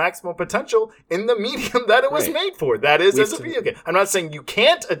to its maximum potential in the medium that it was made for? That is as a video game. I'm not saying you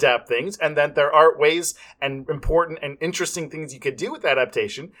can't adapt things and that there are ways and important and interesting things you could do with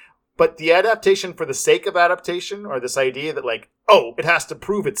adaptation, but the adaptation for the sake of adaptation, or this idea that like, oh, it has to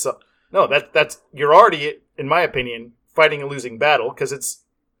prove itself. No, that's you're already, in my opinion, fighting a losing battle, because it's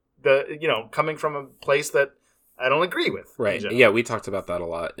coming from a place that I don't agree with. Right. Yeah, we talked about that a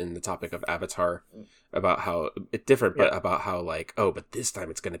lot in the topic of Avatar, about how it's different, but about how like, oh, but this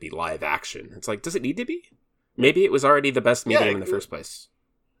time it's going to be live action. It's like, does it need to be? Maybe it was already the best medium in the first place.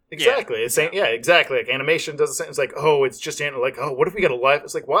 Exactly. It's saying, exactly. Like animation does the same. It's like, oh, it's just like, oh, what if we got a live?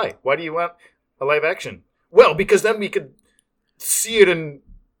 It's like, why? Why do you want a live action? Well, because then we could see it in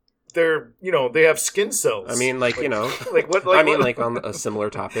they have skin cells. I mean, like what? Like on a similar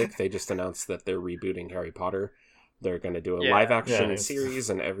topic, they just announced that they're rebooting Harry Potter. They're going to do a live action series,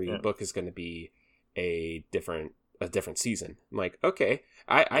 and every book is going to be a different season. I'm like, okay,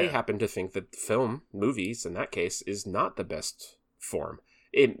 I happen to think that movies in that case is not the best form.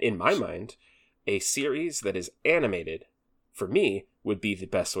 In my mind, a series that is animated for me would be the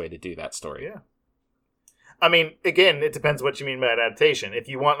best way to do that story. Yeah. I mean, again, it depends what you mean by adaptation. If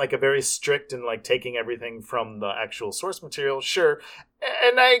you want like a very strict and like taking everything from the actual source material, sure.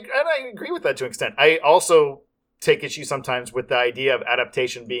 And I agree with that to an extent. I also take issue sometimes with the idea of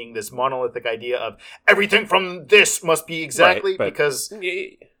adaptation being this monolithic idea of everything from this must be exactly, because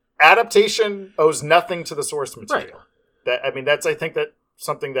adaptation owes nothing to the source material. Right. That's I think that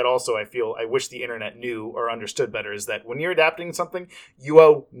something that also I wish the internet knew or understood better, is that when you're adapting something, you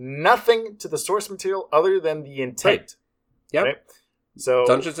owe nothing to the source material other than the intent. Right. Yep. Right? So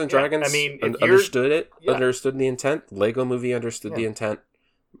Dungeons and Dragons understood the intent. Lego Movie understood the intent.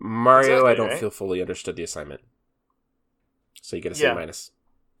 Mario, I don't feel fully understood the assignment. So you get a C minus.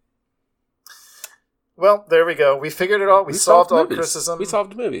 Well, there we go. We figured it all. We solved all criticism. We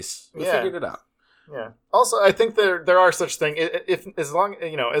solved movies. We figured it out. Yeah. Also, I think there are such things. If as long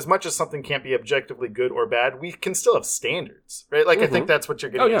as much as something can't be objectively good or bad, we can still have standards, right? Like I think that's what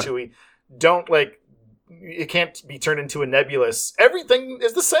you're getting into. We don't it can't be turned into a nebulous. Everything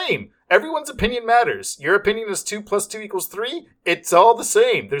is the same. Everyone's opinion matters. Your opinion is 2 + 2 = 3. It's all the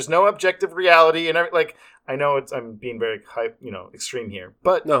same. There's no objective reality, and I know I'm being very extreme here,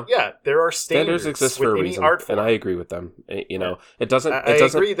 but there are standards exist with for a any reason, art form. and I agree with them. It doesn't. I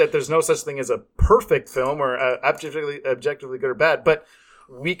agree that there's no such thing as a perfect film or objectively good or bad, but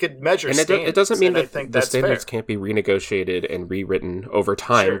we could measure standards. It doesn't mean that the standards fair. can't be renegotiated and rewritten over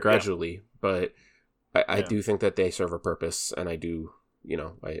time gradually, but I do think that they serve a purpose, and I do.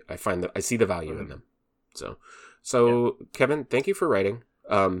 I find that I see the value in them. So Kevin, thank you for writing.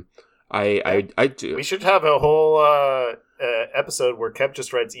 I do. We should have a whole episode where Kev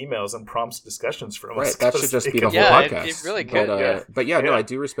just writes emails and prompts discussions from us. Right, that should just be the whole Yeah, podcast. it really could. But no, I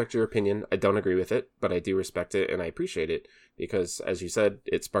do respect your opinion. I don't agree with it, but I do respect it and I appreciate it because, as you said,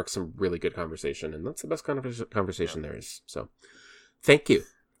 it sparks some really good conversation, and that's the best kind of conversation there is. So, thank you.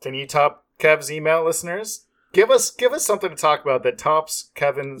 Can you top Kev's email, listeners? Give us something to talk about that tops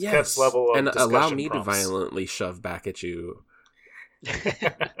Kev's level of and discussion allow me prompts. to violently shove back at you.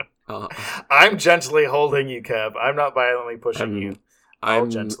 I'm gently holding you, Kev. I'm not violently pushing you. I'll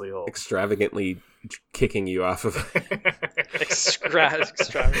gently hold. Extravagantly kicking you off of.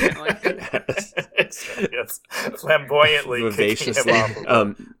 Extravagantly. Yes. Flamboyantly kicking him off of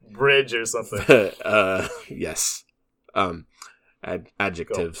a bridge or something. Yes.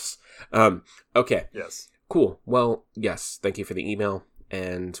 Adjectives. Okay. Yes. Cool. Well, yes. Thank you for the email.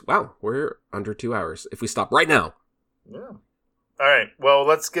 And wow, we're under 2 hours. If we stop right now. Yeah. All right. Well,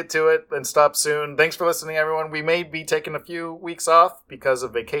 let's get to it and stop soon. Thanks for listening, everyone. We may be taking a few weeks off because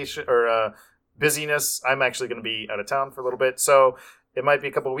of vacation or busyness. I'm actually going to be out of town for a little bit, so it might be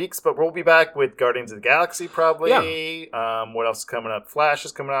a couple of weeks, but we'll be back with Guardians of the Galaxy probably. Yeah. What else is coming up? Flash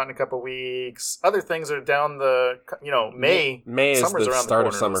is coming out in a couple of weeks. Other things are down the, May. May is summer's the around start the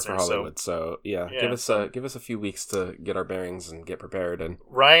of summer corner, for Hollywood. So yeah, give us a few weeks to get our bearings and get prepared. And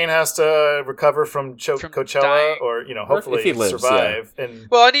Ryan has to recover from Coachella, dying. or hopefully if he lives, survive. Yeah. And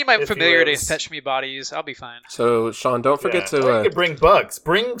well, I need my if he familiar to lives- fetch me bodies. I'll be fine. so Sean, don't forget Or you to could bring bugs.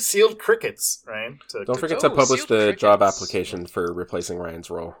 Bring sealed crickets, Ryan. don't forget to publish sealed the crickets. job application for replacing Ryan's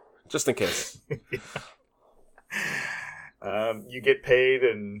role, just in case. You get paid,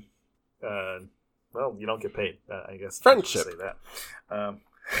 and you don't get paid. I guess Friendship. Say that.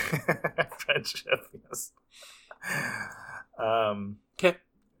 Friendship. Yes. Okay.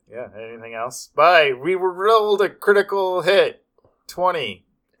 Yeah. Anything else? Bye. We rolled a critical hit. 20.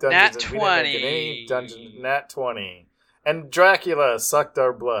 Nat Dungeons, and we didn't get 20. any dungeon. Nat 20. And Dracula sucked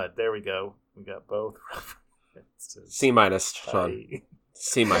our blood. There we go. We got both. C minus, Sean. Bye.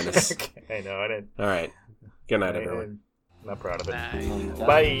 C minus. Okay, I know. I didn't. All right. Good night, everyone. I'm not proud of it. Nice.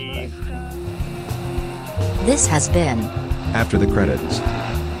 Bye. This has been After the credits.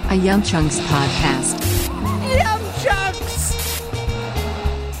 a Young Chunks podcast. Yum